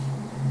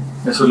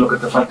 Eso es lo que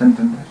te falta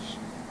entender.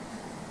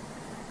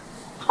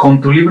 Con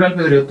tu libre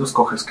albedrío tú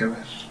escoges qué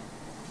ver.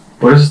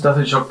 Por eso estás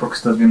en shock, porque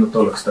estás viendo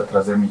todo lo que está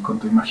atrás de mí con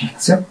tu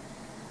imaginación.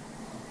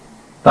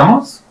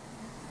 ¿Estamos?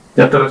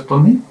 ¿Ya te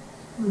respondí?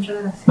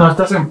 Muchas gracias. No,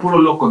 estás en puro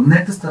loco.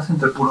 Neta, estás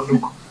entre puro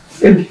loco.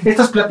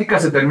 Estas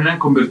pláticas se terminan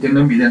convirtiendo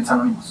en videntes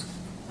anónimos.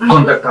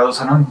 Contactados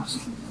anónimos.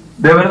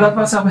 De verdad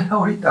vas a ver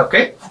ahorita, ¿ok?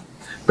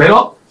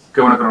 Pero,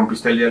 qué bueno que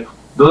rompiste el hielo.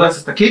 ¿Dudas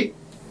hasta aquí?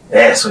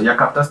 Eso, ya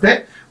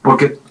captaste.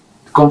 Porque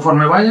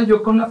conforme vaya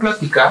yo con la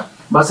plática,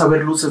 vas a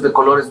ver luces de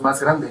colores más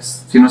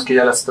grandes, si no es que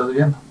ya las estás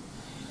viendo.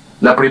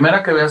 La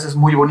primera que veas es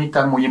muy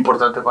bonita, muy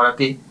importante para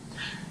ti,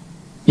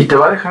 y te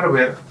va a dejar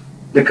ver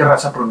de qué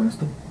raza provienes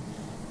tú.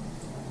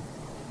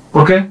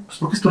 ¿Por qué? Pues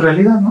porque es tu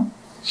realidad, ¿no?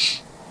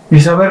 Y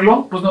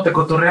saberlo, pues no te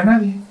cotorrea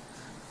nadie.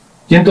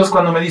 Y entonces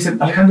cuando me dicen,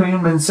 Alejandro, hay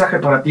un mensaje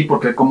para ti,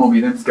 porque como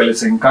videntes que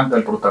les encanta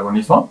el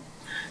protagonismo,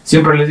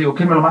 siempre les digo,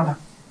 ¿quién me lo manda?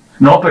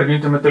 No,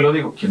 permíteme, te lo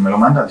digo, ¿quién me lo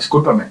manda?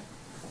 Discúlpame.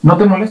 No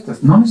te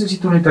molestes, no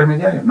necesito un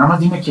intermediario, nada más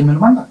dime quién me lo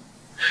manda.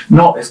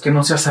 No, es que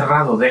no sea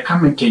cerrado,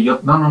 déjame que yo...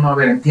 No, a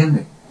ver,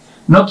 entiende.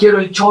 No quiero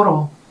el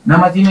choro,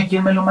 nada más dime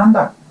quién me lo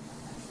manda.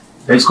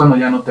 Es cuando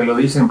ya no te lo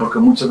dicen, porque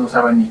muchos no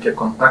saben ni qué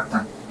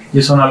contactan.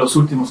 Y son a los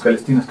últimos que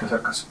les tienes que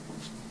hacer caso.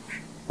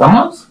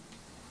 ¿Vamos?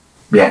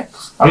 Bien.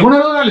 ¿Alguna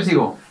duda les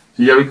digo?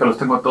 Si ya vi que los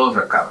tengo a todos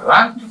acá,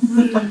 ¿verdad?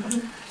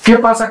 ¿Qué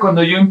pasa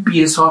cuando yo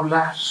empiezo a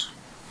hablar?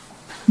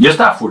 Yo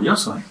estaba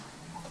furioso, ¿eh?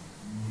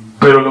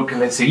 Pero lo que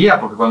le seguía,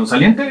 porque cuando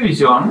salí en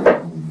televisión,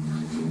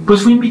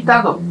 pues fui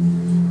invitado.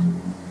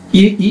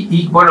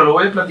 Y bueno, lo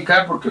voy a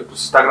platicar porque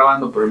pues está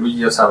grabando, pero Luis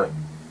ya sabe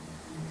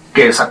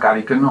qué es sacar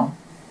y qué no.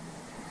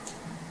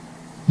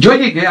 Yo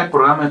llegué al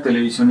programa de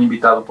televisión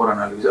invitado por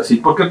Ana Luisa, así,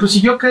 porque pues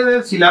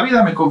si la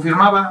vida me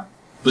confirmaba,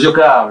 pues yo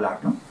quedaba a hablar,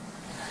 ¿no?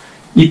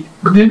 Y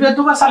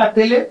tú vas a la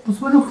tele, pues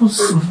bueno,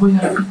 pues voy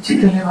a la pinche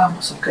tele,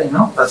 vamos, ok,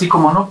 ¿no? Así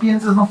como no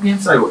piensas,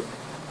 ahí voy.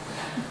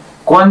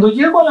 Cuando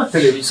llego a la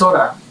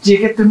televisora,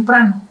 llegué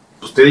temprano,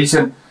 pues te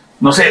dicen,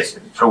 no sé, si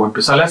el show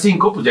empieza a las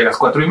 5, pues llegas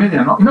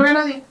 4:30, ¿no? Y no había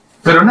nadie.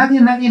 Pero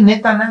nadie,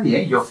 neta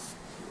nadie, ¿eh?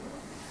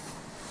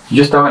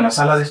 Yo estaba en la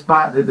sala de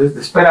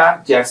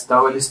esperar, ya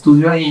estaba el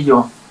estudio ahí,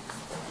 yo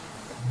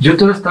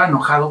todavía estaba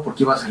enojado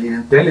porque iba a salir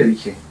en tele,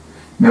 dije,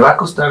 me va a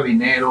costar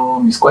dinero,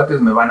 mis cuates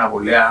me van a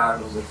bolear,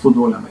 los del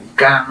fútbol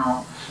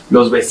americano,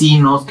 los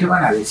vecinos, ¿qué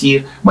van a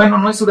decir? Bueno,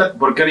 no es una,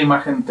 porque era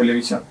imagen en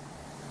televisión,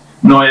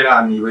 no era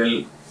a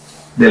nivel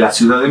de la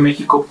Ciudad de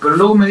México, pero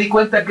luego me di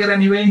cuenta que era a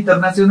nivel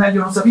internacional,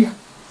 yo no sabía.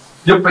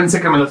 Yo pensé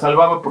que me la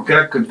salvaba porque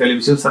era en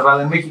televisión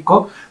cerrada en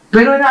México,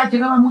 pero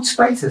llegaba a muchos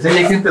países,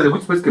 hay gente de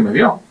muchos países que me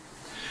vio.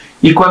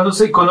 Y cuando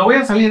voy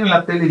a salir en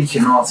la tele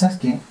dije, no, ¿sabes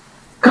qué?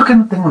 Creo que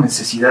no tengo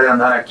necesidad de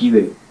andar aquí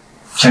de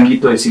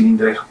changuito de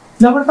cilindrero.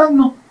 La verdad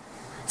no.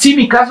 Sí,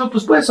 mi caso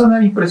pues puede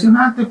sonar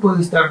impresionante,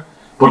 puede estar,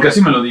 porque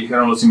así me lo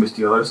dijeron los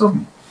investigadores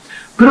OVNI.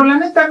 Pero la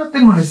neta no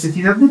tengo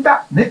necesidad,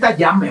 neta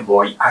ya me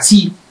voy.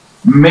 Así,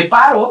 me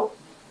paro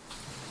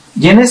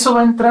y en eso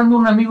va entrando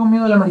un amigo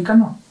mío del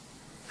americano,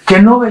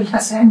 que no veía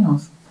hace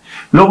años.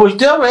 Lo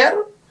volteo a ver,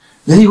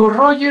 le digo,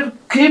 Roger,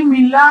 qué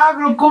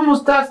milagro, ¿cómo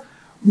estás?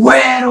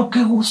 Güero,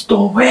 qué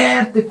gusto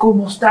verte,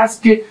 ¿cómo estás?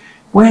 Qué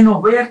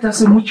bueno verte,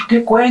 hace mucho,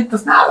 ¿qué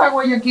cuentas? Nada,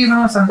 güey, aquí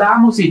no nos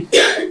andamos y...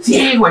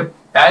 Sí, güey,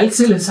 a él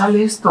se le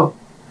sale esto.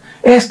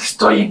 Es que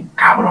estoy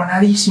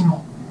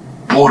encabronadísimo.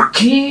 ¿Por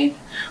qué?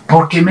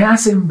 Porque me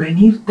hacen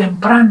venir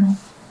temprano.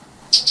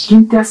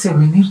 ¿Quién te hace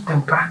venir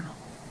temprano?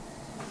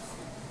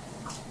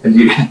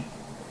 El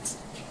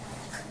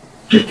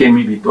que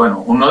me invitó,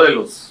 bueno, uno de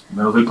los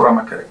del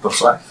programa, que era Héctor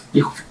Suárez,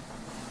 dijo,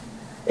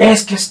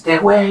 es que este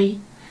güey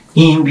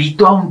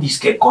invitó a un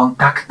disque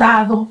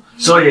contactado,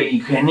 soy el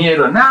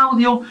ingeniero en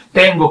audio,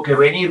 tengo que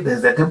venir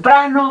desde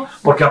temprano,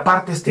 porque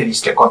aparte este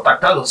disque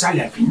contactado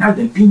sale al final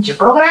del pinche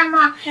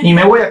programa, y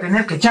me voy a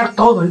tener que echar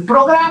todo el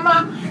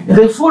programa,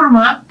 de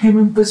forma que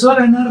me empezó a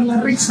ganar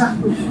la risa.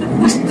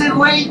 Este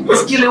güey,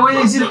 es que le voy a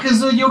decir que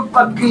soy yo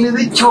para que le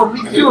dé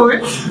chorrillo,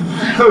 ¿eh?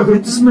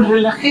 Entonces me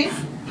relajé,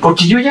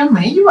 porque yo ya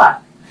me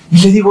iba. Y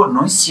le digo,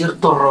 no es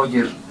cierto,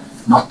 Roger,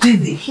 no te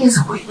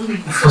dejes, güey.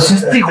 Pues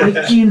este güey,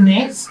 ¿quién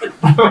es?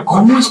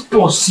 ¿Cómo es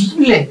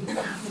posible?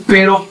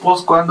 Pero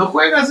pues cuando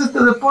juegas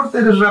este deporte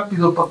eres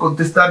rápido para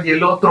contestar, y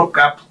el otro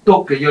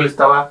captó que yo le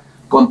estaba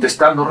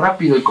contestando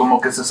rápido y como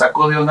que se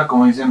sacó de onda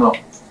como diciendo,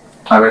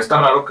 a ver,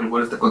 está raro que el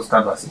güey esté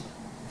contestando así.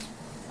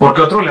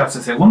 Porque otro le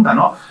hace segunda,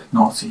 ¿no?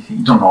 No, sí,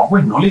 no,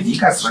 güey, no le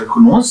digas,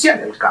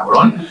 renúnciale al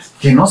cabrón,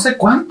 que no sé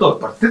cuánto,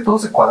 aparte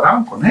todos se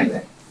cuadraban con él,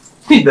 ¿eh?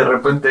 Y de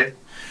repente,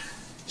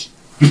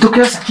 ¿y tú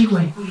qué haces aquí,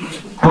 güey?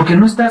 Porque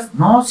no estás,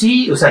 no,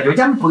 sí, o sea, yo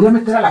ya me podía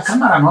meter a la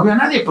cámara, no había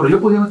nadie, pero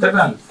yo podía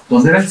meterme al,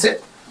 donde era el set.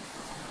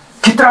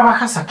 ¿Qué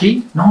trabajas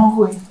aquí? No,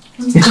 güey.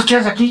 ¿Entonces qué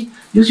haces aquí?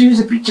 Yo soy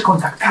ese pinche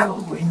contactado,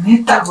 güey,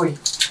 neta, güey.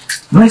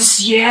 No es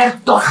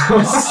cierto.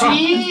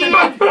 Sí.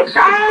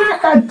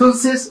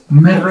 Entonces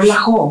me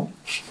relajó.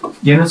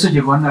 Y en eso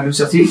llegó Ana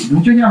Lucia así.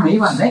 Yo ya me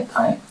iba,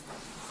 neta, ¿eh?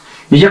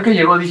 Y ya que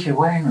llegó dije,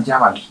 bueno, ya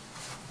vale.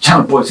 Ya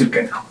no puedo decir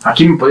que no.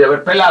 Aquí me podía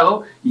haber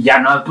pelado y ya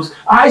nada, pues,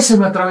 ay, se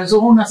me atravesó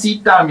una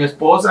cita a mi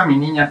esposa, a mi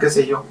niña, qué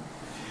sé yo.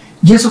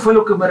 Y eso fue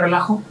lo que me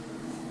relajó.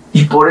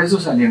 Y por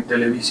eso salí en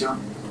televisión.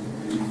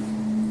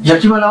 Y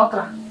aquí va la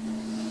otra.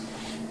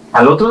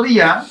 Al otro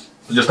día,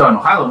 pues yo estaba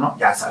enojado, ¿no?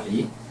 Ya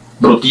salí,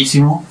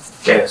 brutísimo.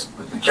 ¿Qué es?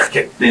 Pues, ya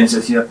que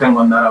necesidad tengo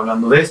de andar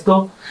hablando de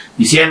esto,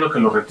 diciendo que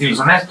los reptiles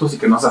son estos y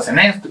que nos hacen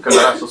esto y que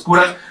las razas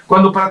oscuras,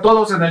 cuando para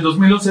todos en el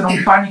 2011 era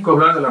un pánico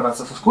hablar de las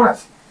razas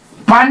oscuras.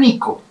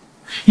 ¡Pánico!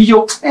 Y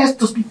yo,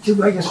 estos pinches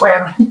güeyes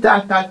fueron y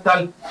tal.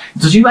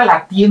 Entonces yo iba a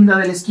la tienda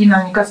de la esquina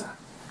de mi casa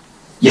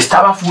y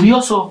estaba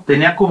furioso.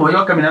 Tenía como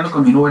yo caminando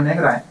con mi nube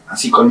negra, ¿eh?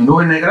 Así con mi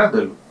nube negra,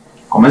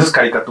 como esas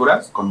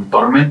caricaturas, con mi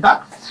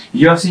tormenta. Y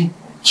yo así,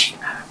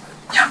 chingada,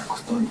 ya me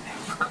costó dinero,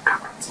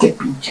 cabrón. Qué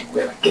pinche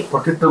hueva,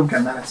 ¿por qué tengo que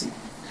andar así?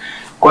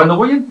 Cuando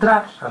voy a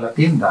entrar a la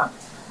tienda,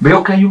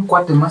 veo que hay un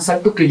cuate más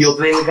alto que yo,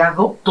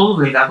 delgado, todo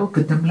delgado,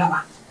 que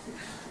temblaba.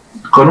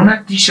 Con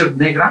una t-shirt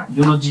negra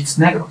y unos jeans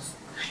negros.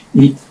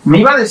 Y me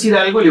iba a decir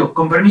algo y le digo,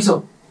 con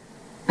permiso,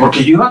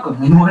 porque yo iba con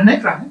mi nube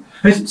negra,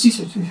 ¿eh? Sí,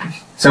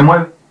 se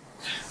mueve.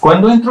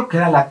 Cuando entro, que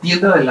era la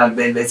tienda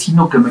del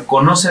vecino que me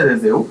conoce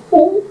desde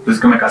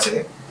que me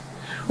casé.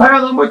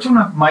 Bueno, don, voy a echar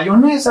una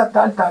mayonesa,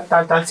 tal.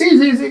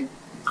 Sí.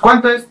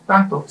 ¿Cuánto es?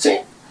 Tanto. Sí.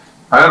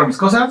 Agarro mis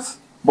cosas,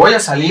 voy a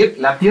salir,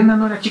 la tienda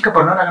no era chica,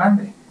 pero no era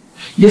grande.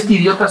 Y este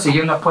idiota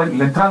siguió en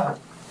la entrada.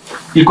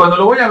 Y cuando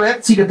lo voy a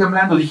ver, sigue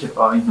temblando. Dije,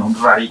 ay, no,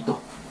 rarito.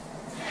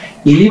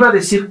 Y le iba a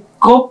decir,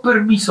 con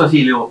permiso, así,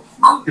 le digo,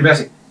 y me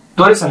hace,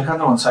 ¿tú eres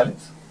Alejandro González?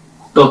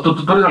 ¿Tú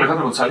eres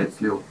Alejandro González?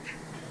 Le digo,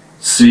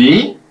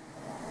 ¿sí?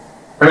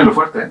 Espérenlo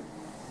fuerte, ¿eh?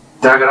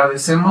 Te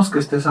agradecemos que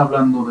estés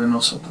hablando de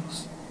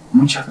nosotros.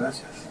 Muchas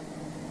gracias.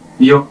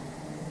 Y yo,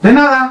 de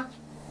nada.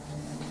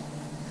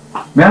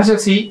 Me hace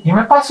así y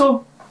me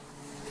paso.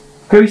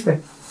 ¿Qué viste?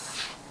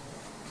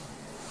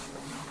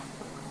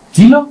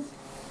 Dilo.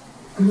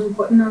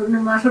 No,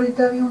 nomás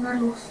ahorita vi una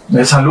luz.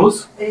 ¿Esa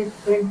luz?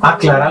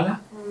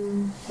 Aclárala.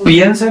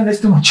 Piensa en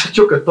este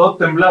muchacho que todo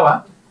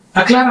temblaba.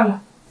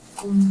 Aclárala.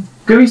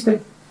 ¿Qué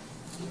viste?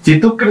 Si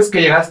tú crees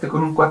que llegaste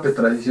con un cuate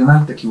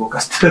tradicional, te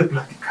equivocaste de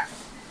plática.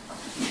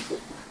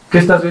 ¿Qué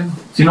estás viendo?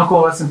 Si no,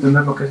 ¿cómo vas a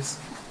entender lo que es?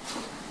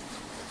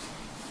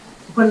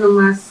 Pues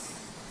nomás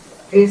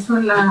eso,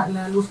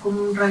 la luz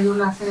como un rayo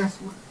láser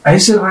azul. ¿A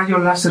ese rayo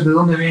láser de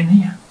dónde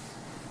venía?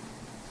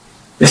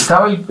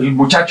 Estaba el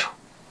muchacho,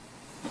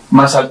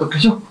 más alto que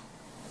yo.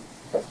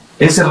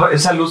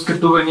 Esa luz que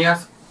tú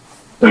venías,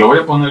 te lo voy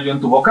a poner yo en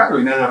tu boca, lo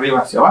vine de arriba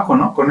hacia abajo,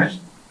 ¿no? Con él.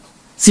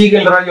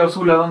 Sigue el rayo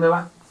azul, ¿a dónde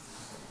va?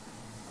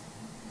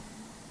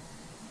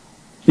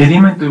 Y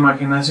dime en tu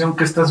imaginación,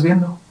 ¿qué estás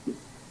viendo?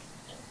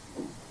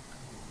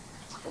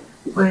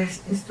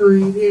 Pues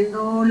estoy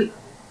viendo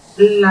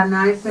la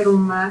nave, pero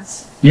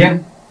más...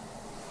 Bien,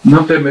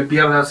 no te me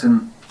pierdas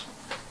en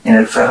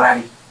el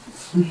Ferrari.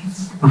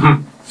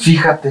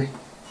 Fíjate,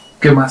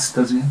 ¿qué más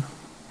estás viendo?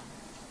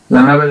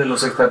 La nave de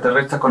los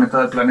extraterrestres está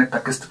conectada al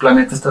planeta. ¿Qué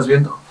planeta estás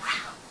viendo?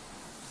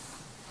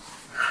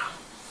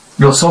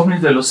 Los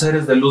ovnis de los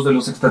seres de luz de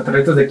los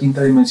extraterrestres de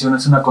quinta dimensión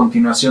es una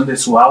continuación de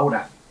su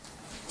aura.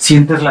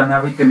 Sientes la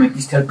nave y te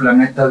metiste al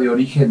planeta de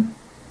origen.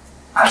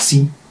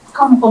 Así.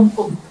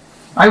 ¿Cómo?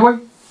 Ay, güey.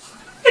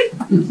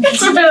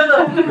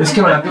 Es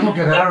que me la tengo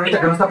que agarrar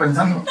ahorita que no está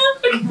pensando.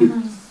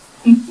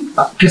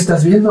 ¿Qué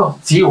estás viendo?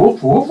 Sí, Era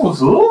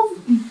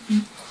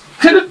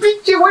el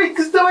pinche güey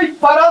que estaba ahí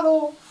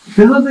parado.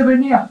 ¿De dónde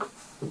venía?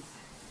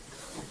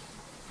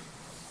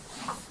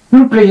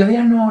 Un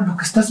pleiadiano, lo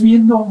que estás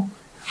viendo.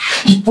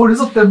 Y por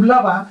eso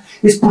temblaba.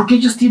 Es porque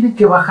ellos tienen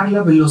que bajar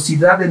la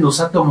velocidad de los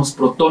átomos,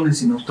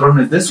 protones y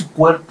neutrones de su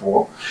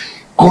cuerpo,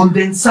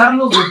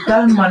 condensarlos de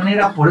tal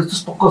manera por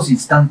estos pocos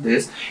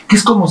instantes, que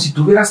es como si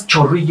tuvieras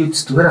chorrillo y te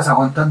estuvieras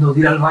aguantando de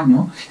ir al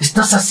baño.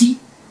 Estás así.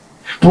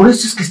 Por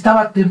eso es que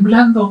estaba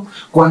temblando.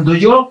 Cuando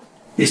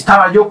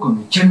estaba yo con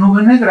mi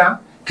nube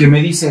negra, que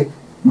me dice,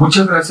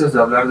 muchas gracias de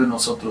hablar de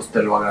nosotros,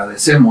 te lo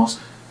agradecemos.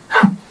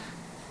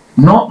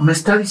 No me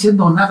está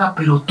diciendo nada,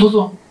 pero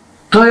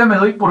todavía me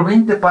doy por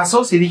 20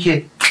 pasos y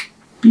dije,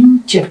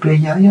 pinche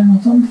pleiadiano,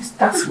 ¿dónde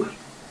estás, güey?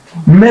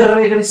 Me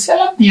regresé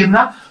a la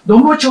tienda.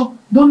 Don Bocho,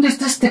 ¿dónde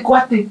está este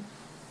cuate?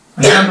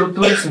 Alejandro,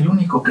 tú eres el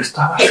único que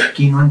estaba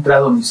aquí, no ha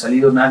entrado ni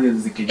salido nadie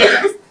desde que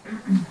llegaste.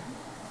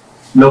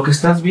 Lo que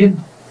estás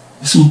viendo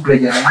es un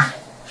pleiadiano.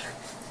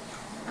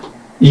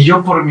 Y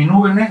yo por mi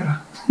nube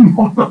negra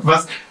No,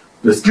 más,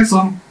 es que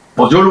son,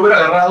 pues yo lo hubiera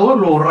agarrado,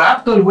 lo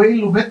rapto el güey,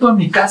 lo meto en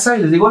mi casa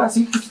y les digo, ahora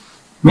sí,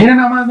 miren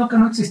nada más lo que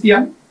no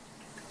existían.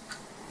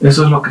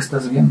 Eso es lo que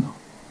estás viendo.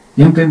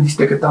 ¿Ya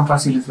entendiste qué tan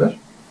fácil es ver?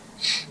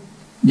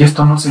 Y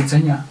esto no se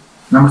enseña,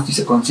 nada más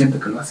dice consciente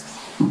que lo haces.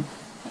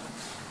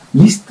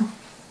 Listo.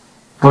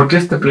 ¿Por qué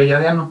este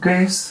pleiadiano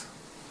qué es?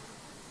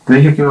 Te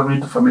dije que iba a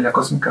venir tu familia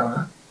cósmica,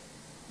 ¿verdad?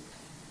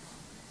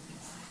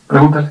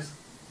 Pregúntales.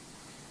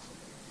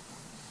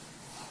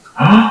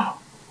 ¡Ah!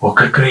 ¿O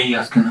qué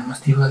creías? ¿Que nada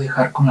más te iba a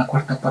dejar con la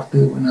cuarta parte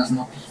de buenas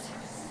noticias?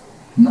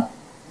 No.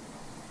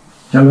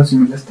 ¿Ya lo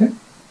asimilaste?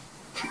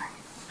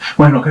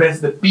 Bueno,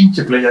 ¿crees de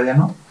pinche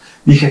pleiadiano?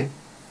 Dije,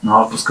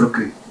 no, pues creo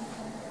que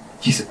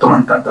si se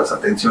toman tantas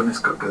atenciones,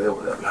 creo que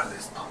debo de hablar de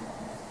esto.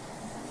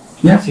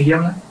 Ya, sigue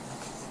hablando.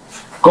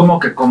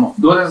 ¿Cómo que cómo?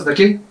 ¿Dudas de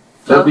aquí?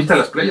 ¿Has visto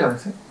las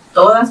pleiades, eh?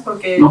 Todas,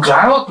 porque no,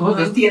 claro, tú no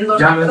entiendo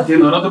ya nada. lo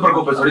entiendo, no te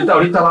preocupes,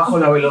 ahorita bajo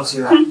la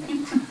velocidad.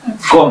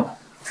 ¿Cómo?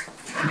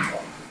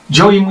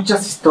 Yo oí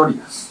muchas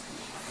historias,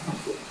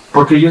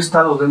 porque yo he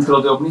estado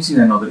dentro de ovnis y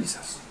de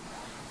nodrizas.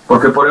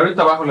 Porque por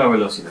ahorita bajo la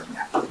velocidad.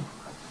 Mira.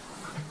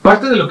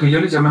 Parte de lo que yo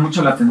les llamé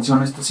mucho la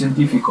atención a estos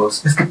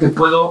científicos es que te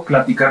puedo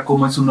platicar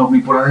cómo es un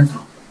ovni por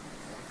adentro.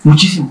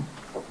 Muchísimo.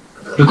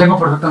 Lo tengo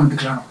perfectamente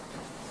claro.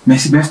 Me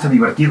está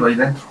divertido ahí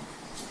dentro.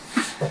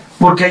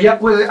 Porque allá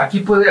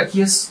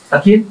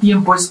aquí el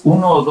tiempo es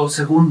 1 o 2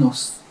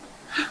 segundos.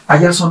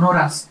 Allá son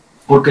horas,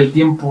 porque el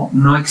tiempo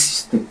no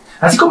existe.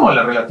 Así como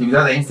la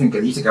relatividad de Einstein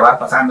que dice que va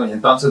pasando y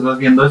entonces vas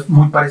viendo, es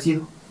muy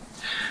parecido.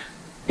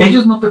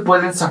 Ellos no te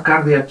pueden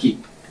sacar de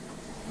aquí,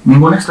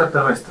 ningún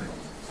extraterrestre,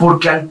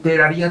 porque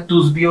alteraría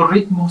tus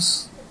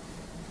biorritmos.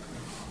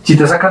 Si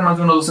te sacan más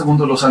de 1 o 2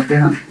 segundos, los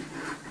alteran.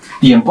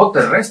 Tiempo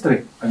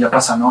terrestre, allá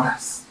pasan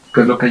horas,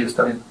 que es lo que ellos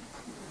están viendo.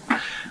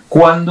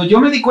 Cuando yo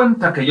me di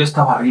cuenta que yo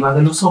estaba arriba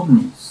de los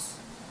ovnis,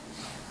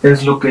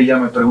 es lo que ella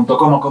me preguntó,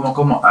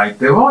 ¿cómo? Ahí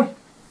te voy.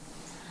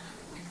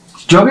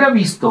 Yo había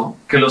visto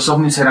que los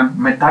ovnis eran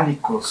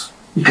metálicos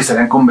y que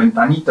serían con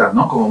ventanitas,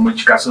 ¿no? Como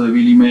el caso de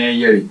Billy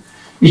Mayer.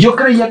 Y yo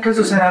creía que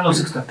esos eran los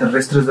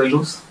extraterrestres de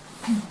luz.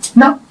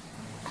 No.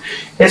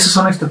 Esos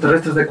son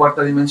extraterrestres de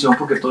 4ª dimensión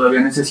porque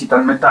todavía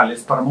necesitan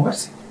metales para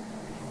moverse.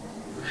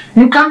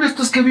 En cambio,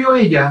 estos que vio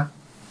ella,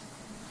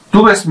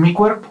 tú ves mi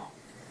cuerpo.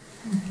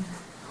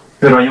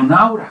 Pero hay un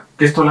aura,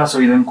 que esto lo has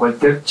oído en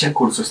cualquier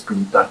curso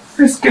espiritual.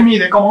 Es que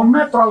mide como 1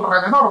 metro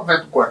alrededor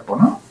de tu cuerpo,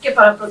 ¿no? Que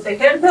para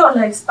protegerte o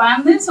la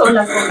expandes o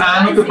la...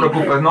 Ah, no te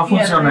preocupes, no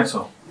funciona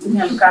eso. Ni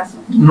al caso.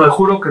 No,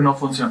 juro que no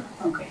funciona.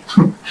 Okay.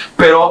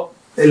 Pero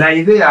la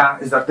idea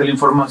es darte la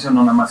información,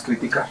 no nada más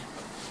criticar.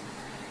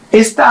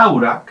 Esta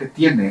aura que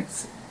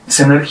tienes es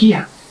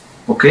energía,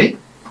 ¿ok?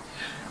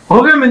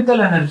 Obviamente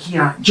la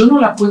energía yo no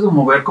la puedo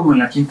mover como en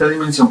la 5ª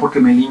dimensión porque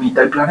me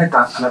limita el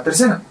planeta a la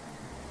 3ª.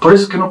 Por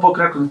eso es que no puedo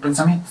crear con mis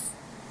pensamientos.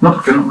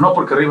 No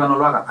porque arriba no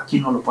lo haga, aquí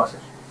no lo puedo hacer.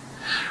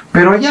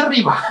 Pero allá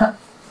arriba,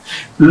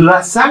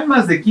 las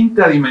almas de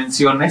 5ª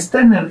dimensión,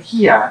 esta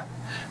energía,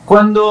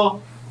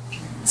 cuando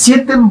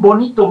sienten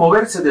bonito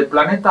moverse de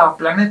planeta a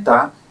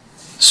planeta,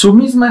 su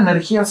misma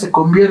energía se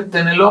convierte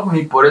en el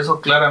ovni. Por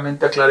eso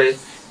claramente aclaré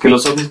que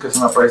los ovnis que se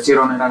me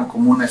aparecieron eran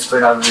como una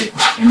esfera de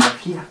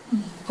energía,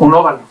 un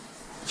óvalo.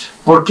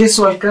 Porque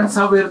eso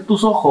alcanza a ver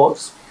tus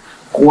ojos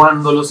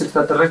cuando los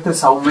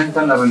extraterrestres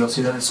aumentan la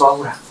velocidad de su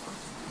aura.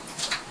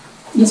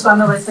 Y es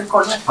cuando ves el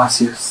color.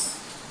 Así es.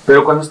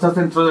 Pero cuando estás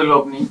dentro del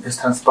ovni es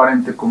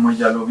transparente como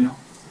ella lo vio.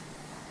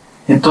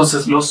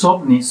 Entonces los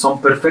ovnis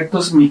son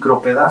perfectos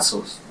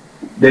micropedazos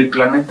del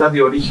planeta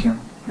de origen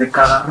de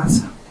cada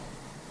raza.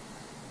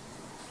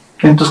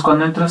 Entonces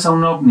cuando entras a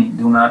un ovni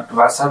de una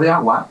raza de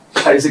agua,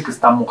 parece que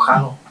está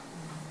mojado.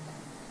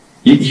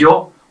 Y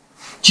yo,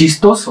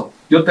 chistoso,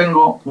 yo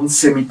tengo un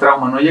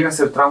semitrauma, no llega a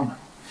ser trauma.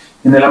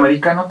 En el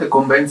americano te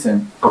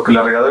convencen, porque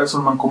las regaderas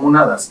son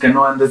mancomunadas, que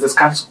no andes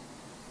descalzo.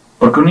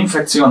 Porque una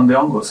infección de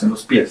hongos en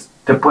los pies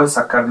te puede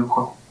sacar de un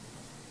juego.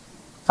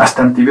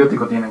 Hasta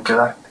antibiótico tienen que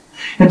darte.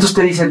 Entonces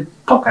te dicen,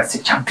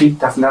 pónganse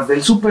chanclitas, las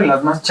del súper,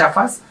 las más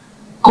chafas,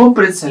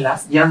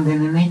 cómprenselas y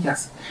anden en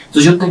ellas.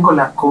 Entonces yo tengo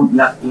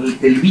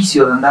el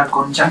vicio de andar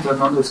con chanclas,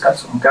 no ando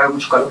descalzo, aunque haga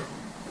mucho calor.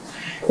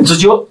 Entonces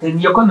yo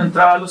cuando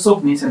entraba a los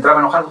ovnis, entraba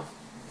enojado,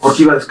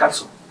 porque iba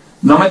descalzo.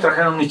 No me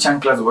trajeron ni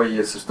chanclas,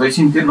 güeyes, estoy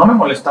sintiendo, no me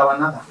molestaba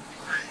nada.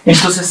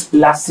 Entonces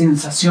la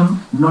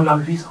sensación no la he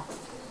vivido.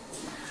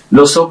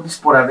 Los ovnis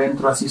por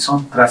adentro así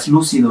son,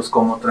 translúcidos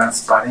como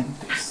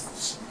transparentes.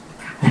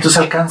 Entonces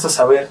alcanzas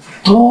a ver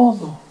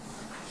todo.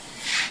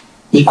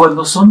 Y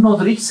cuando son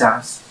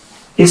nodrizas,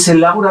 es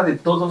el aura de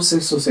todos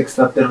esos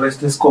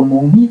extraterrestres como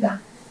unida.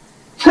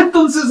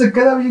 Entonces se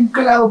queda bien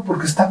claro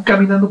porque están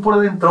caminando por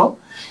adentro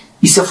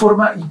y se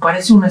forma y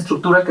parece una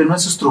estructura que no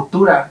es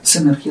estructura, es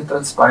energía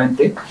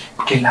transparente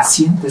que la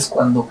sientes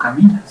cuando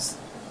caminas.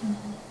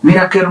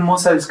 Mira qué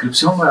hermosa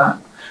descripción, ¿verdad?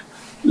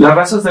 Las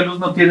razas de luz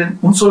no tienen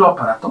un solo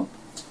aparato,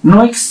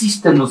 no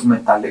existen los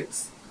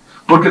metales,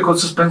 porque con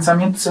sus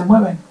pensamientos se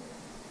mueven,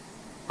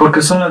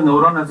 porque son las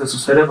neuronas de su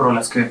cerebro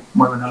las que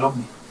mueven al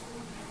ovni,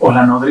 o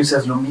la nodriza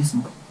es lo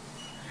mismo.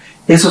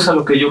 Eso es a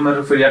lo que yo me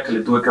refería, que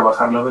le tuve que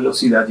bajar la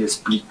velocidad y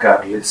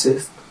explicarles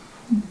esto.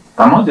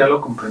 ¿Vamos? ¿Ya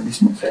lo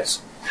comprendimos?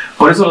 Eso.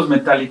 Por eso los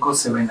metálicos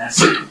se ven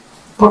así,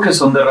 porque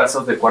son de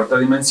razas de cuarta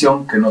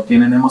dimensión que no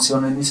tienen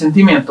emociones ni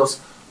sentimientos.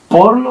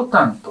 Por lo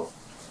tanto,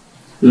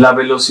 la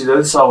velocidad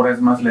de su aura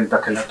es más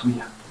lenta que la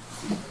tuya.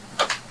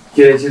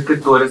 Quiere decir que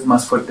tú eres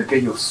más fuerte que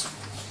ellos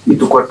y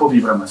tu cuerpo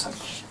vibra más alto.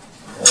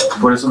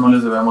 Por eso no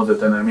les debemos de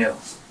tener miedo.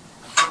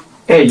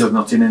 Ellos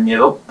no tienen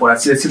miedo, por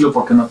así decirlo,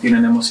 porque no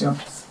tienen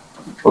emociones.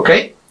 ¿Ok?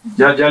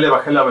 Ya le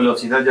bajé la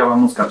velocidad, ya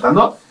vamos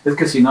cantando. Es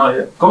que si no,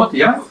 ¿cómo te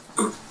llamas?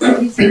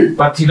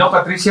 Si no,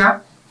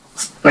 Patricia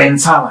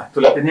pensaba,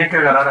 tú la tenía que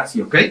agarrar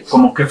así, ¿ok?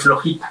 Como que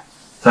flojita,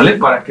 ¿sale?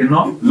 Para que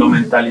no lo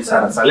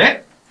mentalizara,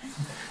 ¿sale?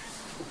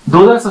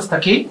 ¿Dudas hasta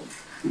aquí?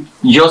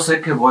 Yo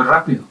sé que voy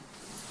rápido.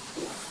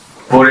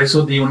 Por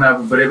eso di una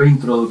breve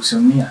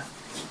introducción mía.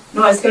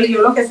 No, es que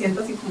yo lo que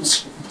siento así como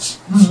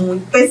muy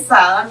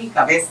pesada mi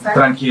cabeza.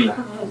 Tranquila.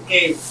 Como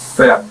que...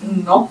 Espera.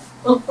 No.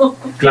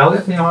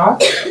 ¿Claudia te llamaba?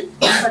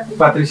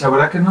 Patricia,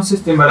 ¿verdad que no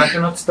 ¿verdad que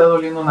no te está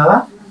doliendo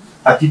nada?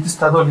 ¿A ti te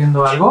está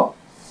doliendo algo?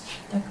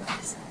 La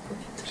cabeza, un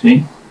poquito.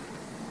 Sí.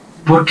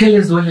 ¿Por qué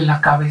les duele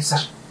la cabeza?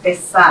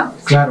 Pesado.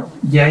 Claro,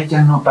 y a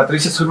ella no.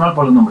 Patricia, soy mal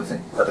por los nombres, ¿eh?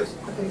 Patricia.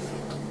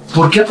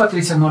 ¿Por qué a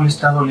Patricia no le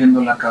está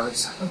doliendo la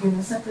cabeza? Porque no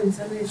está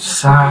pensando en eso.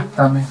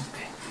 Exactamente.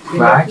 Yo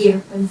no Vaya. quiero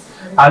pensar.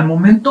 Al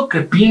momento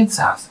que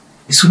piensas,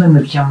 es una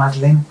energía más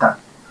lenta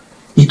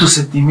y tus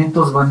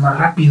sentimientos van más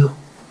rápido.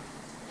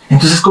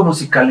 Entonces es como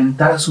si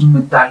calentaras un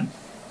metal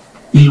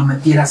y lo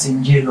metieras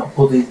en hielo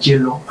o de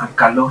hielo al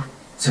calor.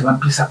 Se va a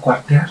empezar a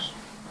cuartear.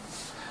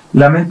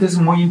 La mente es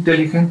muy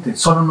inteligente,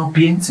 solo no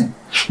piensen.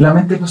 La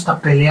mente no está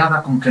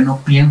peleada con que no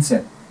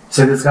piensen,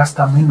 se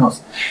desgasta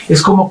menos.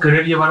 Es como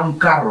querer llevar un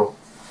carro.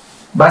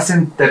 Vas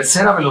en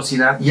tercera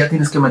velocidad y ya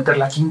tienes que meter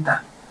la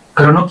quinta,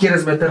 pero no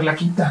quieres meter la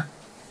quinta.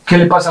 ¿Qué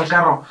le pasa al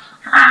carro?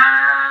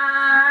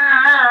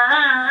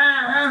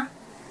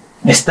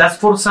 Estás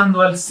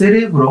forzando al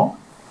cerebro,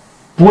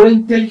 pura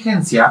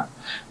inteligencia,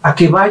 a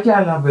que vaya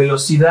a la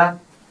velocidad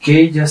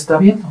que ella está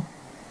viendo.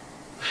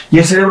 Y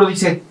el cerebro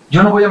dice,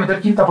 yo no voy a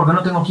meter quinta porque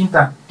no tengo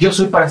quinta. Yo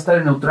soy para estar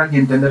en neutral y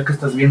entender que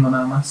estás viendo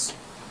nada más.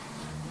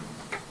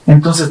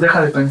 Entonces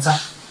deja de pensar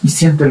y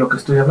siente lo que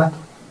estoy hablando.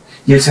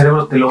 Y el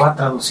cerebro te lo va a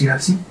traducir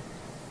así.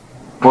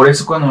 Por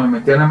eso cuando me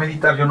metían a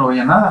meditar yo no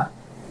veía nada.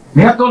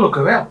 Mira todo lo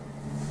que veo.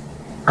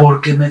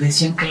 Porque me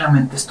decían que la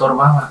mente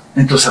estorbaba.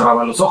 Entonces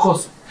cerraba los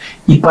ojos.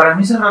 Y para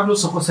mí cerrar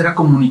los ojos era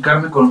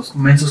comunicarme con los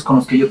mensos con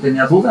los que yo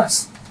tenía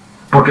dudas.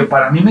 Porque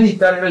para mí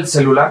meditar era el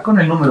celular con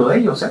el número de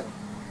ellos, ¿eh?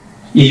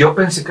 Y yo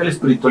pensé que la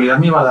espiritualidad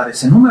me iba a dar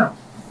ese número.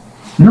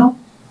 No.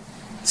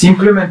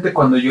 Simplemente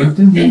cuando yo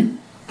entendí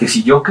que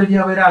si yo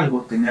quería ver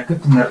algo, tenía que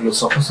tener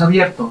los ojos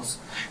abiertos,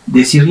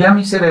 decirle a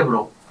mi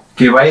cerebro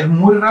que va a ir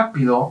muy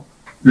rápido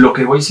lo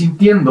que voy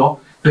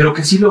sintiendo, pero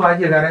que sí lo va a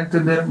llegar a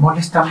entender,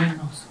 molesta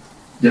menos.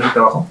 ¿Ya se te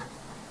bajó?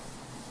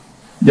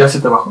 ¿Ya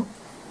se te bajó?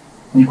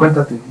 Ni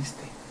cuenta te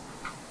diste.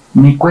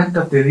 Ni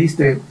cuenta te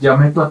diste,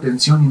 llamé tu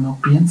atención y no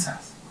piensas.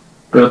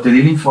 Pero te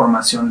di la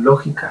información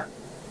lógica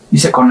y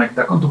se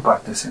conecta con tu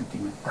parte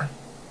sentimental.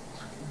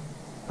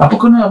 ¿A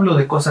poco no hablo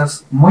de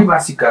cosas muy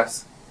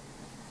básicas,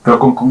 pero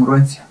con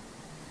congruencia?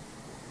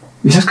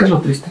 ¿Y sabes qué es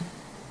lo triste?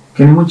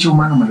 Que ningún chico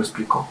humano me lo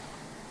explicó.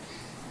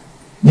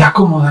 Ya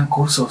cómo dan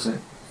cursos,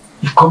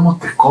 y cómo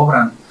te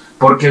cobran.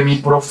 Porque mi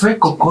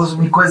profeco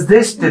cósmico es de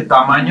este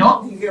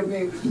tamaño.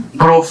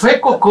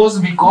 Profeco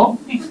cósmico,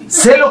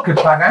 sé lo que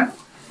pagan,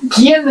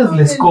 quiénes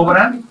les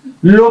cobran,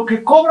 lo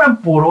que cobran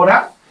por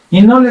hora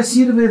y no les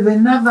sirve de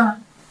nada.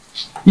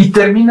 Y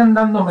terminan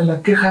dándome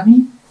la queja a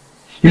mí.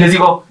 Y les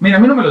digo, mira, a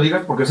mí no me lo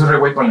digas porque soy re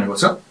güey para el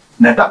negocio,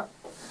 neta.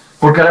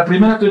 Porque a la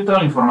primera te doy toda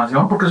la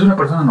información porque soy una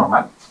persona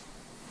normal.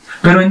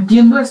 Pero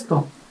entiendo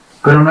esto.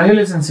 Pero nadie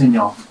les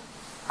enseñó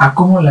a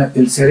cómo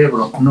el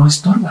cerebro no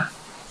estorba,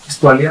 es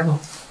tu aliado.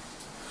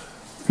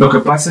 Lo que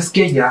pasa es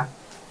que ella,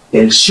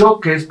 el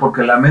shock es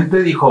porque la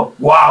mente dijo,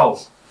 wow,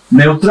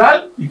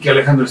 neutral, y que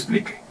Alejandro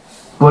explique.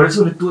 Por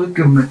eso le tuve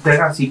que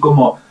meter así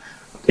como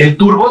el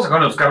turbo, ¿se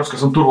acuerdan de los carros que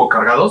son turbo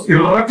cargados? Y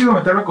rápido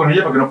meterme con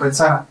ella para que no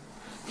pensara.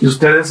 Y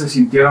ustedes se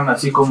sintieron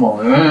así como...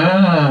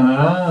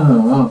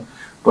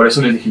 Por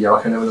eso les dije, ya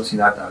bajé la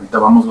velocidad, ahorita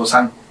vamos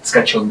gozando. Es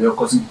cachondeo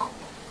cósmico,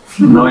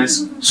 no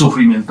es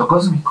sufrimiento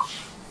cósmico.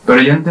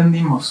 Pero ya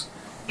entendimos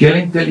que la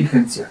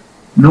inteligencia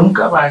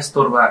nunca va a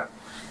estorbar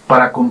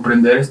para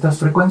comprender estas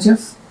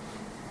frecuencias,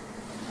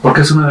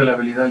 porque es una de las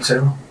habilidades del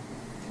cerebro.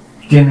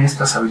 Tiene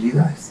estas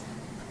habilidades.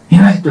 Y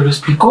nadie te lo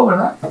explicó,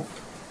 ¿verdad?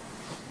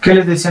 ¿Qué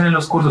les decían en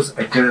los cursos?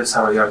 Hay que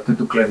desarrollarte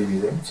tu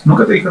clarividencia.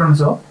 ¿Nunca te dijeron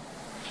eso?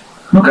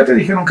 ¿Nunca te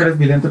dijeron que eres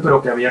vidente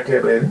pero que había que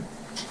ver?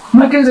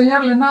 No hay que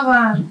enseñarle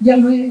nada, ya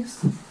lo es.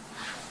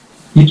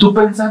 Y tú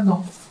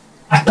pensando,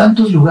 a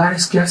tantos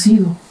lugares que has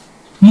ido,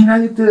 y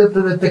nadie te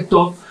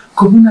detectó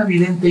como una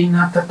vidente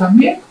innata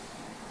también.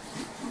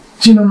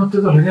 Si no, no te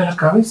dolería la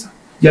cabeza.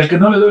 Y al que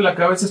no le duele la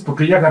cabeza es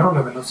porque ya agarró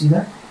la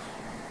velocidad.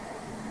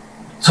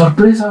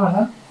 Sorpresa,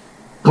 ¿verdad?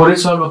 Por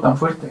eso hablo tan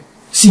fuerte.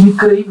 Es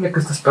increíble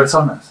que estas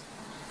personas,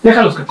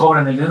 déjalos que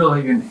cobran el dinero, de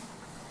ahí viene.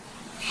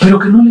 pero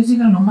que no les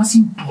digan lo más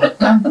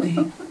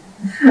importante.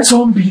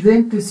 Son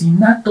videntes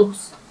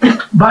innatos.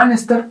 Van a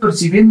estar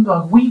percibiendo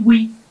a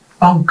𝑘𝑚𝑚,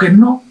 aunque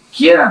no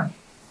quieran.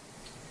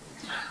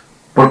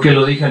 Porque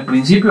lo dije al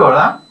principio,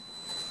 ¿verdad?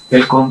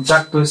 El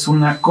contacto es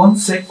una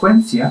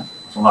consecuencia.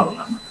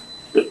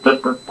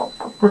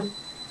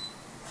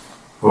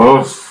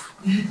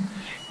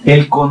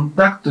 El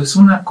contacto es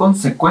una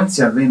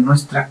consecuencia de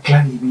nuestra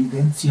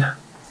clarividencia.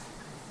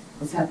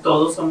 O sea,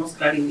 todos somos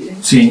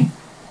clarividentes. Sí,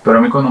 pero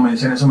a mí cuando me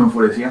decían eso me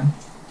enfurecían.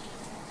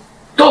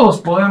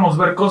 Todos podemos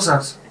ver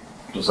cosas.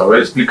 Pues a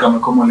ver, explícame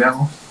cómo le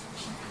hago.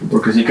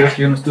 Porque si crees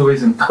que yo no estuve ahí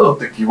sentado,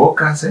 te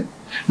equivocas, ¿eh?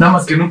 Nada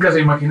más que nunca se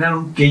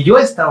imaginaron que yo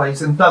estaba ahí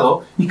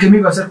sentado y que me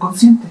iba a ser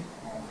consciente.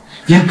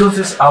 Y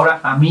entonces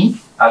ahora a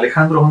mí,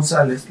 Alejandro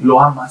González,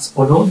 lo amas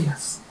o lo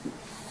odias.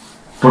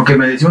 Porque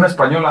me decía una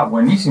española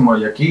buenísimo,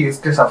 y aquí es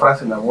que esa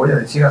frase la voy a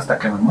decir hasta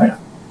que me muera.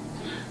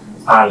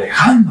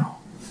 Alejandro,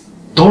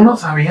 tú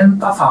nos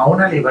avientas a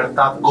una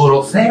libertad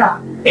grosera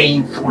e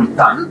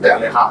insultante,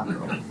 Alejandro.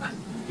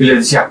 Y le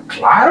decía,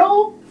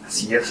 claro,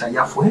 así es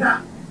allá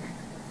afuera.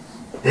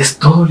 Es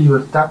todo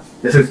libertad.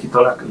 ¿Ya se les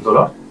quitó el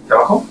dolor? ¿Ya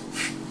bajó?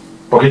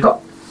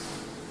 ¿Poquito?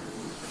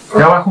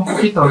 Ya bajó un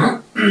poquito,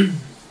 ¿no?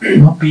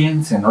 No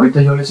piensen,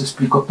 ahorita yo les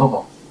explico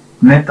todo.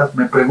 Neta,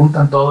 me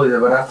preguntan todo y de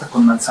verdad hasta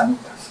con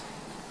manzanitas.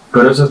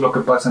 Pero eso es lo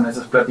que pasa en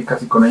esas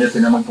pláticas y con ella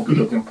tenía muy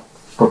poquito tiempo.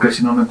 Porque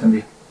si no, no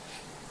entendía.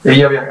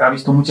 Ella ha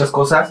visto muchas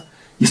cosas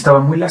y estaba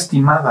muy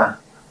lastimada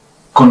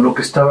con lo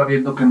que estaba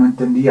viendo que no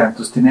entendía.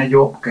 Entonces tenía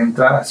yo que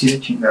entrar así de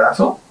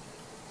chingadazo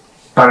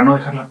para no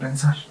dejarla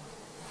pensar.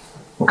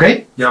 ¿Ok?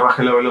 Ya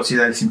bajé la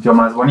velocidad y sintió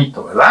más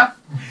bonito, ¿verdad?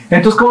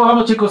 Entonces, ¿cómo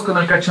vamos, chicos, con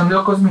el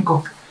cachondeo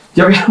cósmico?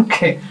 Ya vieron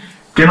que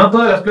no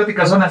todas las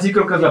pláticas son así.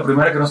 Creo que es la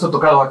primera que nos ha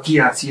tocado aquí,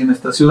 así en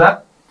esta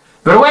ciudad.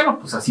 Pero bueno,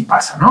 pues así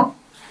pasa, ¿no?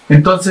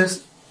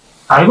 Entonces,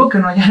 algo que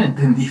no hayan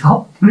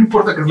entendido, no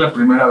importa que es la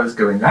primera vez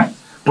que vengan,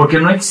 porque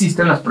no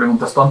existen las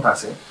preguntas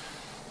tontas, ¿eh?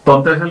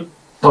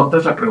 Tonta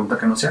es la pregunta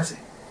que no se hace.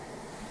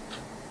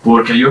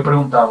 Porque yo he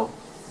preguntado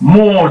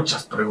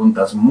muchas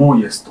preguntas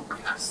muy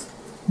estúpidas.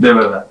 De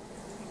verdad.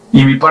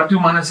 Y mi parte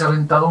humana se ha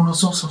aventado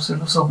unos osos en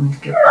los ovnis.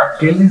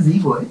 ¿Qué les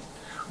digo, eh?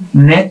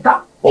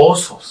 Neta,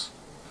 osos.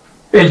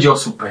 El yo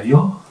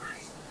superior.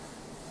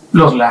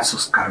 Los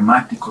lazos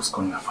karmáticos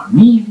con la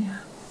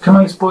familia. ¿Qué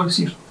más les puedo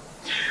decir?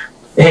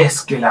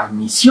 Es que la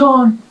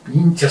misión,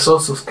 pinches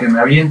osos que me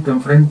aviento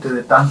enfrente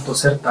de tanto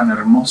ser tan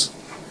hermoso.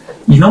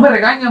 Y no me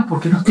regañan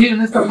porque no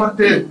tienen esta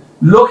parte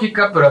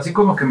lógica, pero así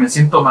como que me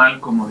siento mal,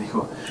 como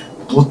dijo,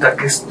 puta,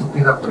 qué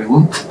estúpida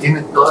pregunta,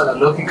 tiene toda la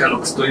lógica lo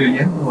que estoy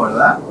oyendo,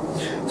 ¿verdad?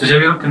 Entonces ya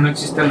vieron que no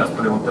existen las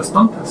preguntas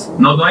tontas.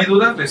 No hay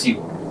duda, les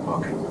sigo.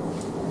 Okay.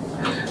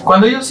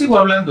 Cuando yo sigo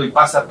hablando y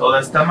pasa toda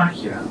esta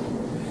magia,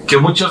 que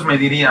muchos me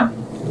dirían,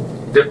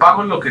 te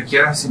pago lo que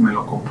quieras si me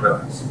lo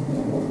compruebas.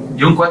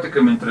 Y un cuate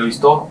que me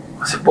entrevistó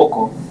hace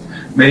poco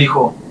me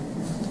dijo,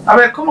 a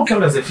ver, ¿cómo que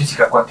hablas de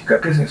física cuántica?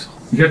 ¿Qué es eso?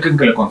 Y yo que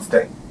le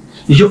contesté.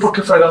 Y yo, ¿por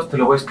qué fregados te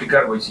lo voy a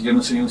explicar, güey? Si yo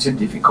no soy un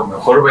científico,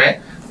 mejor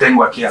ve,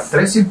 tengo aquí a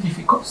 3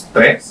 científicos,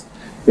 3,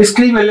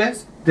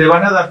 escríbeles, te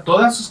van a dar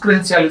todas sus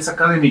credenciales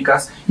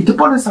académicas y te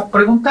pones a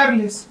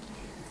preguntarles.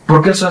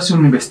 Porque eso hace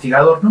un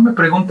investigador. No me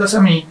preguntas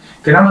a mí,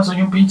 que nada más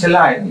soy un pinche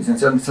LAE,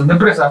 licenciado en Administración de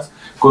Empresas,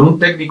 con un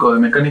técnico de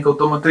mecánica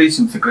automotriz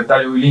y un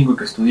secretario bilingüe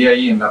que estudié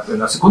ahí en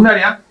la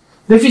secundaria,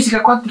 de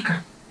física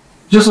cuántica.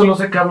 Yo solo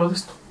sé que hablo de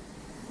esto.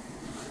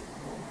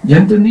 ¿Ya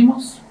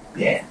entendimos?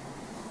 Bien.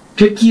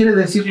 ¿Qué quiere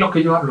decir lo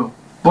que yo hablo?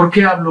 ¿Por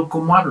qué hablo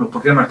como hablo?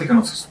 Porque era que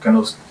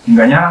nos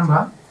engañaran,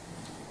 ¿va?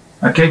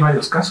 Aquí hay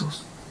varios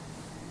casos.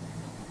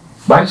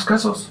 Varios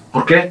casos.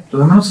 ¿Por qué? Lo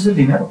de menos es el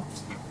dinero.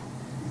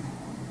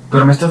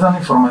 Pero me estás dando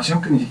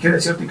información que ni siquiera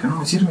es cierta y que no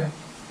me sirve.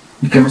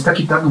 Y que me está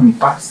quitando mi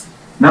paz.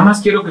 Nada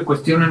más quiero que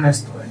cuestionen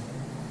esto.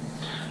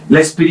 La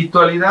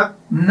espiritualidad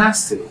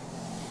nace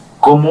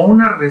como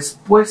una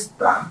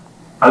respuesta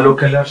a lo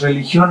que las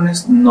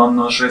religiones no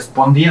nos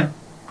respondían.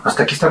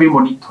 Hasta aquí está bien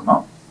bonito,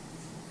 ¿no?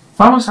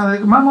 Vamos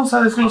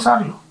a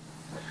desglosarlo.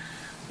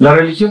 La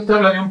religión te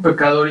habla de un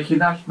pecado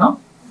original, ¿no?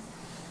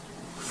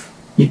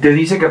 Y te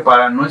dice que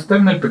para no estar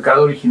en el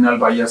pecado original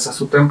vayas a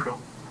su templo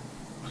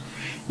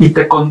y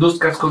te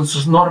conduzcas con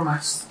sus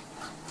normas.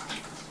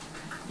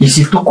 Y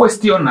si tú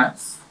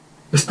cuestionas,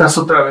 estás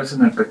otra vez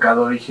en el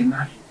pecado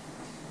original.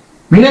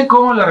 Miren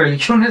cómo las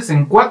religiones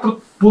en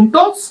 4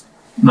 puntos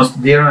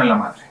nos dieron en la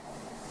madre.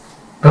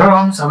 Pero ahora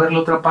vamos a ver la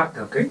otra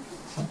parte, ¿ok?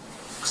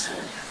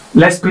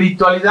 La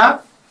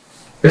espiritualidad,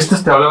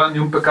 estos te hablaban de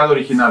un pecado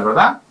original,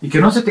 ¿verdad? Y que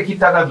no se te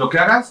quita, hagas lo que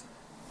hagas,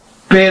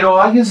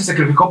 pero alguien se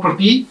sacrificó por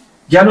ti,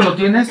 ya no lo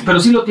tienes, pero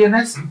sí lo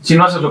tienes si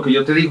no haces lo que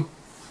yo te digo.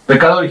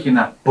 Pecado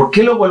original. ¿Por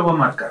qué lo vuelvo a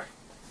marcar?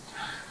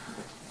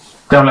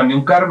 Te hablan de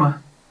un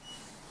karma,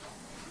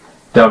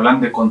 te hablan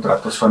de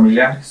contratos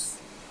familiares,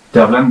 te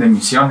hablan de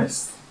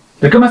misiones.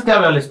 ¿De qué más te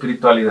habla la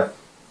espiritualidad?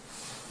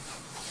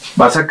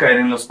 Vas a caer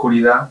en la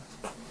oscuridad,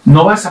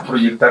 no vas a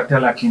proyectarte a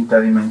la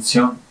 5ª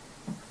dimensión,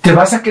 te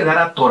vas a quedar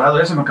atorado.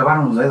 Ya se me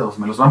acabaron los dedos,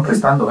 me los van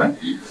prestando, ¿eh?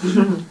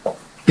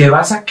 Te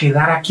vas a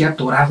quedar aquí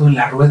atorado en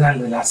la rueda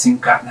de las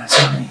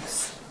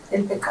encarnaciones.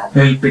 El pecado.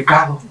 El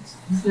pecado.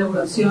 La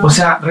oración. O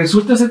sea,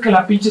 resulta ser que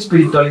la pinche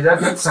espiritualidad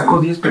ya te sacó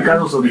 10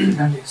 pecados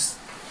originales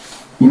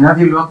y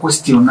nadie lo ha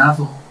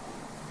cuestionado.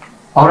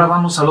 Ahora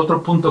vamos al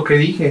otro punto que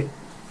dije.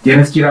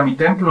 Tienes que ir a mi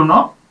templo,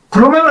 ¿no?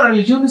 Por lo menos las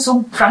religiones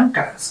son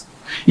francas.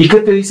 ¿Y qué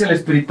te dice la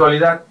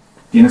espiritualidad?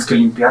 Tienes que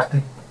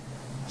limpiarte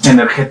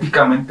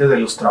energéticamente de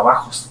los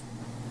trabajos.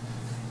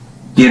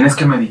 Tienes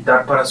que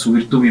meditar para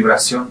subir tu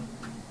vibración.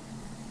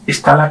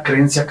 Está la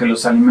creencia que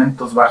los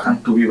alimentos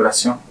bajan tu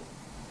vibración.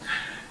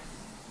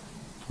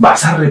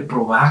 Vas a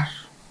reprobar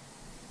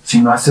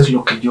si no haces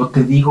lo que yo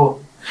te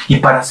digo. Y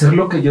para hacer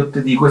lo que yo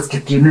te digo es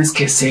que tienes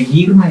que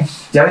seguirme.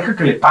 Ya deja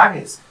que le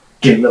pagues,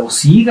 que lo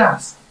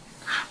sigas.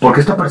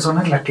 Porque esta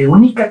persona es la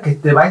única que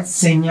te va a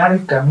enseñar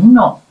el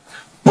camino.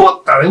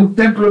 Puta, de un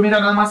templo, mira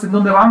nada más en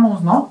dónde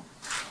vamos, ¿no?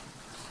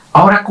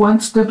 Ahora,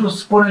 ¿cuántos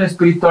templos pone la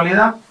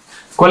espiritualidad?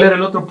 ¿Cuál era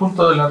el otro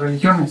punto de las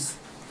religiones?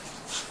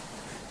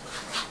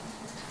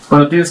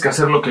 Bueno, tienes que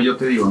hacer lo que yo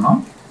te digo,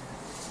 ¿no?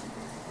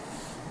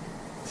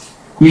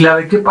 Y la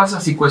de qué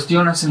pasa si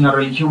cuestionas en la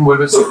religión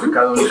vuelves al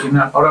pecado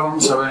original. Ahora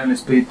vamos a ver en la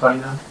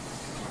espiritualidad.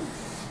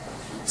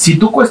 Si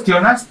tú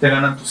cuestionas, te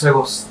ganan tus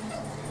egos.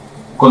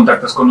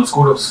 Contactas con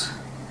oscuros.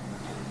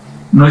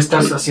 No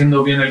estás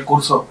haciendo bien el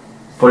curso.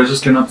 Por eso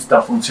es que no te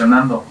está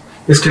funcionando.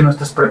 Es que no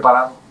estás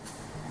preparado.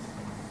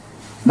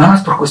 Nada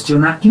más por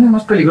cuestionar. ¿Quién es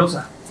más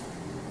peligrosa?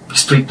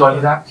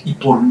 Espiritualidad, y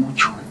por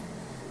mucho.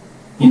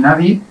 Y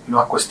nadie lo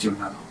ha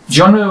cuestionado.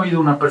 Yo no he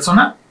oído una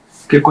persona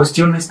que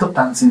cuestione esto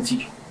tan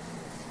sencillo.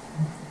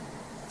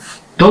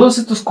 Todos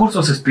estos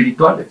cursos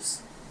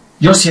espirituales,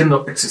 yo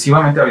siendo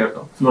excesivamente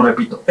abierto, lo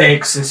repito,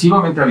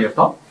 excesivamente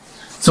abierto,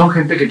 son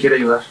gente que quiere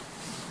ayudar.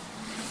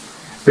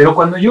 Pero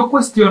cuando yo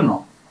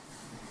cuestiono,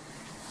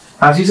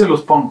 así se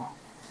los pongo,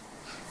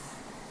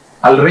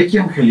 al Reiki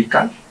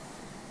angelical,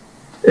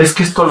 es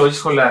que esto lo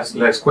hizo la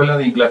escuela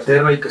de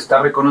Inglaterra y que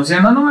está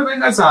reconociendo, no me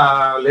vengas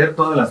a leer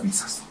todas las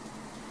misas.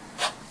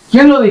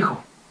 ¿Quién lo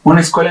dijo?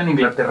 Una escuela en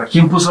Inglaterra.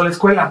 ¿Quién puso la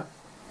escuela?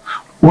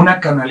 Una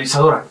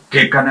canalizadora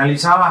que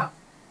canalizaba.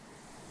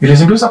 Y les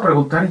empiezo a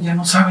preguntar y ya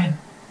no saben.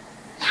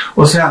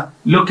 O sea,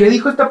 lo que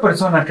dijo esta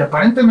persona que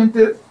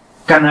aparentemente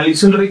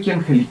canalizó el Reiki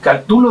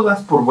angelical, ¿tú lo das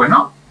por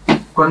bueno?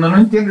 Cuando no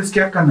entiendes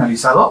qué ha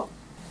canalizado,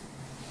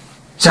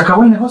 se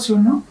acabó el negocio,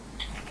 ¿no?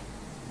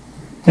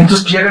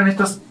 Entonces llegan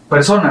estas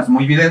personas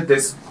muy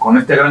videntes, con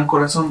este gran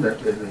corazón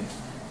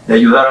de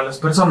ayudar a las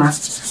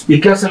personas.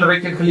 ¿Y qué hace el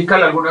Reiki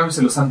angelical? ¿Alguna vez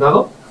se los han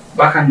dado?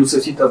 Bajan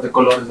lucecitas de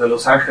colores de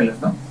los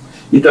ángeles, ¿no?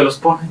 Y te los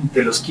ponen y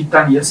te los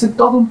quitan y hace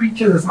todo un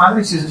pinche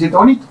desmadre y se siente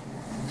bonito.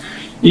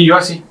 Y yo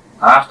así,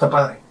 está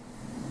padre.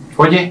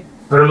 Oye,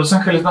 pero los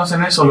ángeles no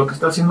hacen eso, lo que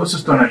está haciendo eso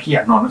es tu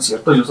energía. No, no es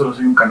cierto, yo solo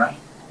soy un canal.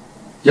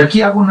 Y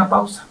aquí hago una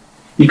pausa.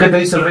 ¿Y qué te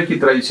dice el Reiki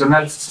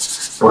tradicional?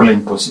 Por la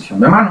imposición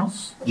de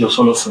manos, yo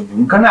solo soy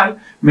un canal,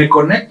 me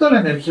conecto a la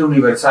energía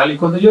universal y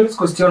cuando yo les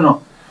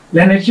cuestiono,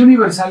 ¿la energía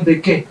universal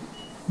de qué?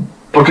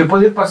 Porque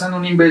puede ir pasando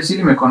un imbécil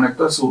y me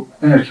conecto a su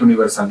energía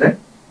universal de...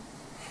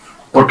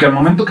 Porque al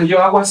momento que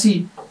yo hago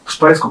así, pues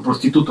parezco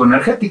prostituto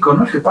energético,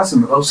 ¿no? El que pase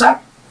me va a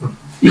usar.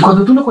 Y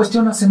cuando tú lo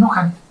cuestionas, se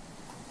enojan.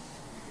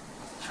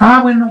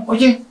 Bueno,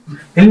 oye,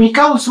 el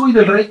𝘾𝙪𝙡𝙪𝙧𝙤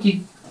del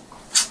Reiki,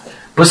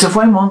 pues se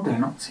fue al monte,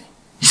 ¿no? Sí.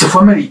 Y se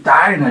fue a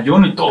meditar en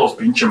ayuno y todos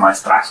pinche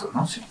maestrazos,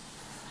 ¿no? Sí.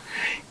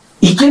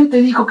 ¿Y quién te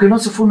dijo que no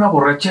se fue una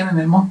borrachera en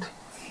el monte?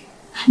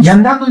 Y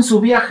andando en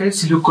su viaje,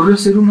 se le ocurrió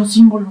hacer unos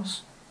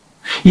símbolos.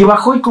 Y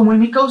bajó y como el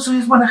𝘾𝙪𝙡𝙪𝙧𝙤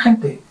es buena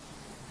gente,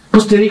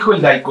 pues te dijo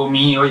el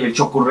𝘼𝙀𝙗𝙗 y el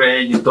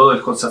𝘾𝙪𝙡𝙀𝙗𝙗 y todo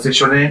el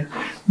𝘾𝙪𝙡𝙀𝙗.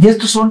 Y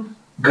estos son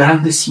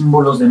grandes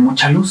símbolos de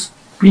mucha luz.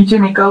 Pinche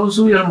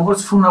𝘾𝙪𝙡𝙪𝙧𝙗, a lo mejor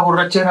se fue una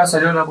borrachera,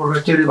 salió de la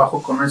borrachera y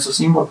bajó con esos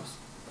símbolos.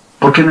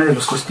 ¿Por qué nadie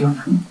los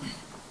cuestiona?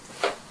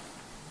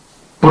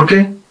 ¿Por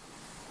qué?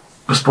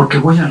 Pues porque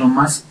voy a lo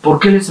más. ¿Por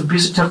qué les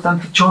empiezo a echar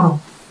tanto choro?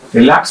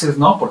 El access,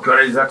 ¿no? Porque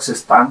ahora es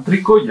access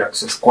tántrico y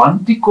access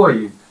cuántico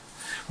y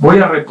voy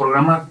a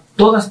reprogramar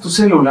todas tus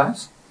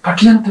células para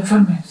que ya no te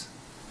enfermes.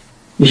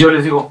 Y yo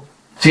les digo,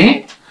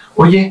 ¿sí?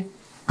 Oye,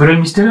 pero el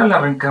misterio de la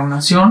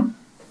reencarnación,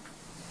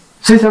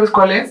 ¿sí sabes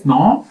cuál es?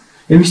 No.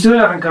 El misterio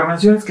de la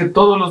reencarnación es que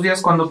todos los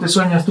días cuando te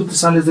sueñas tú te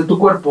sales de tu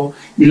cuerpo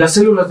y las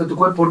células de tu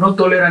cuerpo no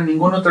toleran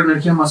ninguna otra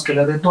energía más que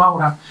la de tu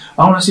aura.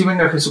 Aún así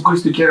venga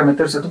Jesucristo y quiera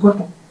meterse a tu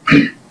cuerpo.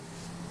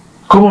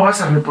 ¿Cómo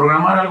vas a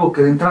reprogramar algo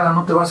que de entrada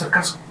no te va a hacer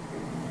caso?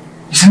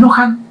 Y se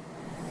enojan.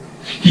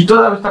 Y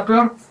todavía está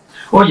peor.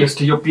 Oye, es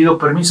que yo pido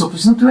permiso.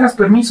 Pues si no tuvieras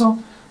permiso,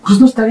 pues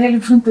no estaría él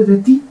enfrente de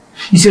ti.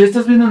 Y si le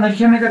estás viendo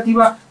energía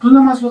negativa, pues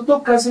nada más lo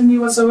tocas, él ni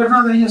va a saber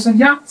nada. Y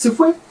ya, se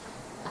fue.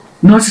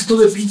 No haces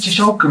todo el pinche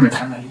show que me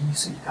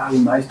canalice y tal.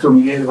 El maestro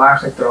Miguel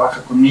baja y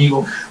trabaja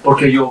conmigo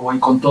porque yo voy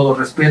con todo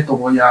respeto,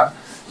 voy a...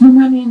 No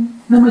mames,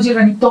 nada más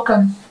llegan y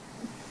tocan.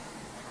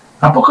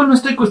 ¿A poco no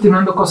estoy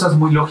cuestionando cosas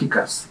muy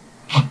lógicas?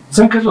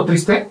 ¿Saben qué es lo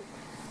triste?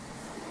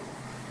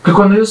 Que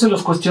cuando yo se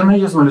los cuestioné,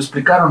 ellos me lo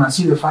explicaron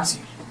así de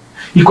fácil.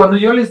 Y cuando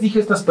yo les dije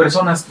a estas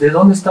personas de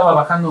dónde estaba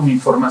bajando mi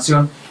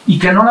información y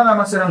que no nada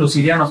más eran los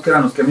sirianos, que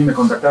eran los que a mí me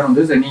contactaron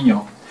desde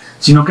niño,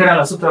 sino que eran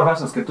las otras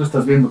razas que tú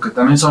estás viendo, que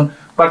también son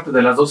parte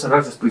de las 12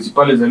 razas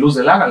principales de luz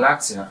de la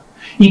galaxia,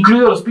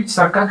 incluidos los pinches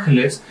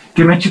arcángeles,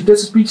 que me chuté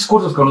esos pinches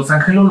cursos con los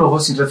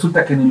angelólogos y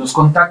resulta que ni los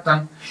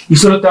contactan y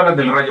solo te hablan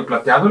del rayo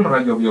plateado, el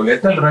rayo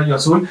violeta, el rayo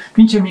azul.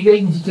 Pinche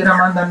Miguel ni siquiera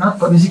manda nada,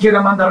 ni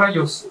siquiera manda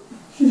rayos.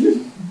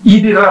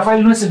 Y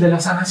Rafael no es el de la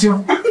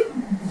sanación.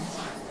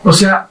 O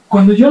sea,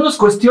 cuando yo los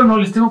cuestiono,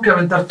 les tengo que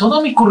aventar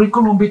todo mi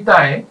currículum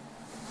vitae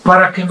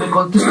para que me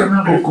contesten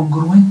algo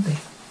congruente.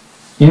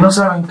 Y no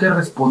saben qué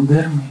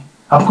responderme.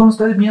 ¿A poco no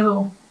está de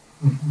miedo?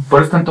 Por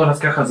eso están todas las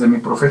cajas de mi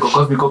profeco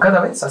cósmico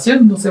cada vez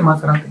haciéndose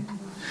más grande.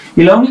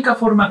 Y la única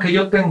forma que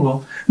yo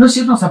tengo no es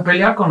irnos a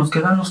pelear con los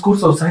que dan los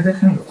cursos, ahí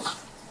déjenlos.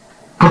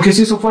 Porque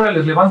si eso fuera,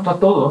 les levanto a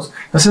todos,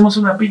 hacemos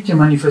una pinche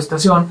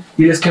manifestación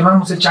y les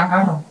quemamos el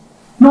changarro.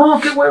 No,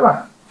 qué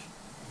hueva.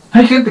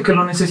 Hay gente que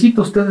lo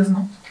necesita, ustedes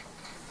no.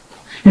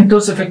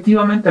 Entonces,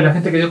 efectivamente, la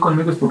gente que dio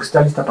conmigo es porque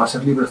está lista para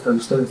ser libre hasta de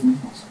ustedes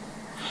mismos.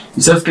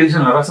 ¿Y sabes qué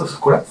dicen las razas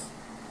oscuras?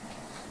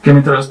 Que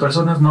mientras las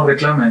personas no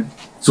reclamen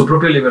su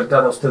propia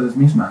libertad a ustedes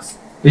mismas,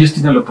 ellos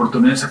tienen la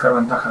oportunidad de sacar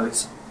ventaja de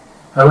eso.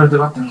 A ver,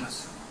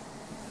 debátenlas.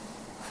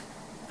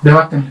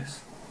 Debátenles.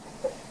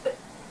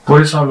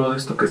 Por eso hablo de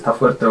esto que está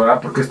fuerte,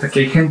 ¿verdad? Porque aquí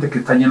hay gente que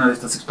está llena de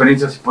estas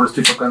experiencias y por eso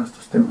estoy tocando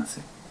estos temas,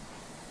 ¿eh?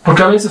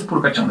 Porque a veces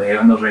por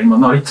cachondeo nos reímos.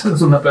 No, ahorita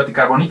es una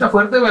plática bonita,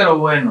 fuerte, pero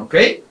bueno, ¿ok?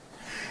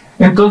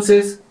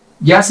 Entonces,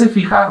 ya se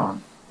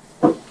fijaron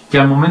que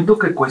al momento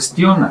que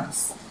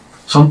cuestionas,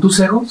 ¿son tus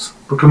egos?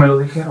 Porque me lo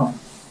dijeron.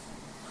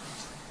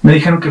 Me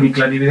dijeron que mi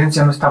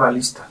clarividencia no estaba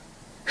lista.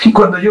 Y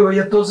cuando yo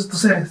veía a todos estos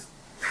seres,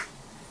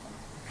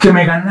 que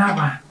me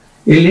ganaba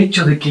el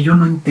hecho de que yo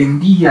no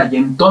entendía, y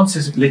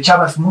entonces le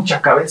echabas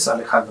mucha cabeza,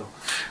 Alejandro.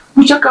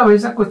 Mucha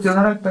cabeza a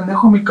cuestionar al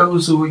pendejo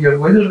𝘾𝙪𝙡𝙪𝙧𝙤 y al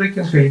güey del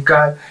Reiki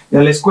angelical, y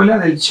a la escuela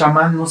del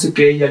chamán no sé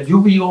qué, y al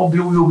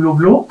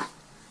𝘎𝑉𝑜,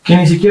 que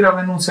ni siquiera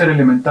ven un ser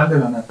elemental de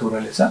la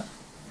naturaleza.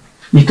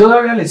 Y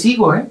todavía le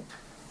sigo, ¿eh?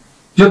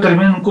 Yo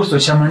terminé un curso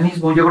de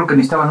chamanismo, yo creo que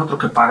necesitaban otro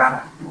que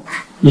pagara.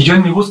 Y yo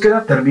en mi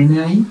búsqueda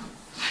terminé ahí.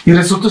 Y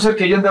resultó ser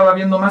que yo andaba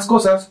viendo más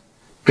cosas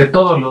que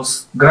todos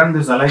los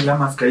grandes Dalai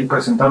Lamas que ahí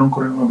presentaron un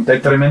currículum vitae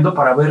tremendo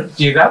para haber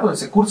llegado a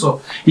ese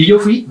curso. Y yo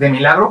fui de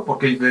milagro,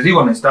 porque les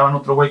digo, necesitaban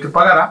otro güey que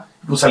pagara,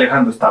 pues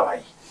Alejandro estaba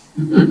ahí.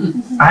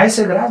 A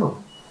ese grado.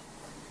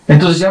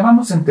 Entonces ya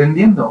vamos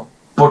entendiendo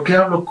por qué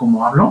hablo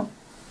como hablo.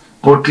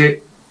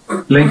 Porque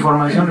la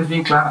información es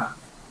bien clara.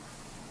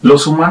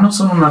 Los humanos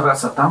son una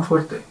raza tan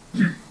fuerte,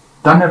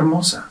 tan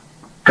hermosa,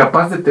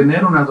 capaz de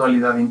tener una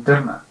dualidad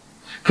interna,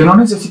 que no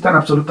necesitan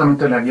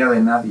absolutamente la guía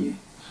de nadie,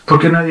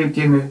 porque nadie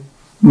entiende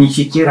ni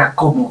siquiera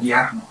cómo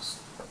guiarnos.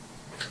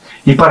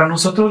 Y para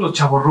nosotros los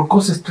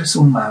chavorrucos esto es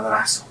un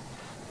madrazo,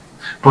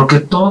 porque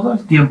todo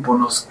el tiempo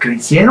nos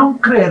hicieron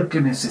creer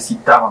que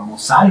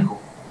necesitábamos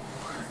algo,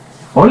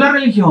 o la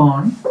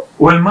religión,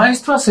 o el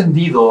maestro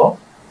ascendido,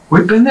 o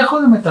el pendejo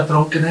de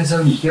Metatron que nadie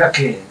sabe ni siquiera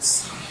qué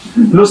es,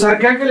 los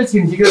arcángeles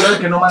que ni siquiera saben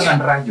que no mandan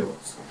rayos.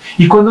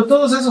 Y cuando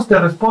todos esos te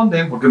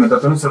responden, porque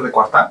Metatron es ser de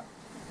cuarta,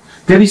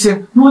 te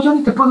dicen, no, yo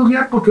ni te puedo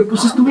guiar porque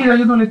pues es tu vida,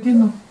 yo no le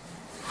entiendo.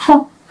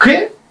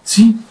 ¿Qué?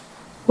 Sí.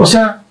 O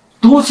sea,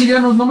 tú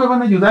sirianos no me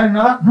van a ayudar en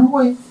nada. No,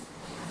 güey.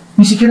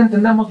 Ni siquiera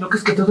entendamos lo que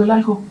es que te duele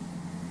algo.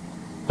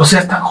 O sea,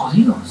 están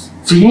jodidos.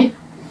 ¿Sí?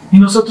 Y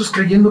nosotros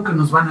creyendo que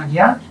nos van a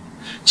guiar.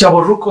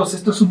 Chavorrucos,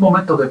 esto es un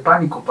momento de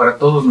pánico para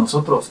todos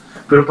nosotros,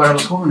 pero para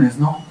los jóvenes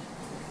no.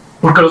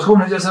 Porque los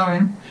jóvenes ya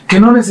saben que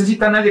no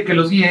necesita nadie que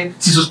los guíe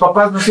si sus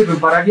papás no sirven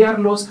para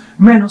guiarlos,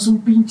 menos un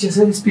pinche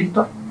ser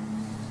espiritual.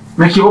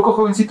 ¿Me equivoco,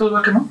 jovencitos?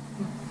 ¿Va que no?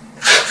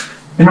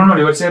 En una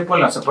universidad de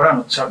Puebla se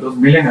pararon los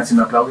millennials y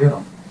me aplaudieron.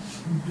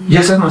 Y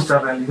esa es nuestra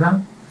realidad.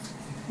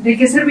 ¿De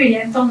qué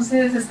serviría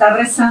entonces estar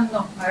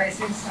rezando a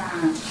veces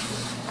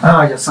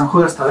a... ya San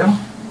Judas Tadeo.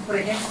 Por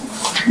ejemplo.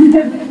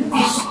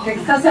 De que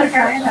está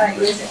cerca de la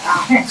iglesia.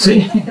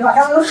 Sí. Te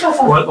bajan los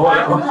ojos.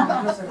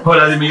 O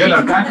la de Miguel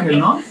Arcángel,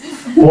 ¿no?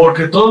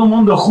 Porque todo el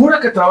mundo jura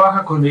que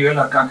trabaja con Miguel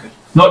Arcángel.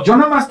 No, yo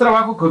nada más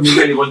trabajo con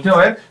Miguel y volteo a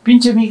ver,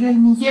 pinche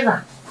Miguel ni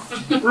llega.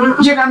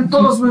 Llegan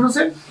todos menos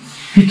él.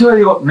 Y tú le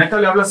digo, neta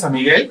le hablas a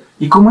Miguel,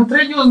 y como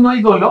entre ellos no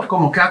hay dolor,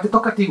 como que te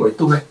toca a ti, güey,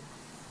 tú ve.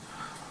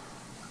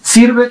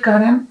 Sirve,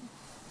 Karen,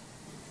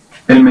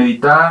 el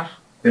meditar,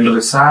 el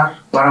rezar,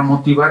 para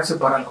motivarse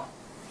para algo.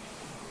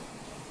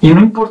 Y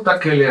no importa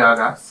qué le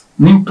hagas,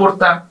 no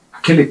importa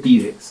a qué le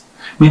tires,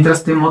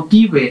 mientras te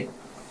motive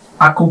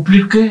a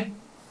cumplir qué.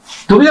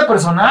 Tu vida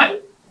personal,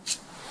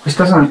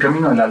 estás en el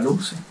camino de la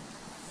luz.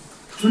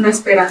 Una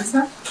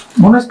esperanza.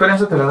 Una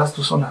esperanza te la das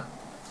tú sola,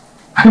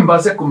 en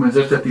base a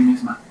convencerte a ti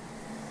misma.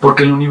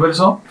 Porque el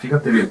universo,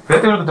 fíjate bien,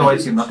 fíjate lo que te voy a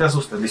decir, no te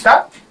asustes,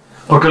 ¿lista?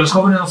 Porque los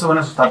jóvenes no se van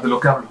a asustar de lo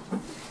que hablo.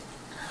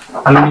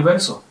 Al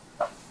universo,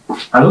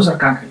 a los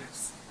arcángeles,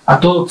 a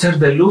todo ser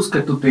de luz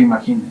que tú te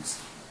imagines,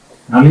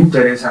 no le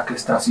interesa qué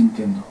estás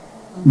sintiendo,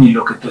 ni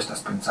lo que tú estás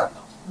pensando.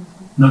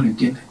 No lo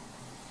entienden.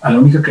 A la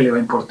única que le va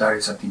a importar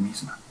es a ti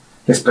misma.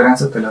 La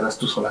esperanza te la das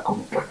tú sola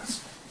como puedas.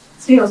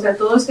 Sí, o sea,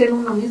 todo está en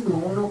uno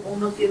mismo.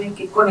 Uno tiene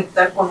que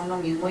conectar con uno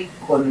mismo y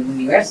con el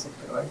universo,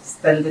 pero ahí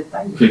está el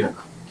detalle. Fíjate,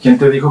 ¿quién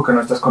te dijo que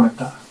no estás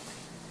conectada?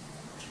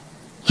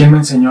 ¿Quién me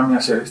enseñó a mí a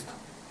hacer esto?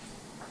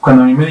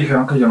 Cuando a mí me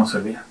dijeron que yo no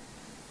servía.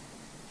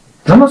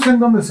 Yo no sé en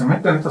dónde se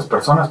meten estas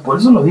personas, por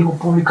eso lo digo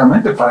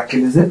públicamente, para que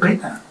les dé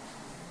pena.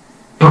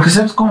 Porque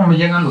 ¿sabes cómo me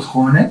llegan los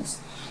jóvenes?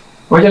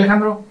 Oye,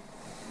 Alejandro,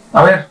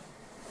 a ver,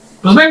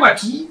 pues vengo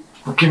aquí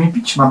porque mi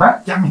pinche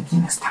mamá ya me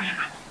tiene hasta la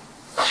mano.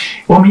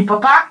 O mi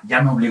papá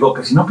ya me obligó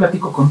que si no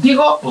platico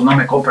contigo, pues no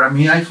me compra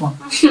mi iPhone.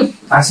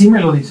 Así me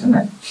lo dicen,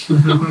 ¿eh?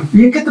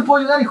 ¿Y en qué te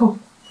puedo ayudar, hijo?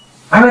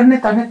 A ver,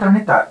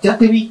 neta, ya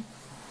te vi.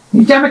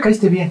 Y ya me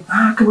caíste bien.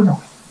 Ah, qué bueno,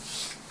 güey.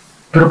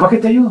 ¿Pero para qué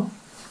te ayudo?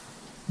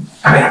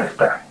 A ver,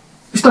 espérame.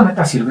 ¿Esto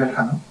neta sirve,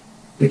 Alejandro?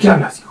 ¿De qué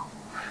hablas, hijo?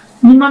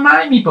 Mi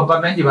mamá y mi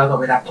papá me han llevado a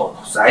ver a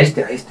todos. A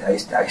este.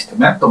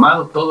 Me han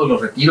tomado todos los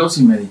retiros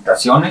y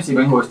meditaciones y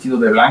vengo vestido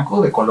de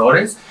blanco, de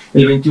colores.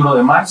 El 21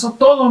 de marzo,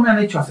 todo me han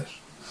hecho hacer.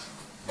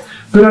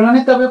 Pero la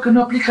neta veo que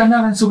no aplica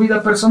nada en su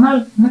vida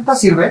personal. ¿Neta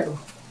sirve?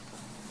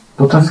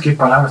 Entonces, ¿qué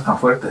palabras tan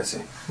fuertes,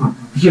 eh?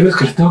 Y yo ves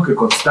que les tengo que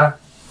contestar.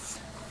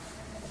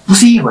 Pues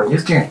sí, güey,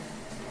 es que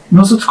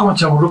nosotros como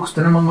chavorrucos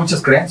tenemos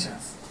muchas creencias.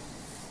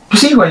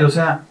 Pues sí, güey, o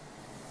sea,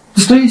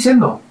 te estoy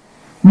diciendo.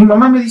 Mi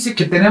mamá me dice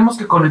que tenemos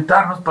que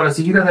conectarnos para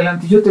seguir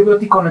adelante. Y yo te veo a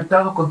ti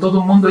conectado con todo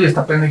el mundo y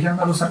hasta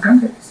pendejeando a los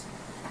arcángeles.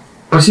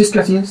 Pues sí, es que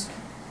así es.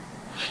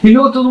 Y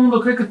luego todo el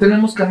mundo cree que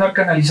tenemos que andar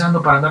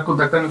canalizando para andar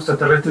contactando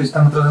extraterrestres y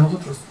están atrás de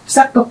nosotros.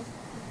 Exacto.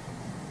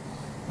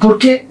 ¿Por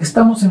qué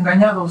estamos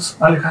engañados,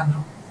 Alejandro?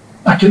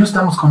 ¿A qué no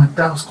estamos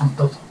conectados con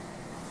todo?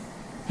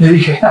 Le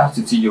dije,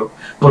 sencillo,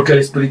 porque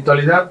la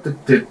espiritualidad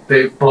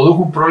te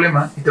produjo un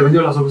problema y te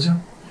vendió la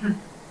solución.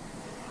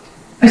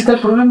 Ahí está el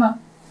problema.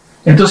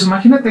 Entonces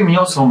imagínate mi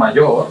oso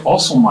mayor,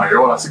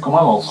 así como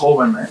a los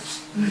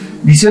jóvenes,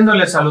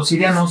 diciéndoles a los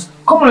sirianos,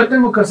 ¿cómo le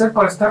tengo que hacer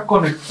para estar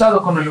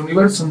conectado con el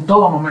universo en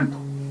todo momento?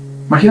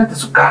 Imagínate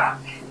su cara,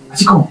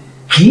 así como,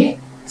 ¿qué?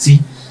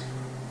 Sí.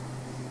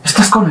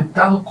 Estás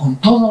conectado con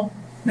todo.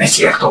 No es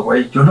cierto,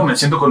 güey, yo no me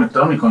siento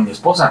conectado ni con mi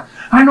esposa.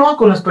 Ah, no,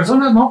 con las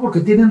personas no,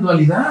 porque tienen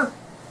dualidad.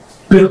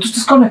 Pero tú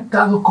estás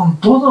conectado con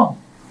todo.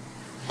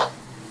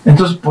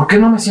 Entonces, ¿por qué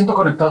no me siento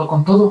conectado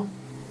con todo?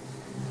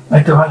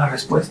 Ahí te va la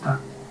respuesta.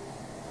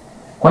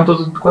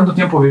 ¿Cuánto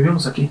tiempo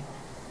vivimos aquí?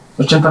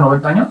 ¿80,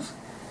 90 años?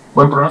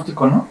 Buen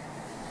pronóstico, ¿no?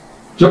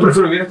 Yo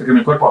prefiero vivir hasta que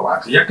mi cuerpo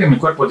avance. Ya que mi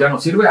cuerpo ya no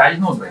sirve, ahí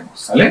nos vemos,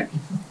 ¿sale?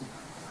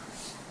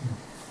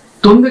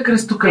 ¿Dónde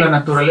crees tú que la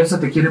naturaleza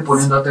te quiere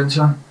poniendo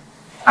atención?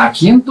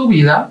 ¿Aquí en tu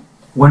vida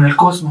o en el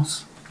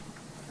cosmos?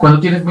 Cuando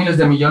tienes miles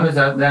de millones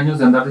de años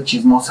de andar de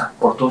chismosa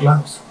por todos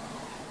lados.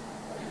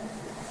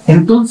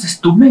 Entonces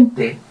tu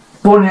mente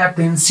pone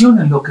atención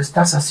en lo que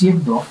estás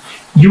haciendo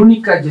y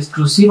única y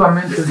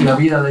exclusivamente es la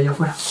vida de allá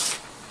afuera.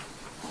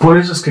 Por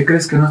eso es que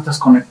crees que no estás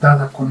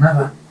conectada con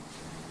nada.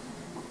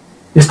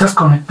 Estás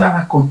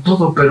conectada con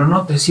todo, pero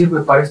no te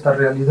sirve para esta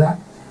realidad,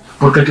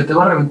 porque el que te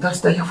va a reventar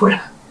está allá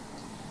afuera.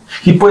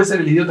 Y puede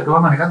ser el idiota que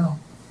va manejando.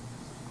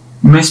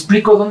 ¿Me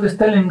explico dónde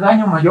está el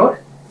engaño mayor?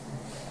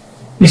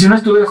 Y si no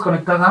estuvieras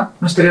conectada,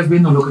 no estarías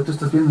viendo lo que tú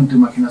estás viendo en tu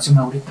imaginación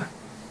ahorita.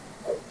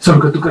 Eso es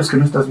lo que tú crees que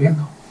no estás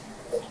viendo.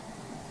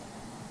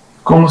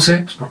 ¿Cómo sé?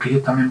 Pues porque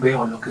yo también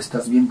veo lo que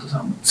estás viendo.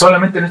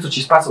 Solamente en estos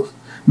chispazos.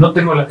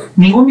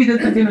 Ningún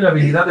vidente tiene la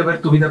habilidad de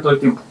ver tu vida todo el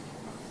tiempo.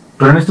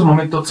 Pero en este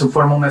momento se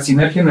forma una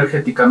sinergia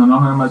energética. No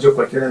nada más yo,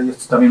 cualquiera de ellos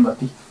te está viendo a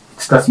ti.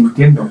 Te está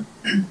sintiendo.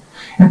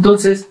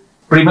 Entonces,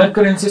 primera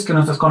creencia es que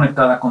no estás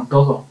conectada con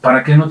todo.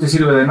 ¿Para qué no te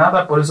sirve de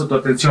nada? Por eso tu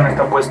atención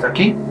está puesta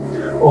aquí.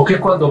 O que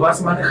cuando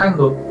vas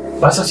manejando,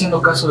 vas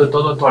haciendo caso de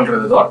todo a tu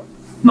alrededor.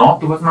 No,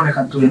 tú vas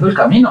manejando, tú viendo el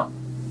camino.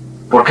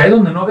 Porque ahí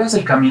donde no veas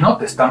el camino,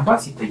 te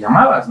estampas y te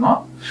llamabas,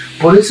 ¿no?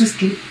 Por eso es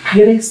que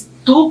crees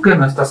tú que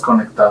no estás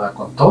conectada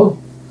con todo.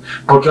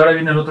 Porque ahora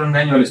viene el otro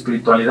engaño de la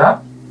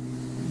espiritualidad.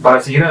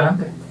 Para seguir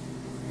adelante.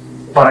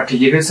 Para que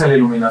llegues a la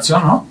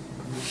iluminación, ¿no?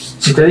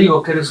 Si te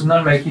digo que eres un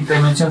alma de quinta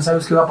dimensión,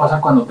 ¿sabes qué va a pasar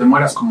cuando te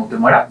mueras como te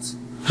mueras?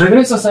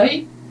 Regresas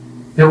ahí,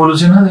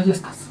 evolucionada y ya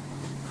estás.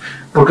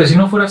 Porque si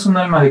no fueras un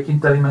alma de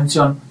quinta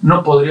dimensión,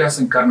 no podrías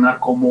encarnar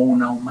como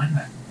una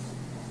humana.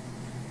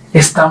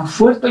 Es tan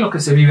fuerte lo que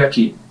se vive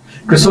aquí,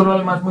 que solo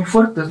almas muy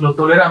fuertes lo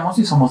toleramos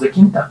y somos de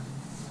quinta.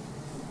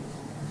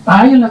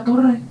 ¡Ay, en la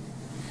torre!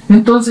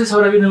 Entonces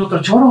ahora viene el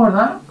otro choro,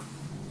 ¿verdad?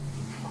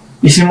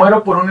 Y si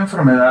muero por una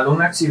enfermedad,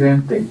 un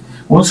accidente,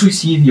 un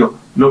suicidio,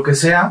 lo que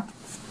sea,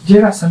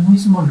 llegas al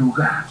mismo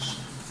lugar.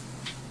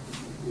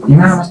 Y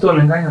nada más todo el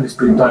engaño de la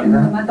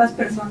espiritualidad. ¿Matas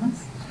personas?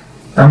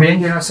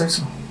 También llegas a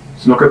eso.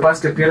 Lo que pasa es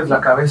que pierdes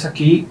la cabeza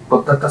aquí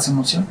con tantas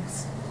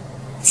emociones.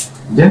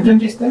 ¿Ya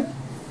entendiste?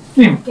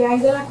 Dime. ¿Qué hay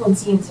de la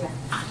conciencia?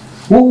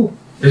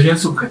 Es bien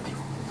subjetivo.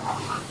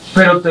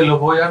 Pero te lo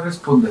voy a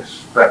responder.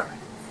 Espérame.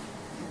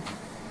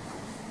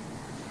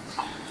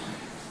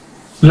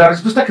 La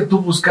respuesta que tú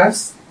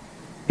buscas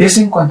es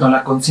en cuanto a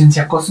la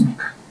conciencia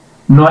cósmica,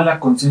 no a la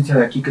conciencia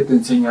de aquí que te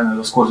enseñan en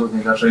los cursos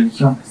de las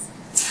religiones.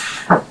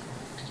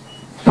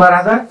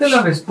 Para darte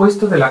la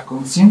respuesta de la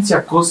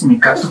conciencia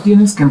cósmica, tú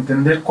tienes que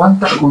entender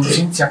cuánta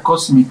conciencia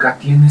cósmica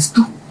tienes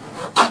tú.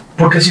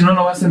 Porque si no,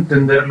 no vas a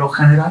entender lo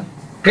general.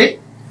 ¿Ok?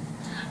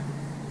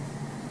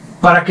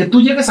 Para que tú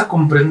llegues a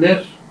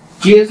comprender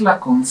qué es la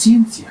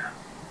conciencia,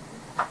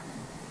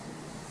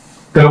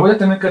 te lo voy a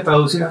tener que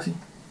traducir así.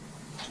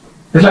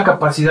 Es la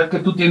capacidad que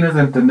tú tienes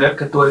de entender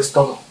que tú eres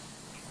todo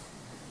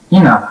y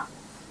nada,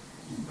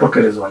 porque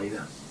eres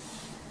dualidad.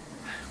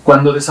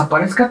 Cuando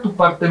desaparezca tu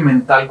parte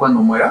mental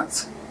cuando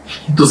mueras,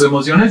 tus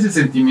emociones y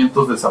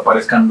sentimientos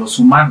desaparezcan, los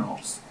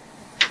humanos,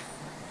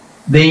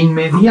 de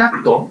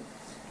inmediato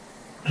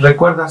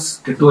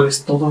recuerdas que tú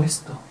eres todo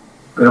esto,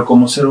 pero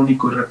como ser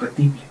único y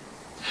irrepetible.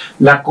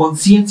 La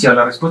conciencia,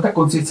 la respuesta a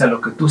conciencia a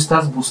lo que tú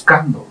estás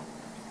buscando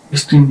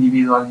es tu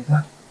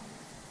individualidad.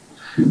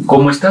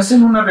 Como estás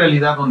en una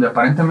realidad donde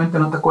aparentemente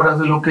no te acuerdas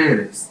de lo que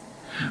eres,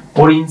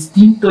 por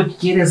instinto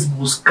quieres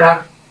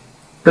buscar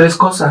tres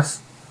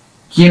cosas: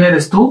 quién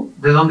eres tú,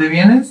 de dónde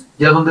vienes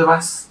y a dónde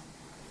vas.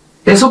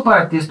 Eso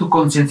para ti es tu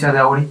conciencia de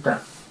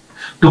ahorita.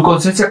 Tu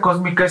conciencia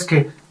cósmica es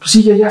que, pues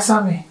sí, ya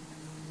sabe.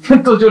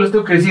 Entonces yo les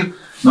tengo que decir,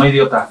 no,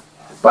 idiota,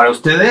 para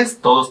ustedes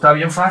todo está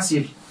bien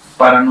fácil,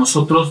 para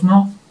nosotros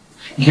no.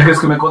 ¿Y qué crees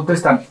que me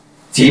contestan?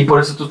 Sí,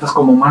 por eso tú estás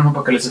como humano,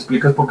 para que les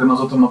expliques, porque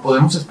nosotros no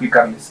podemos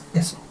explicarles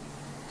eso.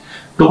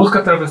 Tú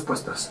busca tres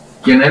respuestas: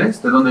 quién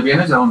eres, de dónde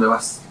vienes y a dónde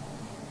vas.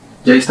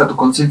 Y ahí está tu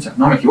conciencia.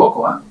 No me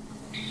equivoco, ¿ah?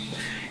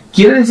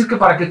 Quiere decir que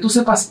para que tú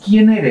sepas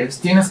quién eres,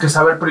 tienes que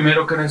saber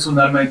primero que eres un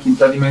alma de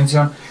quinta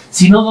dimensión.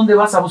 Si no, ¿dónde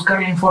vas a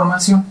buscar la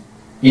información?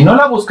 Y no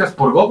la buscas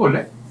por Google,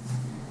 ¿eh?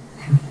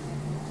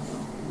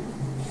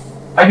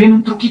 Ahí viene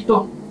un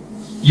truquito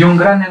y un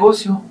gran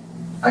negocio.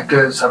 Hay que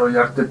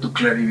desarrollarte tu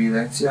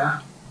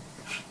clarividencia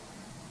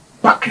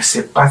para que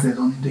sepas de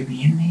dónde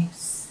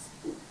vienes.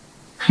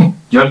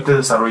 ¿Yo te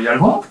desarrollé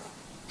algo?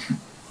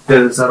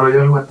 ¿Te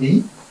desarrollé algo a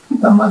ti?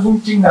 Nada más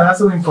un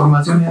chingadazo de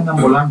información y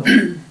andan volando.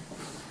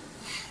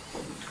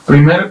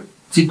 Primer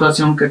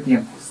situación que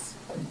tienes.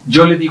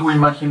 Yo le digo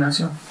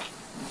imaginación.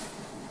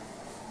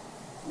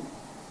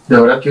 ¿De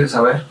verdad quieres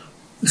saber?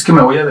 Es que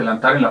me voy a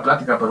adelantar en la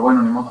plática, pero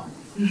bueno, ni modo.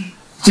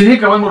 Si dije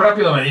que voy muy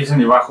rápido, me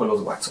dicen y bajo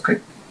los watts, ¿ok?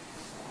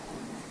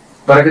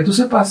 Para que tú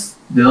sepas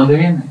de dónde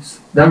vienes,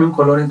 dame un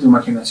color en tu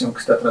imaginación que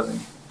está atrás de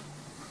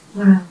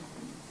mí.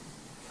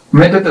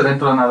 Métete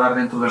dentro a nadar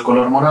dentro del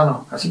color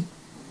morado, así.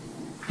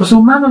 Los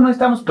humanos no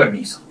necesitamos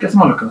permiso, que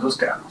hacemos lo que nosotros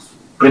queramos.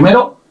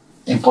 Primero,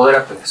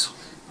 empodérate de eso.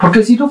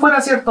 Porque si no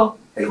fuera cierto,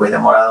 el güey de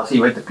morado sí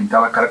iba y te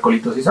pintaba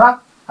caracolitos y dice, ah,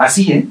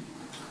 así, ¿eh?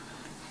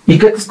 ¿Y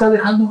qué te está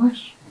dejando ver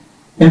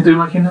en tu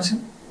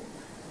imaginación?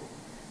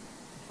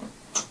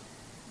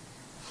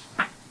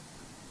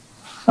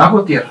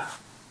 ¿Agua o tierra?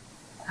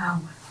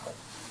 Agua.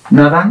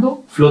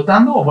 ¿Nadando,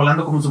 flotando o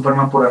volando como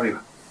Superman por arriba?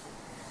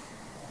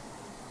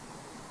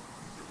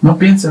 No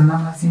pienses, nada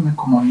más dime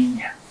como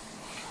niña.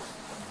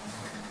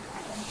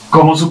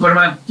 Como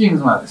Superman, ¿quién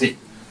es madre? Sí.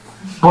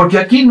 Porque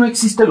aquí no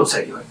existe lo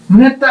serio, ¿eh?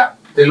 Neta,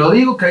 te lo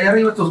digo que allá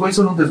arriba estos güeyes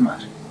son un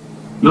desmadre.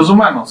 Los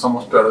humanos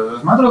somos peores de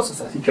desmadrosos,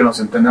 así que nos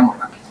entendemos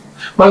rápido.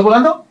 ¿Vas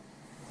volando?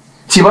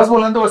 Si vas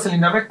volando vas en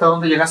línea recta. ¿A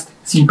dónde llegaste?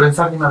 Sin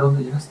pensar, dime a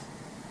dónde llegaste.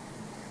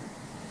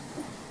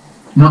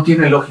 No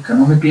tiene lógica,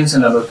 no me pienses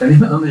en la lógica,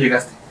 dime a dónde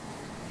llegaste.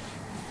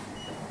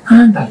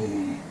 Ándale.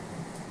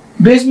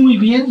 Ves muy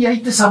bien y ahí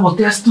te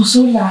saboteas tú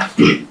sola.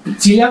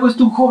 Si le hago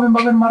esto a un joven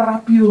va a ver más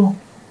rápido.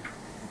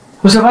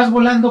 O sea, vas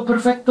volando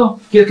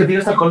perfecto. ¿Quieres que te diga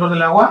hasta el color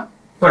del agua?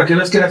 Para que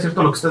veas que era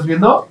cierto lo que estás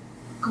viendo.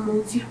 Como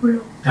un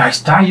círculo. Ahí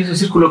está, ¿y ese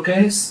círculo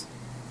qué es?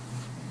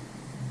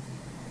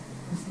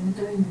 En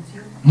otra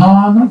dimensión.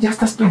 No, ya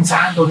estás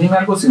pensando, dime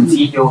algo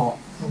sencillo.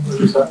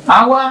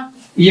 Agua,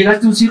 y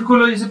llegaste a un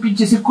círculo y ese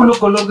pinche círculo,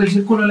 color del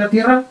círculo en la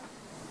tierra.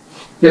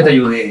 Ya te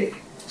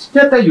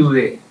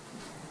ayudé.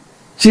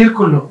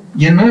 Círculo,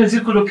 y en medio del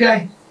círculo ¿qué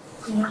hay?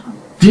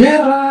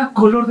 Tierra,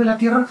 color de la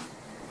tierra.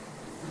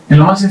 En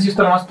lo más sencillo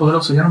está lo más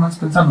poderoso, ya no más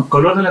pensando.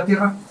 Color de la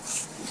tierra.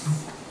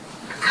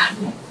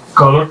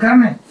 Color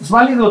carne. Es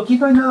válido, aquí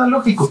no hay nada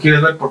lógico.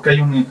 ¿Quieres ver por qué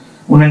hay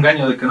un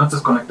engaño de que no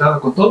estás conectada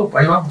con todo?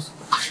 Ahí vamos.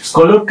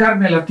 Color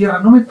carne, la tierra.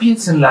 No me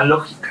pienses en la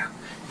lógica.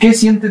 ¿Qué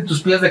sienten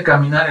tus pies de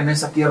caminar en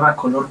esa tierra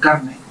color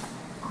carne?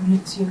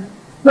 Conexión.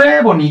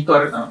 Bonito,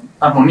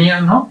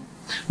 armonía, ¿no?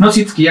 ¿No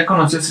sientes que ya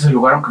conocías ese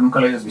lugar aunque nunca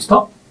lo hayas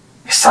visto?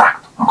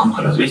 Exacto, aunque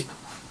nunca lo has visto.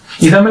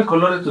 Y dame el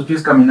color de tus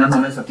pies caminando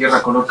en esa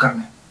tierra color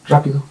carne.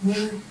 Rápido.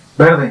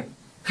 Verde.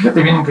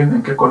 Fíjate bien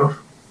en qué color.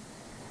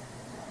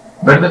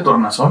 Verde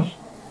tornasol.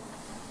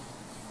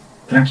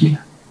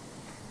 Tranquila.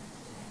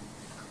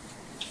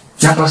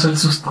 Ya pasó el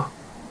susto.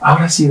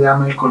 Ahora sí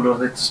dame el color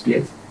de tus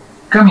pies.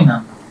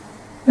 Caminando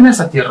en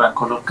esa tierra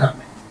color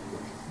carne.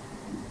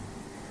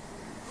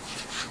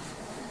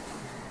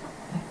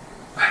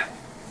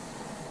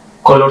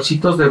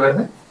 ¿Colorcitos de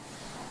verde?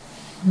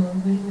 No,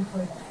 verde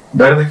fuerte.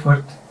 Verde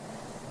fuerte.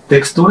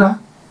 ¿Textura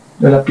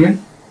de la piel?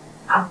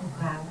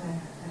 Ahogada,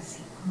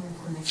 así como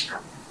con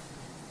escamas.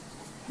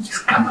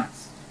 Escamas.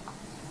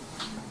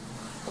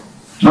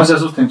 No se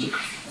asusten,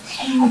 chicos.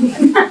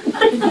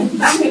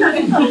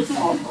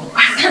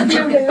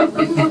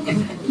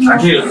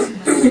 Tranquila.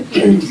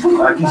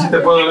 Aquí sí te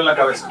puedo doler la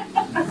cabeza.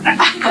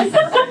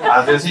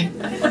 Hazte así.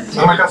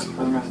 Hazme caso.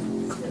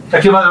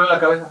 Aquí me duele la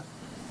cabeza.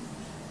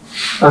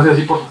 Hazte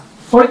así, por favor.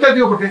 Ahorita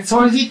digo porque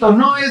suavecito.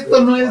 No,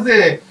 esto no es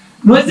de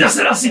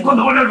hacer así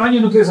cuando van al baño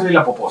y no quiere salir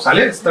la popó.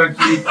 ¿Sale?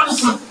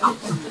 Tranquilitos.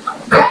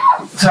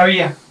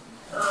 Sabía.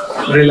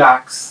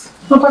 Relax.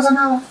 No pasa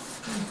nada.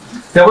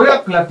 Te voy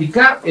a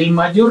platicar el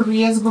mayor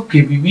riesgo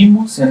que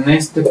vivimos en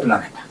este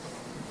planeta.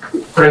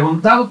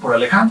 Preguntado por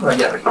Alejandro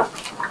allá arriba.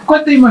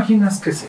 ¿Cuál te imaginas que sea?